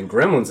movie, then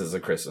Gremlins is a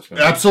Christmas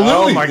movie.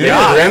 Absolutely. Oh my If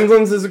God.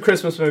 Gremlins is a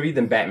Christmas movie,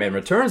 then Batman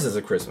Returns is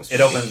a Christmas It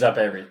movie. opens up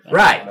everything.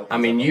 Right. It opens I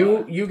mean,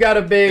 up a you got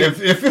a big.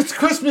 If it's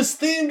Christmas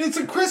themed, it's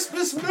a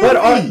Christmas movie.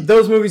 But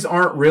those movies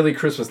aren't really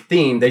Christmas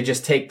themed. They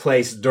just take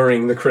place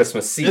during the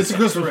Christmas season. it's a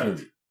Christmas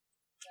movie.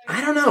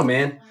 I don't know,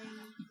 man.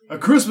 a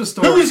Christmas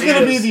story. Who's going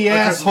to be is the a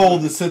Christmas asshole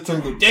that sits there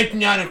and goes, that's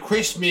not a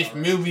Christmas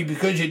movie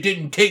because it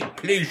didn't take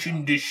place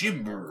in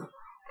December?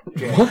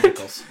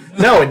 What?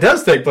 No, it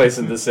does take place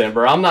in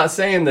December. I'm not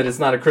saying that it's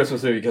not a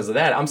Christmas movie because of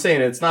that. I'm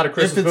saying it's not a If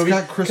Christmas it's movie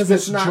got because Christmas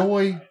it's not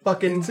joy,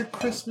 fucking it's a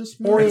Christmas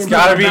oriented movie. It's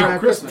gotta be. around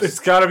Christmas. It's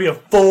gotta be a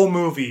full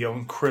movie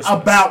on Christmas.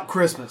 About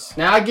Christmas.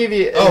 Now I give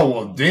you. Oh,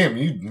 well, damn,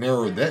 you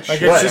narrowed that Like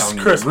shit it's down just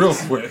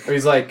Christmas. real quick.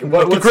 He's like, Like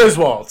what? the What's,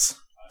 Griswolds.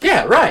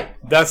 yeah, right.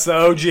 That's the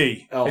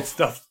OG. Elf. It's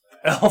the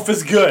Elf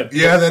is good.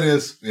 Yeah, that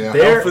is. Yeah.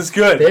 There, Elf is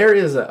good. There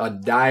is a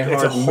Die It's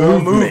Hard a whole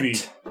movement movie.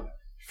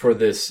 for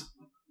this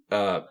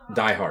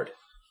Die Hard.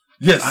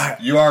 Yes,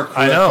 you are correct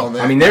I know. on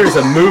that. I mean, there is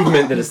a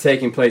movement that is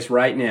taking place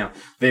right now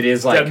that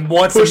is like That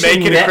wants to pushing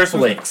make it a Netflix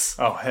Christmas.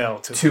 Oh hell!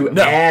 to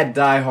no. add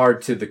Die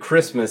Hard to the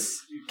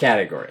Christmas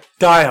category.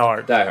 Die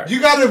Hard. Die Hard.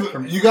 you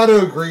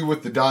gotta agree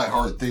with the Die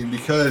Hard thing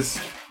because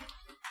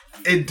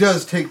it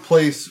does take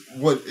place.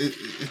 What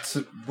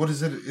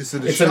is it? Is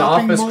it a It's an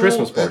shopping office mall?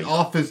 Christmas party. An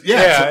office,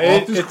 yeah, it's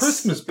an office it's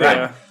Christmas party.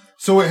 yeah.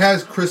 So it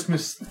has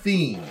Christmas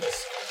themes.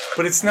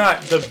 But it's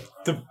not the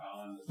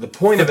The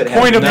point of it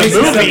point of the has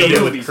nothing to do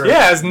with movie. Christmas.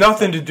 Yeah, it has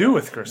nothing to do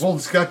with Christmas. Well,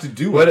 it's got to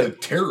do What with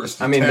it- the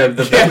terrorist. I mean,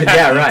 attack.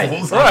 yeah,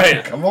 right.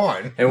 Right. Come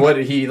on. And what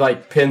he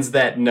like pins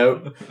that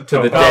note to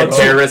the Oh, dead oh,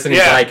 terrorist, and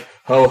he's yeah. like,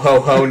 "Ho ho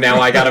ho!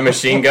 Now I got a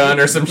machine gun"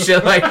 or some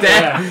shit like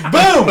that.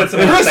 Boom! Put some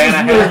Santa Christmas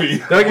hat. movie.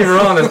 Don't get me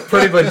wrong, it's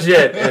pretty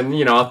legit, and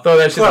I'll throw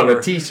that shit on Clever.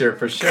 a T-shirt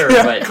for sure.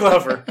 Yeah,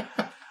 clever.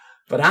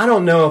 But I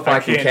don't know if I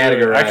can can't do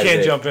it. categorize I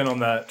can't it. jump in on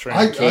that train.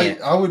 I can't.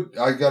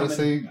 gotta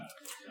say,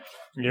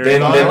 You're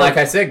Then, in then, on like it.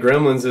 I said,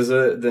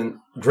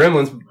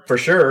 Gremlins for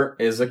sure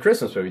is a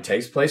Christmas movie.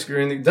 Takes place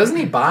during the. Doesn't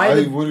he buy I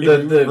the would agree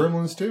with the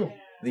Gremlins too.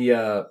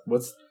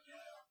 what's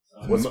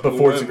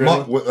before it's a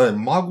Gremlin?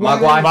 Mogwai?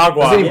 Mogwai. Mogwai.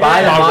 Doesn't he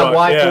buy the Mogwai,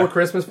 Mogwai yeah. for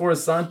Christmas for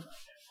his son?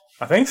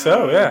 I think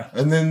so. Yeah.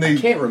 And then they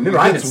can't remember.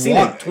 it I haven't gets seen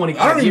it in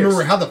 25 I don't even years.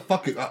 remember how the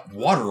fuck it got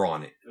water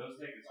on it.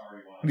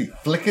 What do you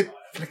flick it?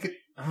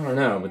 I don't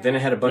know, but then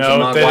it had a bunch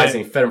No, of then Mogwais it-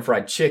 and he fed him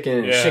fried chicken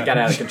and Yeah. shit got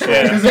out of control.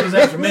 Yeah. Because it was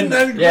after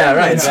midnight. Yeah,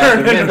 right. It's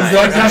after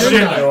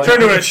midnight. Turned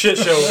to a shit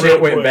show. Shit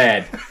real went quick.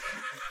 bad.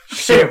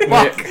 Shit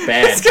went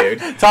bad, dude.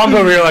 Tom's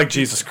over here like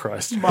Jesus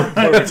Christ. What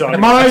are we talking about?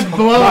 Mind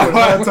blown.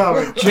 That's all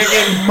it.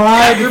 Chicken Mind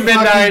after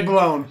midnight. fucking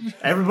blown.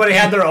 Everybody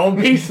had their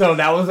own piece, though.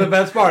 That was the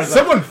best part.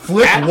 Someone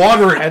flicked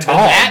water at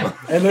Tom.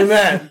 And then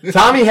that.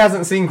 Tommy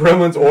hasn't seen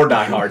Gremlins or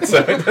Die Hard, so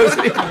it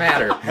doesn't even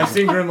matter. I've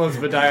seen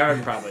Gremlins, but Die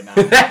Hard probably not.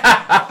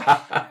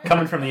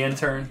 Coming from the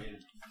intern,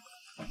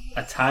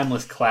 a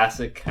timeless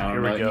classic. I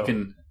Here don't we know. go. You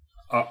can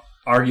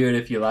argue it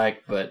if you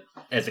like, but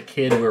as a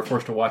kid, we were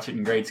forced to watch it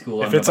in grade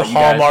school. I If don't it's know a about you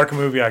guys. Hallmark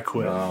movie, I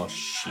quit. Oh,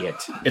 shit.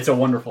 It's A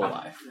Wonderful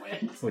Life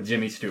with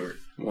Jimmy Stewart.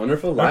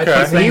 Wonderful Life.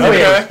 Okay. He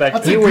Okay. went,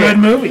 That's he a went good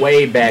movie.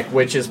 way back,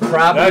 which is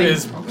probably... That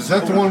is. Is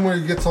that the one where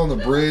he gets on the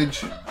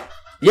bridge?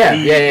 Yeah,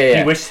 He, yeah.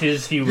 He wished he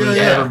was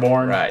Yeah. never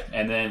born. Right.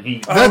 And then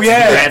he Oh,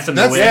 yeah. ransomed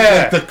the That's wind.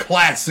 Yeah. like the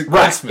classic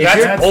Right. Christmas. If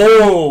you're- That's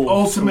old.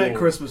 Ultimate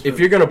Christmas movie. If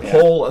you're going to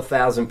poll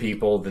 1,000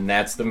 people, then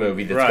that's the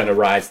movie that's Right. going to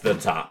rise to the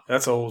top.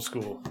 That's old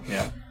school.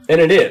 And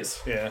it is.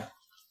 Yeah.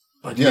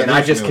 But Yeah, man, I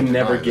there's just no can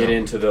never denying get that.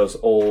 into those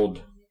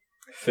old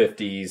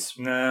 50s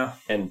No.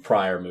 and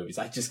prior movies.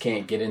 I just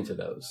can't get into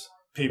those.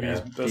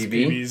 PB's. Those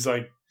PB? PB's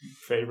like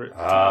favorite.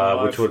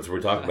 Which ones were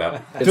we talking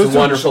about? It's Those a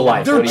are- Wonderful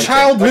Life. They're What do you think?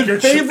 childhood Like your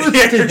favorites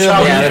yeah, to your him.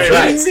 childhood Yeah, that's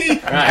right. Kidding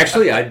me?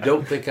 Actually, I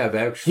don't think I've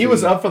actually He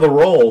was up for the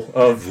role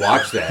of...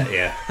 watched that.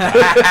 Yeah,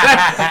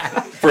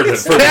 for the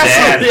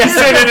dad. He's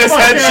sitting in his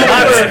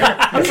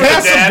headshot.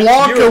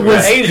 Casablanca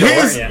was eight,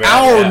 his weren't you?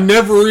 our Yeah.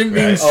 never-ending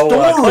Right.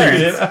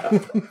 story.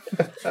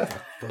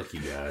 Fuck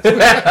you guys.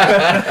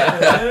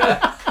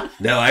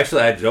 No,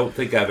 actually, I don't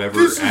think I've ever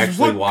This is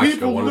actually what watched A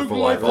people Wonderful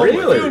look Life. like all the way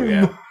Really? through,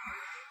 Yeah.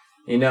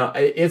 You know,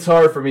 it's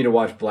hard for me to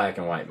watch black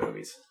and white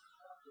movies.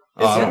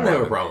 I don't don't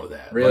have a problem with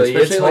that. Really,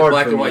 But especially it's like hard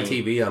black for and white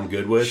me. TV, I'm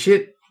good with.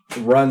 Shit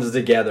runs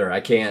together.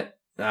 I can't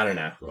I don't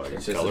know. Like,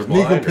 It's just Legal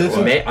colorblind or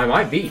pissing? what? I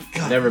might be.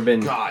 Never been.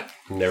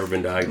 Never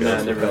been No,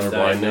 diagnosed never with been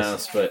color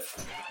blindness. diagnosed.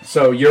 But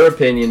so, your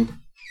opinion,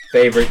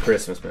 favorite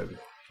Christmas movie?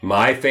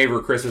 My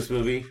favorite Christmas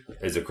movie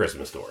is A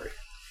Christmas Story.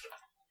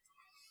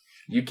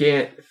 You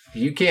can't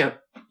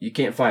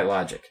fight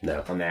logic.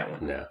 No. On that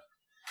one. No,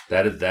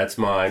 that's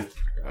mine.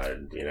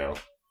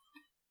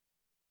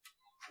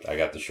 I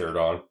got the shirt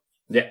on,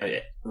 Yeah,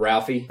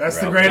 Ralphie. That's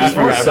the Ralph. greatest I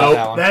forgot one. about So-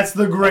 that one. That's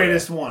the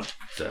greatest one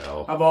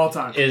so of all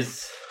time.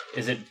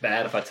 Is it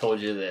bad if I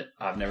told you that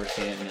I've never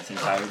seen it in its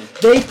entirety?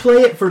 They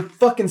play it for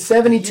fucking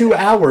 72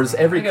 hours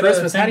every I got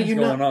Christmas. other How do things you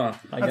going know? on.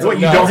 I That's got- What,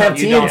 you don't have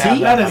You don't TNT? have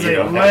That is You a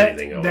don't have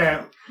anything going letdown.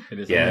 on. It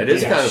is yeah, a it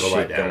is Yeah, kind of a shit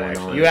letdown. going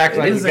Actually, on. You act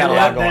like It you is got a a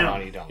lot going letdown.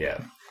 on. You don't. yeah,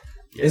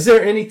 Is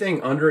there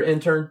anything under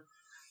intern?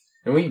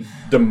 Can we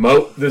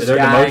demote this Is there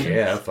guy? demotion?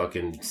 yeah,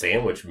 fucking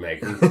sandwich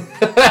maker.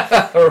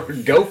 Or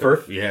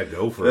gopher? Yeah,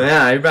 go for it.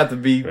 Yeah, you're about to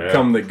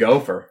become the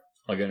gopher.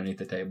 I'll go underneath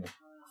the table.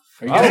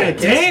 Are you gonna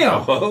kiss?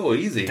 Damn! Oh,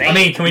 easy. I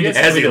mean, can we just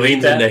As he delete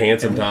leans that? into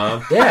Handsome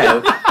Tom.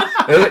 Yeah.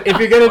 If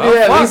you're gonna do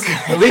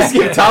that, at least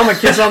give Tom a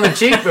kiss on the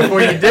cheek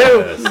before you do.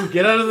 Yes.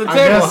 Get under the I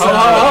table. guess,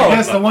 I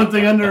guess the one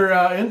thing under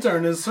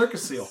intern is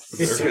Circus Seal.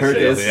 Circus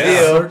Circus Seal,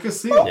 Seal.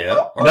 Circus Seal.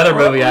 Yeah. Another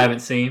movie I haven't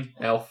seen,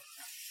 Elf.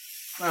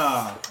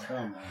 Oh, come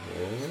on.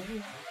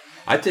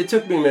 It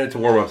took me a minute to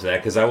warm up to that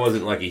because I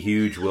wasn't like a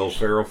huge Will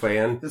Ferrell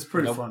fan. It's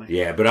pretty funny.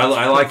 Yeah, but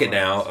I like it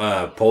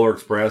now. Polar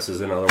Express is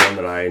another one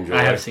that I enjoy.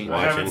 I have seen.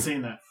 watching. I haven't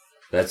seen that.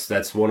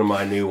 That's one of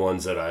my new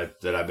ones that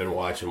I've been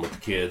watching with the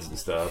kids and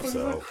stuff.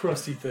 So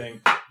Crusty thing.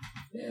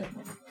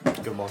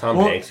 Tom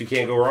Hanks, you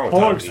can't go wrong with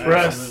Polar Tom Hanks.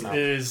 Express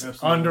is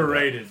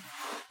underrated.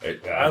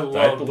 I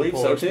love the believe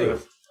Polar so too.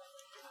 Express.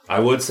 I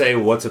would say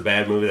what's a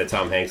bad movie that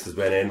Tom Hanks has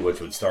been in, which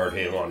would start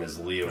him on his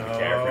Leo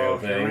DiCaprio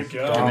Here we thing.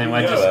 go. And then Here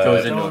what we just go.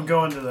 goes Don't into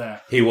go into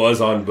that. He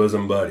was on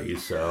Bosom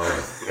Buddies, so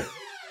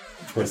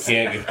we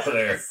can't go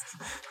there.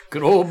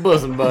 Good old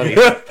bosom buddy.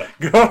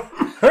 Go.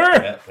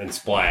 Yeah, and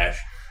Splash.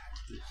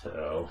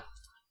 So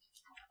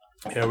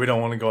Yeah, we don't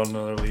want to go on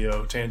another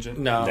Leo tangent.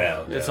 No,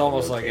 No, it's no,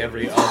 almost no like tangent.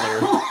 every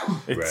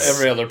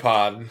other It's,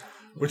 pod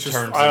which is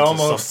turns I into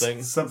almost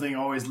something. Something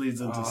always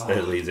leads into something.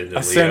 it leads into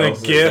I sent Leo. a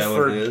Is GIF that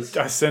what it is?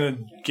 I sent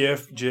a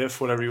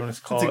GIF, whatever you want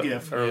to call It's a it.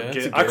 GIF. Or Yeah, it's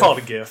GIF. a I GIF. call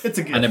it a GIF. It's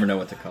a gift. I never know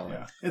what to call it.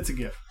 Yeah, it's a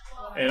gift.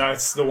 And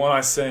it's the one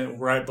I sent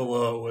right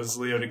below was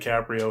Leo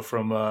DiCaprio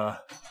from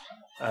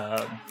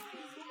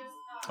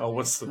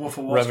what's the Wolf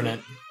of Wall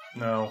Revenant.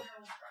 no,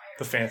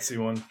 the fancy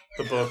one,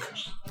 the book,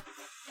 Street.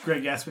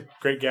 Great Gatsby.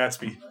 Great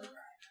Gatsby,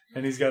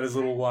 and he's got his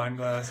little wine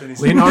glass, and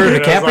he's Leonardo and I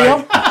was DiCaprio?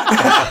 like,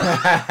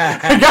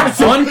 I got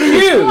one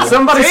cue.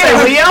 Somebody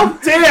say Leo.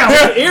 Damn!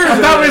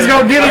 I thought we was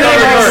gonna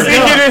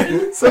get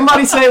it.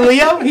 Somebody say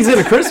Leo. He's in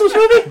a Christmas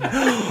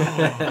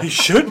movie. he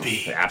should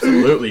be.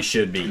 Absolutely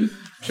should be.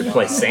 Should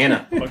play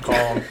Santa. I'm gonna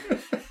call him.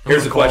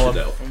 Here's the question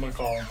though: I'm gonna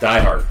call him. Die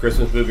Hard,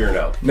 Christmas movie or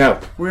no? No.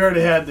 We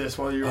already had this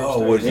while you were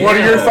upstairs. Yeah. What are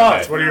your Okay.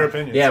 thoughts? What are your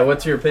opinions? Yeah.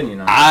 What's your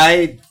opinion on it?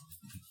 I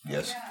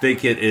Yes.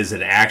 think it is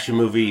an action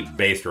movie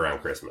based around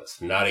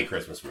Christmas, not a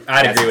Christmas movie.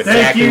 I'd agree with Thank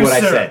that. Exactly you, what I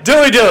sir. said.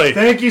 Dilly dilly.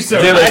 Thank you, sir.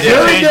 I did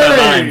Dilly change my dilly.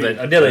 mind,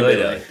 but dilly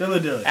dilly. Dilly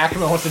dilly.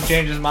 Ackerman wants to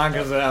change his mind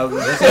because other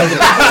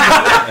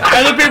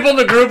people in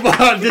the group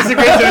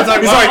disagree. So it's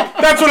like, He's well, like,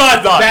 that's what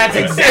I thought. that's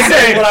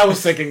exactly what I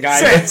was thinking,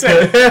 guys.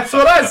 That's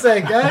what I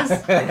say, guys.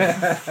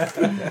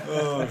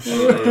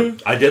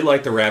 I did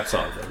like the rap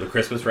song, though, the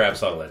Christmas rap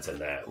song that's in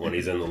that when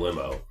he's in the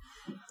limo.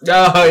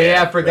 Oh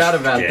yeah, I forgot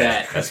about Yeah,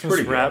 that. that's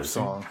pretty rap good.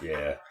 song.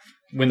 Yeah,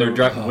 When they're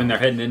when they're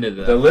heading into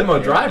The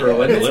limo driver,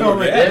 wasn't it? It's Limo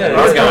only, driver.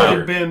 Yeah, it's Yeah.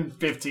 only been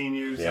 15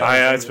 years.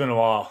 Yeah. It's been a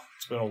while.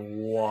 It's been a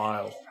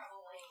while.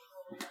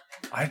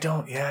 I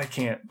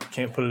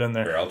can't put it in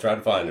there. here I'll try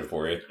to find it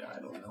for you.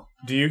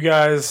 Are you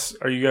guys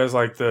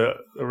like the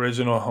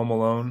original Home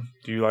Alone?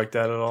 Do you like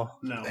that at all?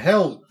 No.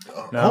 Hell,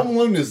 No. Home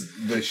Alone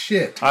is the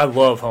shit. I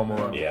love Home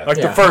Alone. Yeah. Like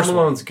Yeah, the first Home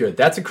one. Alone's good.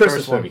 That's a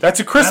Christmas movie. That's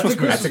a Christmas That's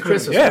a movie. That's a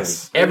Christmas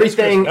Yes. movie.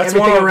 Everything, That's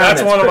everything one of, around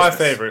that's one of my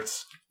Christmas.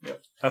 favorites.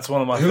 That's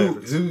one of my Who,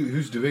 favorites.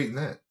 who's debating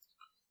that?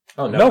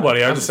 Oh, no.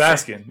 Nobody. I'm I'm just saying.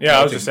 asking. Yeah,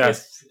 I was just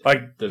asking.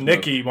 Like there's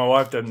Nikki, my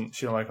wife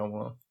She don't like Home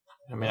Alone.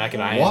 I mean, I can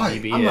Why?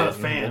 IMDb I'm not it a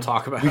and fan. We'll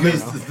talk about it.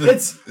 Because You know.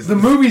 It's the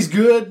movie's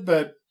good,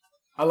 but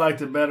I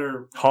liked it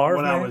better Hard,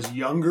 when I man? was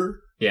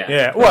younger Yeah.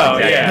 Yeah. Well,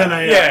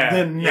 Exactly. yeah.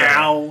 than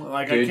now.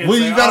 Like I Dude. can't. well,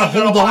 say, you gotta I'm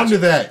gonna hold on watch to it.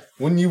 that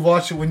when you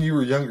watch it when you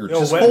were younger. Yo,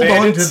 Just Wet hold on to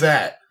Bandits.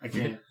 that, I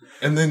can't.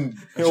 and then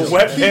Yo, just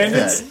Wet keep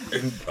Bandits. that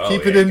and Oh,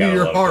 keep yeah, it into gotta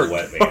your love the heart.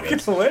 Wet Fucking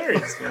Bandits.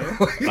 hilarious, man.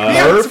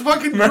 Yeah, it's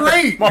fucking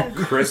great.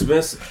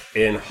 Christmas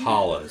in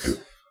Hollis.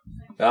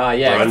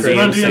 Yeah. Run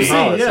Christmas DMC. in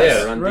Hollis. Yes.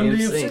 Yeah, Run Run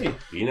DMC. DMC.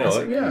 You know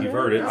it. Yeah. You've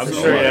heard it. I'm So,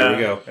 sure. There Yeah.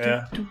 we go.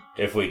 Yeah.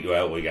 If we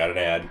we got an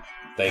ad.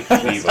 Thank you,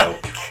 Vivo.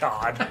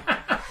 God.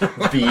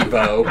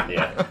 Bebo.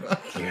 Yeah.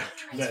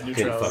 That Fucking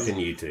neutrality. fucking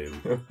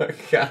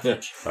YouTube.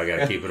 God. I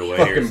gotta keep it away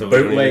here. Fucking So we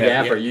don't bootleg even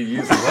have- app are you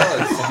using?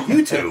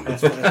 YouTube.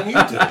 It's fucking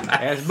YouTube.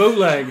 That's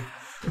bootleg.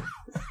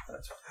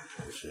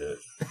 Shit.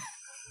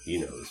 You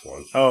know this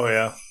one. Oh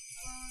yeah.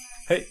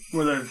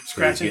 Where they're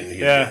scratching.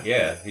 Yeah.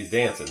 Yeah, he's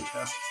dancing.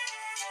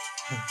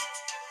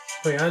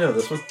 Wait, I know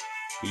this one.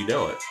 You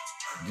know it.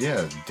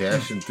 Yeah,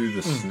 dashing through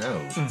the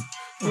snow.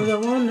 The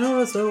one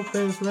horse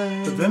open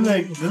sleigh. But then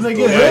they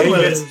get hit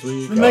with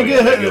it. Then they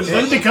get hit with it.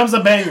 Then it becomes a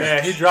banger.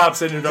 Yeah, he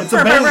drops it and It's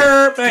a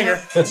banger.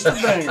 banger. It's a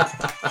banger.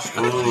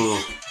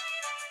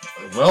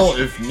 Well,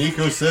 if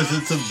Nico says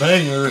it's a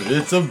banger,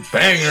 it's a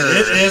banger.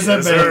 It is a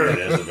Yes, sir. banger.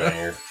 It is a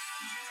banger.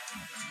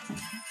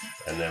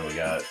 And then we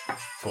got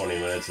 20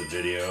 minutes of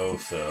video,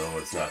 so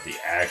it's not the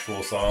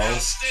actual song.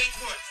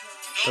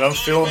 But I'm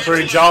feeling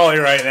pretty jolly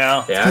right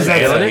now. Yeah, Is I'm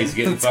that- feeling He's it.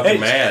 getting fucking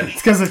mad. It's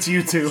because it's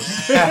you two.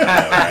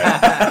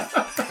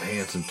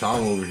 Handsome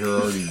Tom over here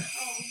already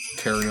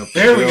tearing up.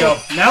 There we grill.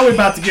 go. Now we're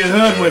about to get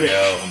hood There with we it.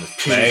 go.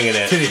 Banging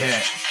it. Titty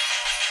hat.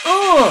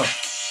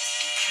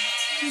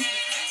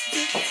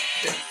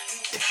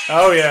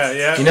 Oh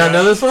yeah. You not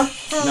know this one?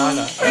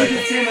 No.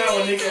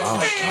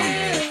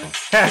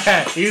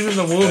 He's in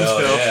the womb Hell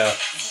still. yeah.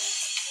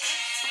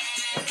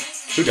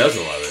 Who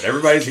doesn't love it?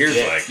 Everybody's here's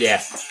like,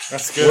 Yeah.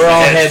 That's good. We're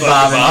all head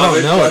bobbing. I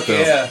don't know it though.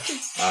 yeah.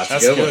 That's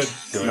That's a good. good.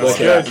 That's Look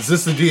good. Is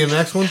this the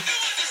DMX one?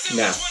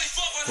 No.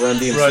 Run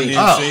DMC. Run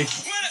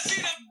DMC.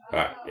 All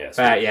right, yes.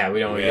 Yeah, we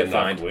don't want to get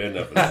fined. We had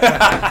enough of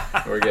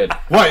that. We're good.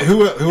 What?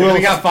 Who else?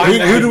 we got fined, Who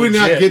that do we would be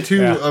not legit. get to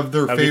Yeah. of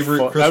their That'd be favorite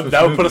fun. Christmas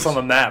That would put us movies?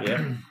 on the map.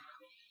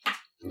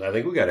 And I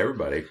think we got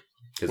everybody.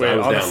 'Cause Wait, I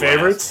was on the down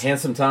favorites?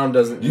 Handsome Tom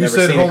doesn't. You never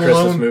said seen Home a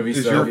Christmas Alone movie,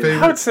 is so your he-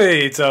 favorite? I would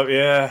say it's up.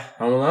 Yeah.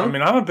 Home Alone. I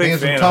mean, I'm a big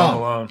Handsome fan Tom.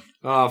 of Home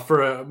Alone.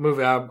 For a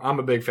movie, I'm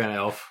a big fan of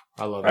Elf.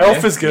 I love it.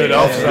 Elf is good. Yeah,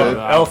 Elf's yeah, good.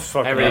 yeah. Elf's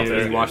fucking Every up year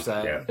there. you watch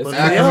that. Yeah. It's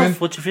Ackerman?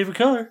 What's your favorite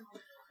color?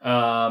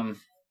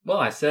 Well,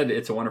 I said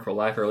It's a Wonderful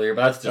Life earlier,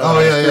 but that's just Oh,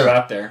 I yeah, threw yeah.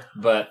 out there.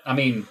 But I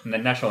mean, the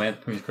national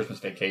anthem is Christmas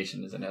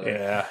Vacation is another.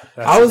 Yeah.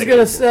 I was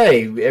gonna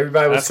say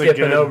everybody was That's a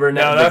skipping good- over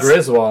no, the that's-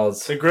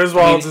 Griswolds. The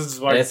Griswolds is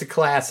And like it's a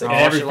classic. And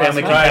every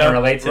family can kind of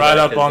relate to right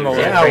that up on the 'cause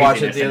list. there's Yeah, I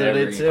watched it craziness the in other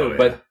day every- too. oh, yeah.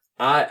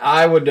 But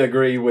I would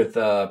agree with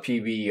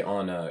PB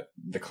on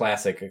the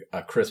classic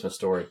A Christmas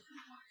Story.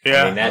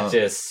 Yeah. I mean that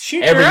just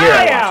Shoot every your year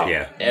eye I out. watch it.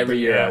 Yeah. Every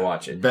year Yeah. I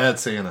watch it. Bad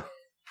Santa.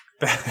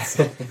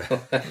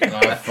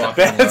 I fucking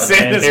Bad love it.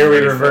 Santa. And It's here we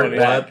pretty revert. funny.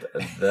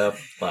 What the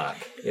fuck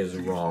is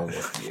wrong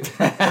with you?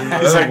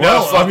 He's like,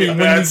 well, no, I fuck mean, it, when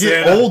Bad you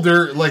get Santa.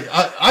 older, like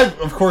I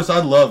of course, I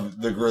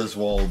love the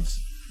Griswolds.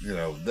 You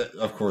know,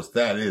 of course,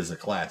 that is a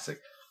classic.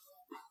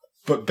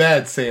 But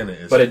Bad Santa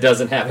is. But it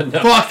doesn't have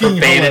enough Fucking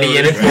profanity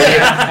in it. For you. hilarious.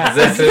 Is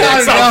that It's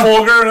It's not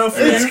vulgar enough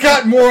for It's you.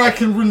 got more I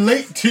can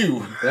relate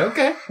to.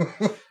 okay,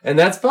 and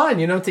that's fine.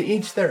 You know, to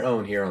each their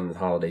own here on the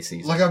holiday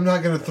season. Like I'm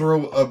not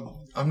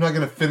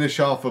gonna finish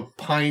off a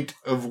pint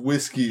of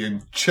whiskey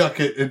and chuck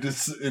it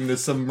into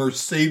some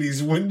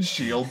Mercedes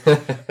windshield,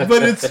 but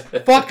it's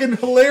fucking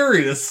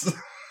hilarious.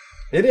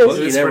 It is. Well,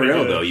 you It's never pretty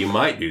know, good. though. You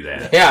might do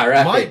that. Yeah,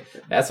 right. Might.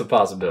 That's a I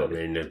possibility.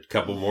 mean, a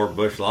couple more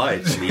bush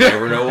lights, and you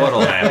never know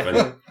what'll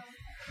happen.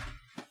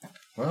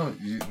 Well,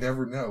 you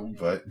never know,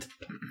 but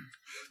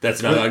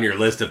That's not on your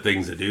list of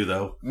things to do,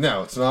 though.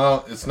 no, it's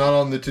not. It's not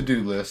on the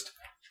to-do list.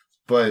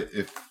 But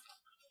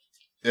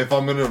if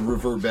I'm gonna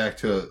revert back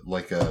to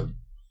like a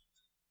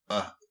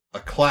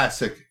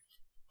classic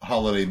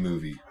holiday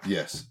movie,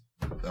 yes,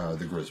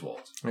 the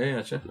Griswolds. Yeah,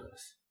 gotcha.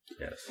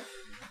 Yes.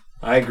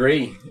 I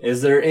agree.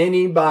 Is there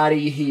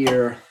anybody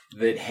here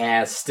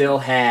that still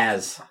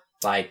has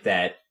like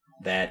that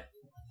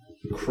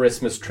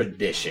Christmas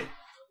tradition?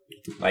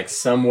 Like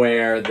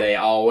somewhere they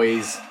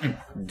always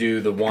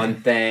do the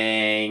one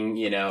thing,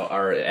 you know,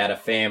 or at a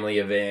family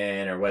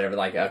event or whatever,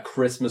 like a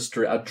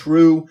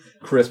true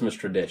Christmas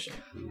tradition.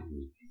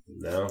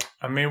 No.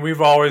 I mean,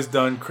 we've always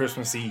done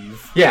Christmas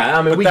Eve. Yeah,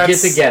 I mean, But we get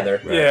that's-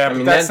 together. Yeah, I but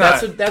mean, that's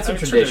that's not a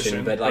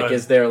tradition. But like,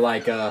 is there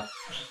like a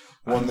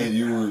One that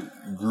you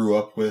grew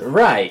up with.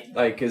 right?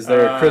 Like, is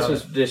there a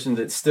Christmas tradition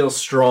that's still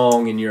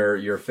strong in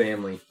your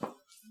family?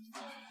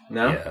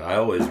 No, Yeah, I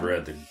always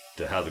read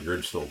the How the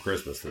Grinch Stole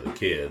Christmas to the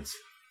kids.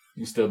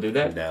 you still do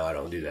that? No, I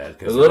don't do that.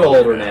 'cause A little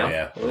they're older now.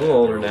 Yeah, A little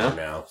older they're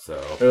now.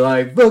 So, They're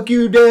like, "Fuck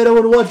you, Dad! I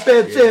want to watch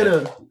Bad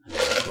Santa."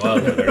 well,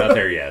 no, they're not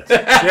there yet.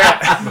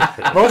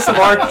 Yeah. Most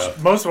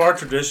of our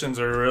traditions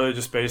are really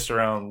just based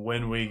around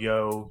when we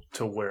go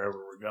to wherever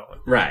we're going.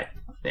 Right.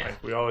 Yeah.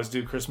 Like we always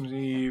do Christmas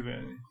Eve,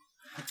 and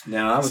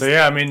Now I was. so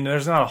yeah. I mean,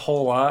 there's not a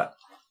whole lot.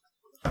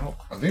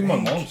 I think my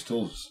mom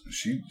still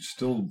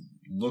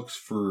looks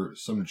for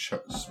some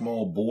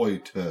small boy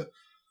to,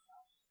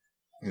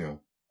 you know.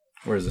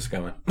 Where's this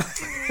going?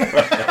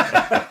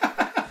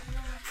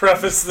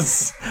 Preface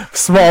this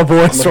small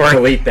boy I'm gonna story.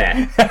 delete that.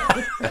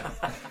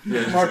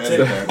 Mark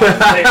Edit Taylor.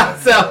 that.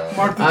 So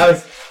Mark the I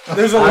was.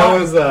 There's a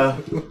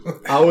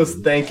I lot. was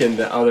thinking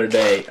the other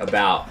day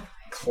about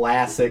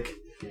classic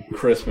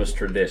Christmas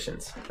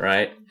traditions,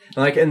 right?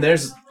 And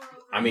there's,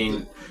 I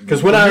mean,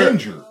 because when I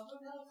Ginger.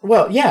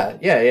 well, yeah,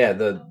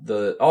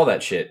 the all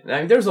that shit. I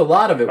mean, there's a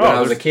lot of it when Oh, I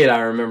was a there's- kid. I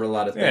remember a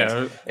lot of things,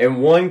 Yeah.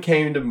 and one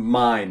came to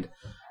mind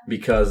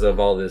because of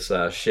all this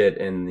shit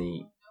in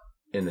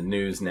the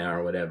news now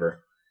or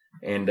whatever.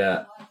 And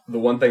the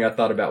one thing I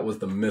thought about was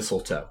the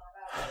mistletoe.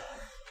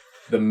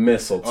 the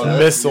mistletoe. Yeah,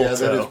 Mistletoe.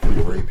 that is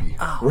pretty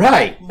rapey.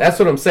 Right, that's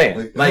what I'm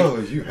saying. Like,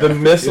 you have the to kiss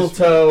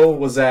mistletoe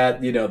was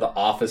at the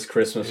office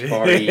Christmas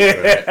party,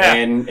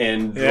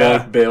 and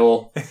drunk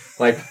Bill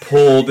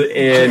pulled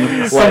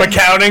in From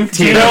accounting.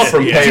 Tina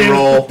from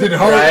payroll. Did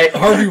right?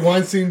 Harvey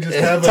Weinstein just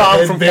have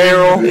Tom a from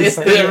headband?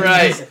 payroll.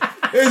 Right.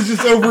 It's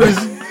just over his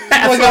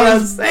That's what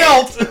I'm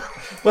saying.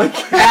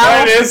 Like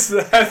That's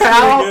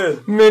how pretty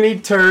good. many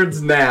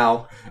turds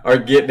now are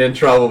getting in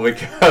trouble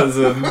because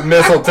of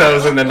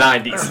mistletoes in the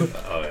 90s?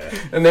 Oh yeah.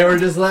 And they were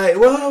just like,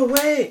 whoa,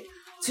 wait,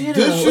 Tina,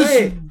 This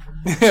wait.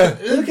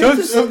 Look at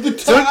this of the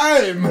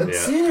time.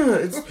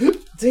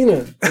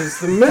 Tina, it's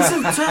the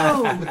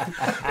mistletoe.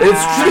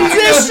 It's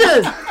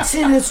tradition.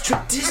 Tina, it's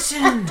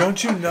tradition.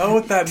 Don't you know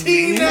what that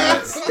means?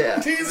 That's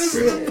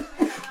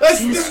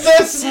the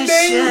best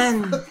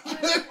name.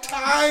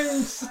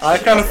 Times. I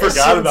kind of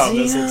forgot about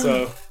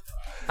mistletoe.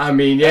 I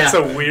mean, yeah. That's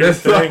a weird That's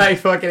thing. Like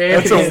fucking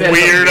That's Anthony a said.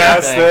 weird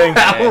ass thing.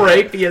 How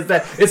rapey is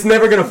that? It's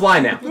never going to fly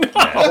now.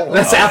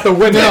 That's out the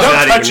window.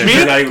 Don't touch me.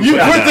 You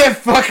put that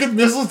fucking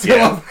mistletoe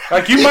up.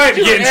 Like, you might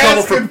get in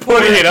trouble for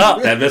putting it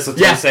up. That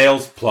mistletoe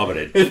sales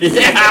plummeted.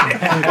 Yeah.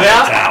 It's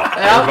out.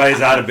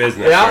 Everybody's out of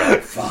business. Yeah.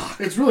 Right? Fuck.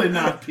 It's really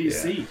not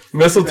PC.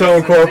 Mistletoe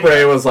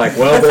Incorporated was like,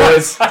 well,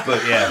 boys,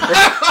 But yeah.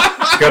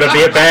 it's going to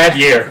be a bad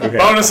year.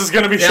 Bonus is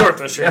going to be short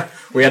this year.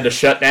 We had to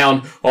shut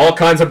down all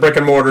kinds of brick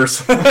and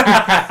mortars. We're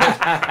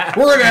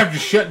gonna have to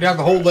shut down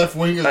the whole left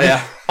wing of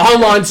this.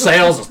 Online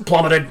sales has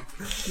plummeted.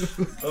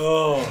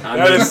 Oh,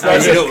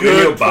 that's You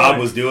know, Bob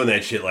was doing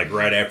that shit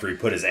right after he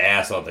put his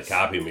ass on the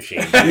copy machine.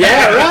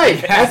 Yeah,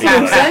 right. That's what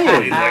I'm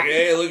saying. He's like,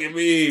 hey, look at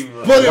me.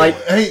 But Like-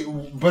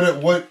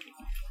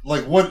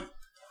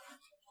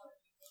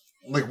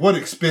 at what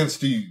expense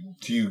do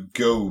you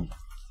go?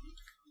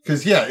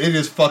 Because it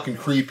is fucking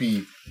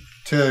creepy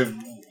to,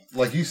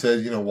 like you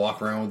said,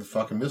 walk around with the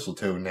fucking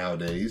mistletoe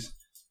nowadays.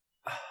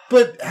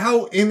 But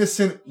how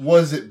innocent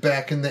was it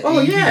back in the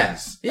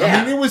 80s?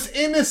 Yeah. I mean, it was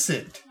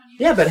innocent.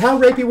 Yeah, but how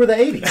rapey were the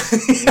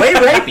 80s? Way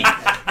rapey.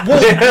 Well,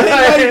 they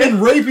might have been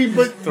rapey,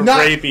 but The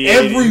not rapey 80s.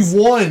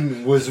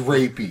 everyone was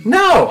rapey.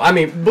 No, I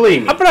mean,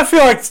 believe me. But I feel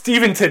like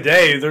even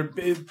today,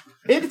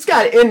 It's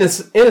got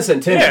innocent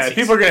tendencies.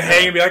 people are going to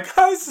hang and be like,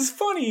 oh, this is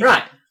funny.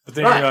 Right. But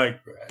then you're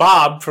like,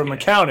 Bob from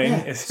accounting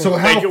is So make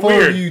how it far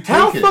weird. do you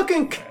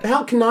take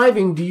How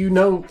conniving do you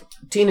know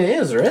Tina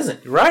is or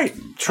isn't? Right.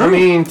 True. I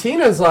mean,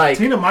 Tina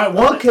might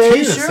want it. okay,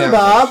 Tina sure, sounds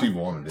Bob. like she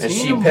wanted And it.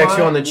 she Tina pecks you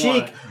might on the want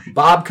cheek. it.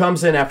 Bob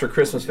comes in after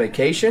Christmas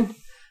vacation, and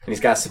he's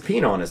got a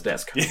subpoena on his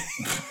desk.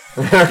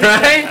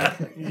 Right?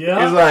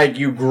 Yeah. He's like,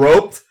 you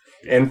groped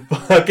and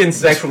fucking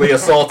sexually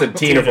assaulted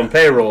Tina from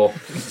payroll,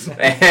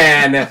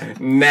 and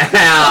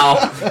now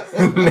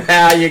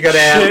you're gonna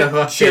have to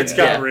fucking Shit's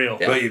got real.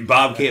 Yeah. But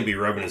Bob can't be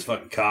rubbing his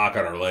fucking cock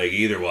on her leg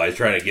either while he's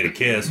trying to get a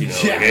kiss.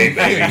 Hey,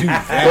 baby.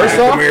 First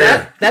Come off,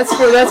 here. that's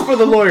for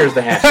the lawyers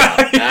to hash out.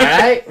 All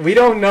right, we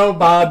don't know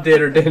Bob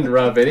did or didn't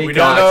rub any. We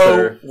don't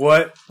know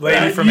what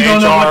lady from you don't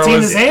HR know what was.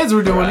 Tina's hands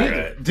were doing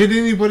either. Did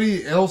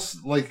anybody else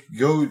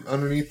go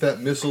underneath that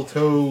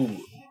mistletoe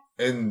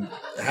and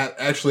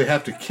actually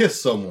have to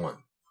kiss someone?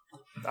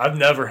 I've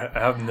never.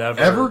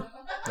 Ever?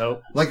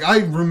 Nope. I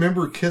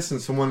remember kissing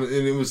someone and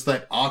it was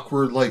that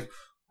awkward,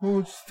 oh,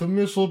 it's the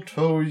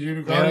mistletoe.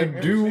 You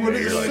gotta do what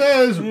it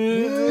says.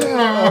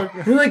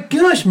 You're like,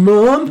 gosh,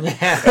 Mom.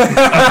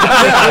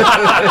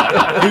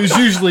 It was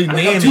usually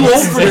Nanny. Too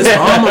old for this,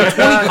 Mom. I'm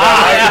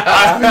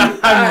 25.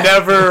 I've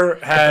never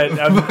had.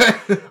 I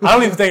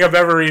don't even think I've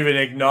ever even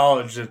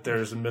acknowledged that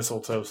there's a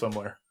mistletoe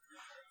somewhere.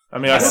 I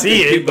mean, I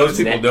see it. Most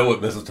people know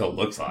what mistletoe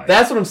looks like.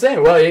 That's what I'm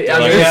saying. Well, I mean,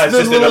 it's the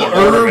just another little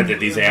ornament herb that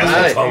these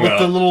assholes hung with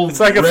the up. little It's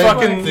like a red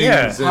fucking- things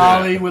yeah. in it.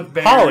 Holly with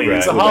berries. Holly.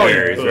 It's a Right, holly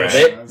berries, bush.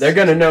 right. they're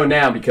gonna know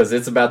now because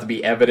it's about to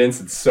be evidence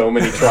in so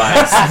many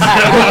trials.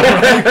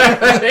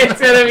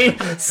 It's gonna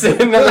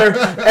be another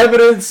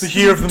evidence. The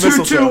year of the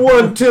mistletoe.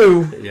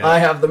 2212. Yeah. I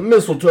have the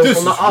mistletoe This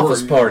from the is where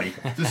office you- party.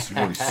 This is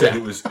what he said.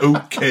 It was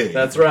okay.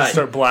 That's right.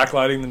 Start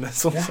blacklighting the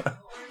mistletoe.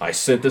 I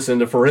sent this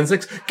into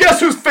forensics. Guess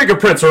whose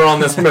fingerprints are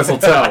on this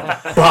mistletoe?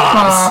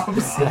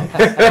 Bob's.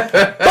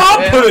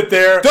 Bob put it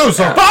there. Those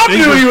are Bob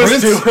knew he was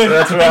fingerprints. doing.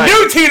 That's He right.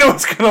 knew Tina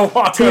was gonna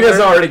walk. Tina's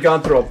over. already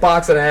gone through a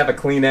box and a half of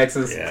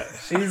Kleenexes. Yeah.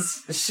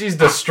 She's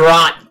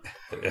distraught.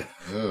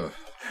 Ugh.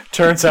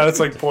 Turns out it's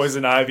like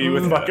poison ivy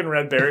with fucking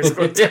red berries.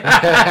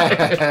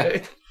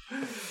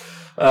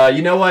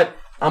 You know what?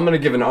 I'm gonna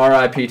give an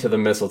RIP to the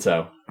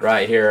mistletoe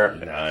right here.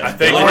 I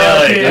think Dilly we're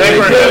dilly. ahead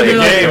of the Dilly game.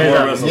 dilly.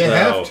 More mistletoe. You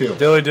have to.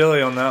 Dilly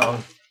dilly on that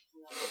one.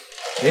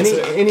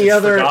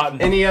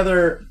 Any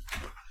other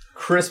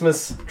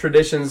Christmas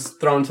traditions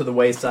thrown to the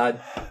wayside?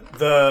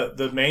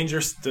 The manger.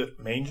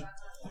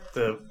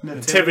 the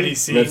nativity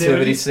scene.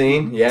 Nativity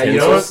scene. Yeah, You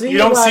don't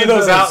see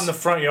those out in the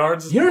front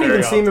yards. You don't very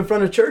even see them often in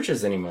front of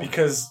churches anymore.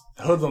 because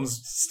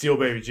hoodlums steal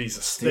baby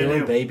Jesus.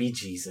 Stealing baby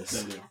Jesus.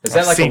 Is I've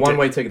that like a seen it.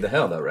 one-way ticket to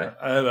hell, though, right?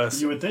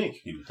 You would think.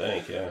 You would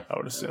think, yeah. I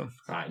would assume.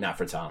 All right, not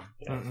for Tom.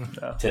 No.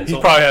 He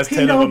Tinsel. probably has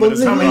 10 of them in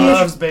his Tommy garage.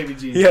 loves baby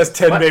Jesus. He has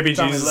 10 What? baby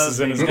Tommy Jesuses loves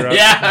in his baby garage.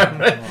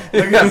 Yeah,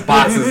 they got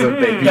boxes of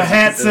baby The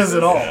hat Jesus. says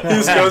it all. He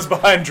just goes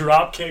behind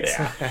drop kicks.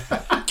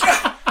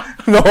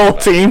 The whole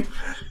team.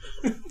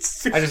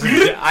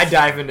 I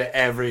dive into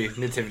every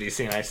nativity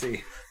scene I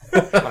see.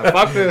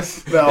 Fuck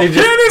this. No. They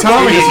just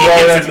Tommy,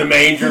 Gets in the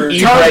manger.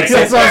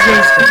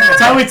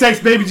 Tommy takes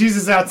baby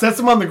Jesus out, sets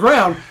him on the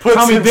ground. Puts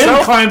Tommy then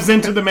himself- climbs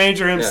into the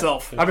manger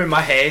himself. I'm in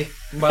my hay.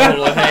 My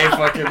little hay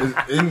fucking.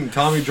 Isn't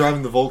Tommy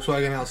driving the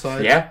Volkswagen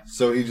outside? Yeah.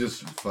 So he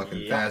just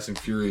fucking fast and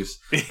furious.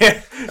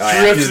 Yeah.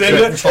 yeah. Drifts in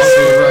Just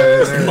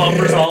it.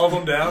 Lumbers all of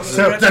them down.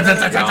 Drifts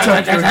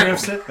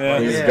it.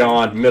 He's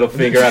gone. Middle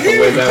finger out the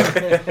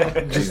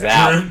window. He's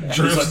out.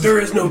 He's like,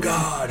 there is no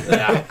God.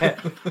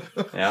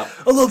 Yeah.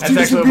 I love That's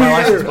actually what my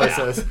license plate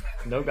says.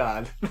 No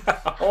God.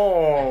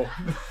 Oh.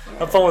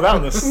 Have fun with that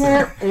one.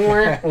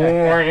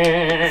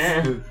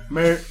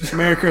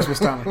 Merry Christmas,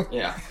 Tommy.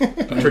 Yeah.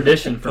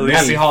 Tradition for me.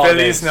 Happy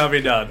holidays. Feliz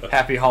Navidad.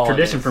 Happy holidays.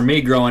 Tradition for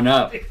me growing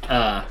up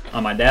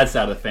on my dad's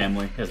side of the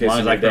family, as long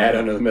as I dad grew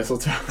under the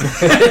mistletoe.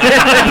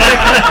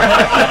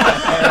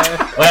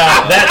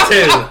 Well, that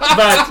too,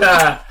 but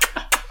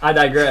I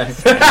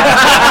digress.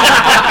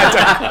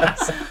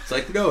 It's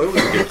like, no, it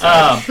was a good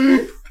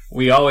time.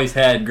 We always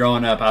had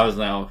growing up. I was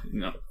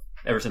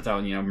ever since I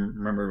was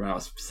remember when I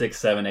was 6,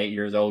 7, 8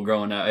 years old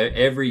growing up.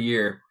 Every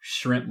year,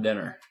 shrimp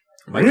dinner.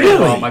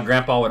 My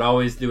grandpa would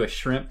always do a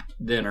shrimp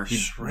dinner.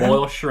 He'd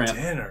boil shrimp.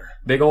 Dinner.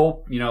 Big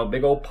old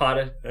pot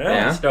of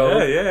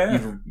stove.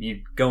 Yeah.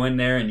 You go in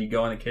there and you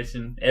go in the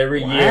kitchen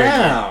every Wow. year.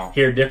 You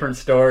hear different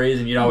stories,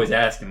 and you'd always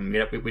ask him.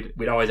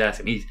 We'd always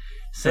ask him. That's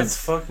Since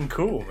fucking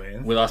cool,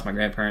 man. we lost my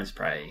grandparents,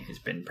 it's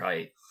been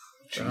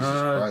Jesus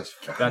Christ.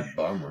 about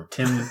Bummer.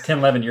 10,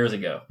 11 years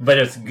ago. But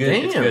it's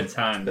good. It's Damn. good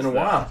times. Been a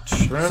while.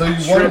 So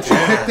you wanted to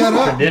pick that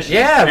up? Tradition.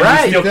 Yeah, And we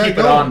right. still Keep keep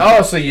that it on. going.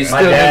 Oh, so you still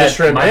My do the dad,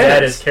 shrimp my dad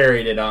dinners. has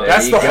carried it on.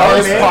 That's you the go,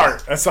 hardest man.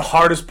 part. That's the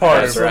hardest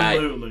part. That's right.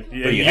 Absolutely.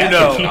 Yeah, But you have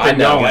know. to keep I it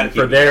know. going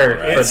for their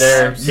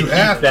to You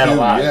have keep that to,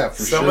 alive. yeah,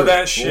 for Some sure. of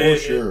that For shit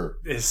sure.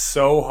 is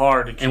so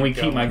hard to keep And we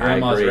keep going. my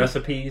grandma's agree.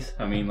 recipes.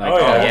 I mean, like Oh,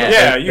 yeah.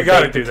 yeah. You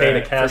gotta baked do potato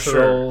that, for sure,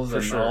 casseroles for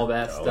and sure. all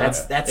that stuff.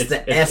 That's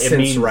the it essence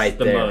means right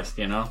the there. most,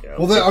 Well,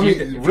 that, I If you-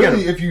 mean, if you're really,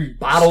 gonna if you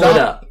Bottle stop,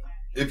 it up.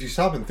 if you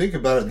stop and think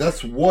about it,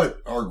 that's what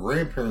our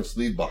grandparents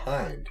leave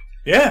behind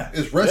Yeah.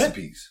 is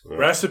recipes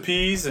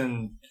Recipes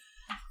and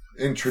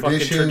and fucking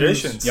traditions.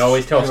 traditions. You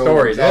always tell You know,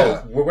 stories.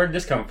 yeah. Oh, where'd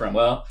this come from?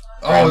 Well,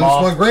 Oh,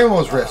 Grandma. this is my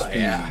grandma's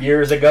recipe.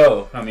 years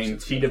ago. I mean,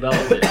 she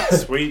developed it.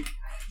 Sweet.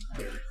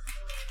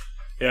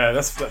 Yeah,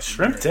 that's the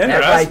shrimp dinner.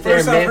 That That's right the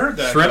first there, I've man. heard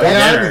that. Shrimp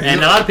Yeah, dinner. I-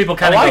 And a lot of people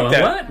kind I of like go,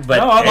 that. what? But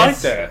No, I like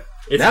it's- that.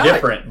 It's No,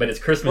 different, but it's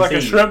Christmas Like Eve.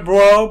 a shrimp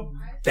boil.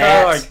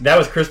 That's That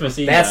was Christmas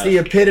Eve. that's the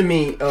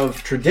epitome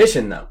of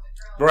tradition, though.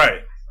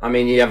 Right. I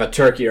mean, you have a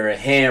turkey or a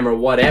ham or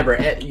whatever.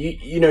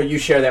 You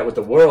share that with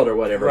the world or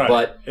whatever. Right.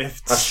 But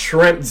If a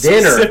shrimp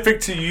dinner,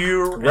 specific to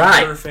you and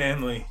Right. your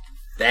family.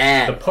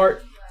 the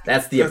part.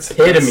 that's the That's-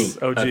 epitome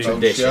that's OG. of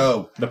tradition.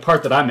 Show. The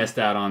part that I missed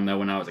out on though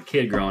when I was a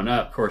kid growing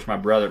up. Of course, my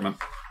brothers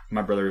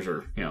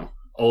are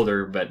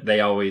older, but they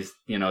always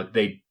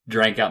they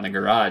drank out in the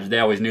garage. They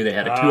always knew they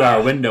had a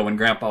 2-hour window when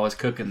Grandpa was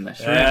cooking the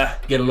shrimp. Yeah.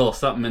 Get a little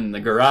something in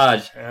the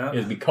garage. Yeah.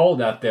 It'd be cold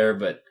out there,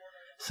 but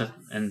So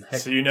you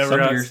some never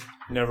got years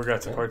never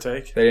got to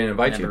partake. They didn't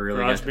invite never you. really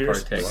Garage got to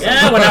beers? partake.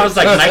 Yeah, when I was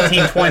like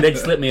 19, 20, they'd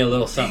slip me a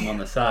little something on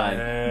the side.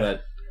 Yeah.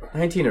 But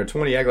 19 or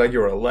 20, act like you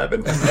were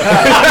 11. See,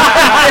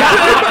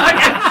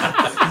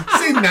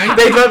 19.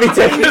 They let me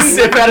take a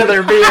sip out of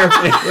their beer.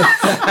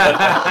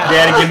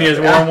 Daddy, give me his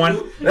warm one.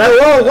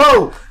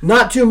 Whoa!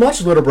 Not too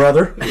much, little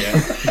brother.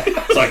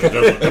 It's like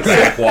the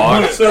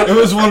backwash. It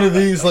was one of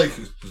these, like,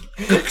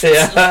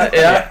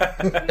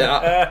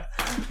 Yeah.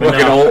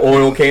 Fucking old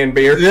oil can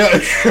beer. yeah.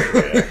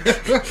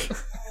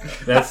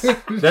 That's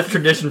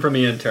tradition from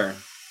the intern.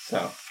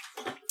 So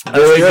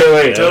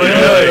Dilly.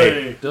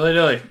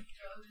 Dilly.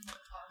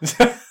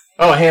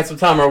 Oh, Handsome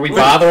Tom, are we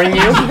bothering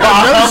you? he's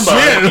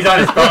on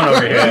his phone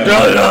over here.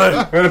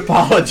 I'm gonna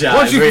apologize.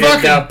 Why don't you We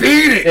didn't know- fucking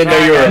beat it? didn't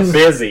know you were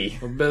busy.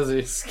 We're busy.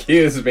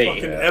 Excuse me.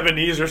 Fucking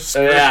Ebenezer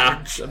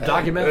Yeah.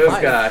 Document This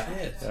life. guy.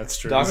 That's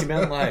true.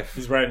 Document life.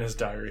 He's writing his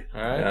diary.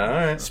 All right. All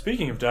right.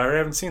 Speaking of diary, I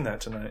haven't seen that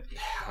tonight.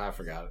 I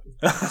forgot it. You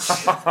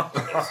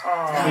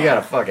got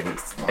a fucking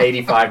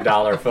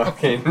 $85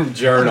 fucking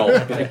journal. You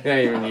can't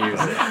even use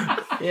it.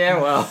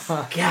 Yeah, well.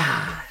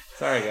 God.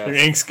 Sorry, Your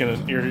guys. ink's gonna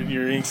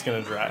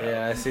dry.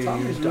 Yeah, I see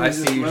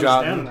you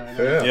jotting.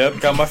 Yep,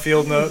 got my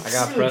field notes. I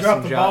got Drop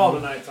Preston the ball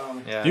jotting. tonight,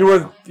 Tommy. Yeah.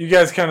 You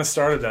guys kind of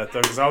started that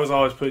though, because I was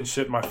always putting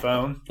shit in my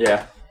phone.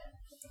 Yeah.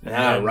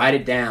 Write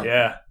it down.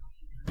 Yeah,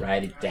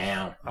 Write it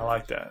down. I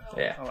like that.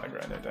 Yeah. I like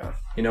writing it down.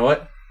 You know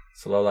what?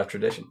 It's a low life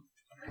tradition.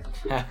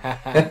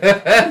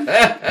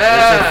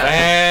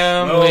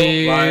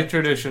 Family Life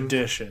tradition.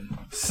 Edition.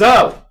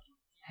 So,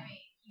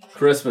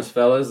 Christmas,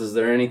 fellas. Is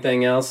there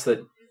anything else that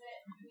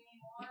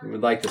you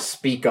would like to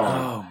speak on?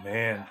 Oh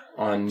man.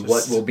 On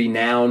what will be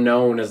now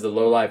known as the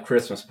Low Life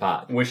Christmas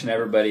Pod. Wishing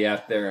everybody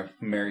out there a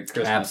Merry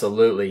Christmas.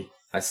 Absolutely.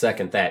 I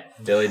second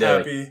that. Dilly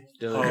dilly.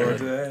 Happy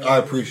holiday. I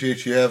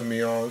appreciate you having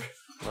me on.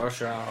 Oh,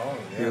 sure.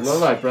 You're Low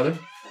Life, brother.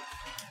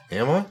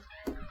 Am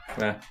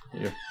I?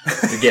 You're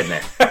getting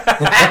there.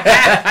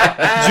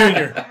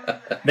 Junior.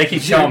 They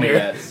keep showing me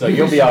that. So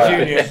you'll be all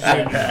right.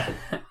 Junior.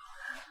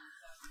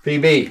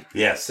 PB,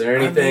 Yes. is there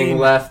anything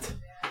left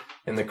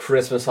in the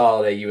Christmas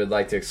holiday you would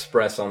like to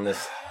express on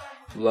this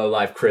Low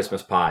Life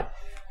Christmas Pod?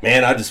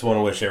 Man, I just want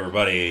to wish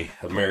everybody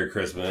a Merry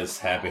Christmas,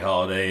 Happy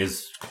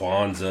Holidays,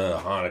 Kwanzaa,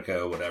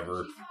 Hanukkah,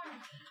 whatever.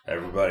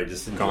 Everybody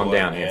just enjoy Calm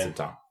down, it, Hanson man.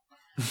 Tom.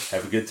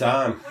 Have a good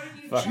time.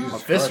 My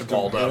fists are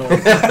balled up.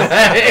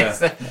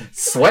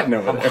 Sweating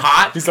over there.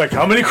 Hot. He's like,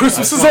 how many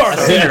Christmases are I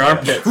see there? your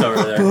armpits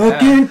over there.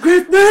 Fucking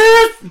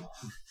Christmas!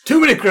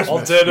 Too many I'll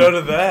Christmas. dead out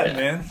of that,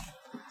 man.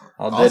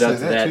 I'll I'll did say up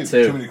to that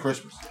Too too. many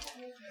Christmas.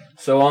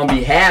 So on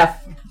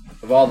behalf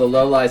of all the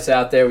lowlights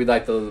out there, we'd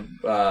like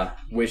to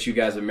wish you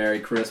guys a Merry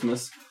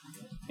Christmas.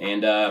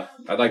 And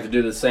I'd like to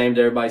do the same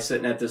to everybody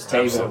sitting at this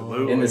table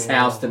Absolutely. in this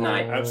house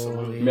tonight.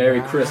 Absolutely.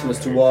 Merry Christmas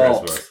to Merry all.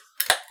 Christmas.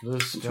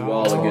 To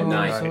all a good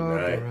night. Good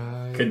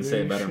night. Couldn't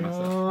say it better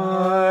myself.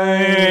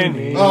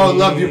 Oh,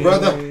 love you,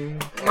 brother.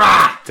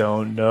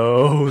 Don't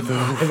know the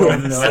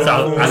That's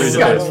how I These do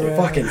guys it.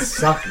 fucking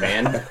suck,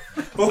 man.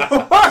 Where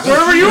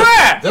were you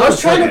at? I was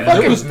trying to there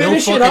fucking was no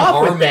finish it fucking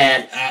off with harmony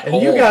that, at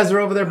and you all. guys are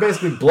over there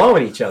basically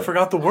blowing each I other.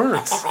 forgot the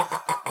words.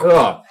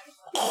 Ugh.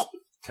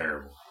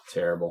 Terrible.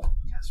 Terrible.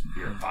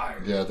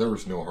 Yeah, there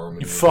was no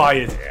harmony. You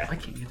fired. I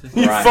can't get this.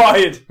 You Right.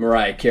 fired.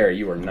 Mariah Carey,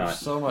 you are not.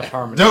 So much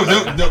harmony. No,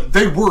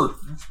 they were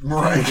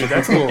right.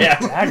 That's a little Yeah.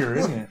 dagger,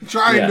 isn't it?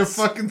 Trying Yes.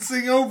 to fucking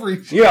sing over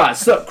each Yeah, I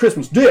suck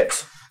Christmas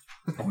dicks.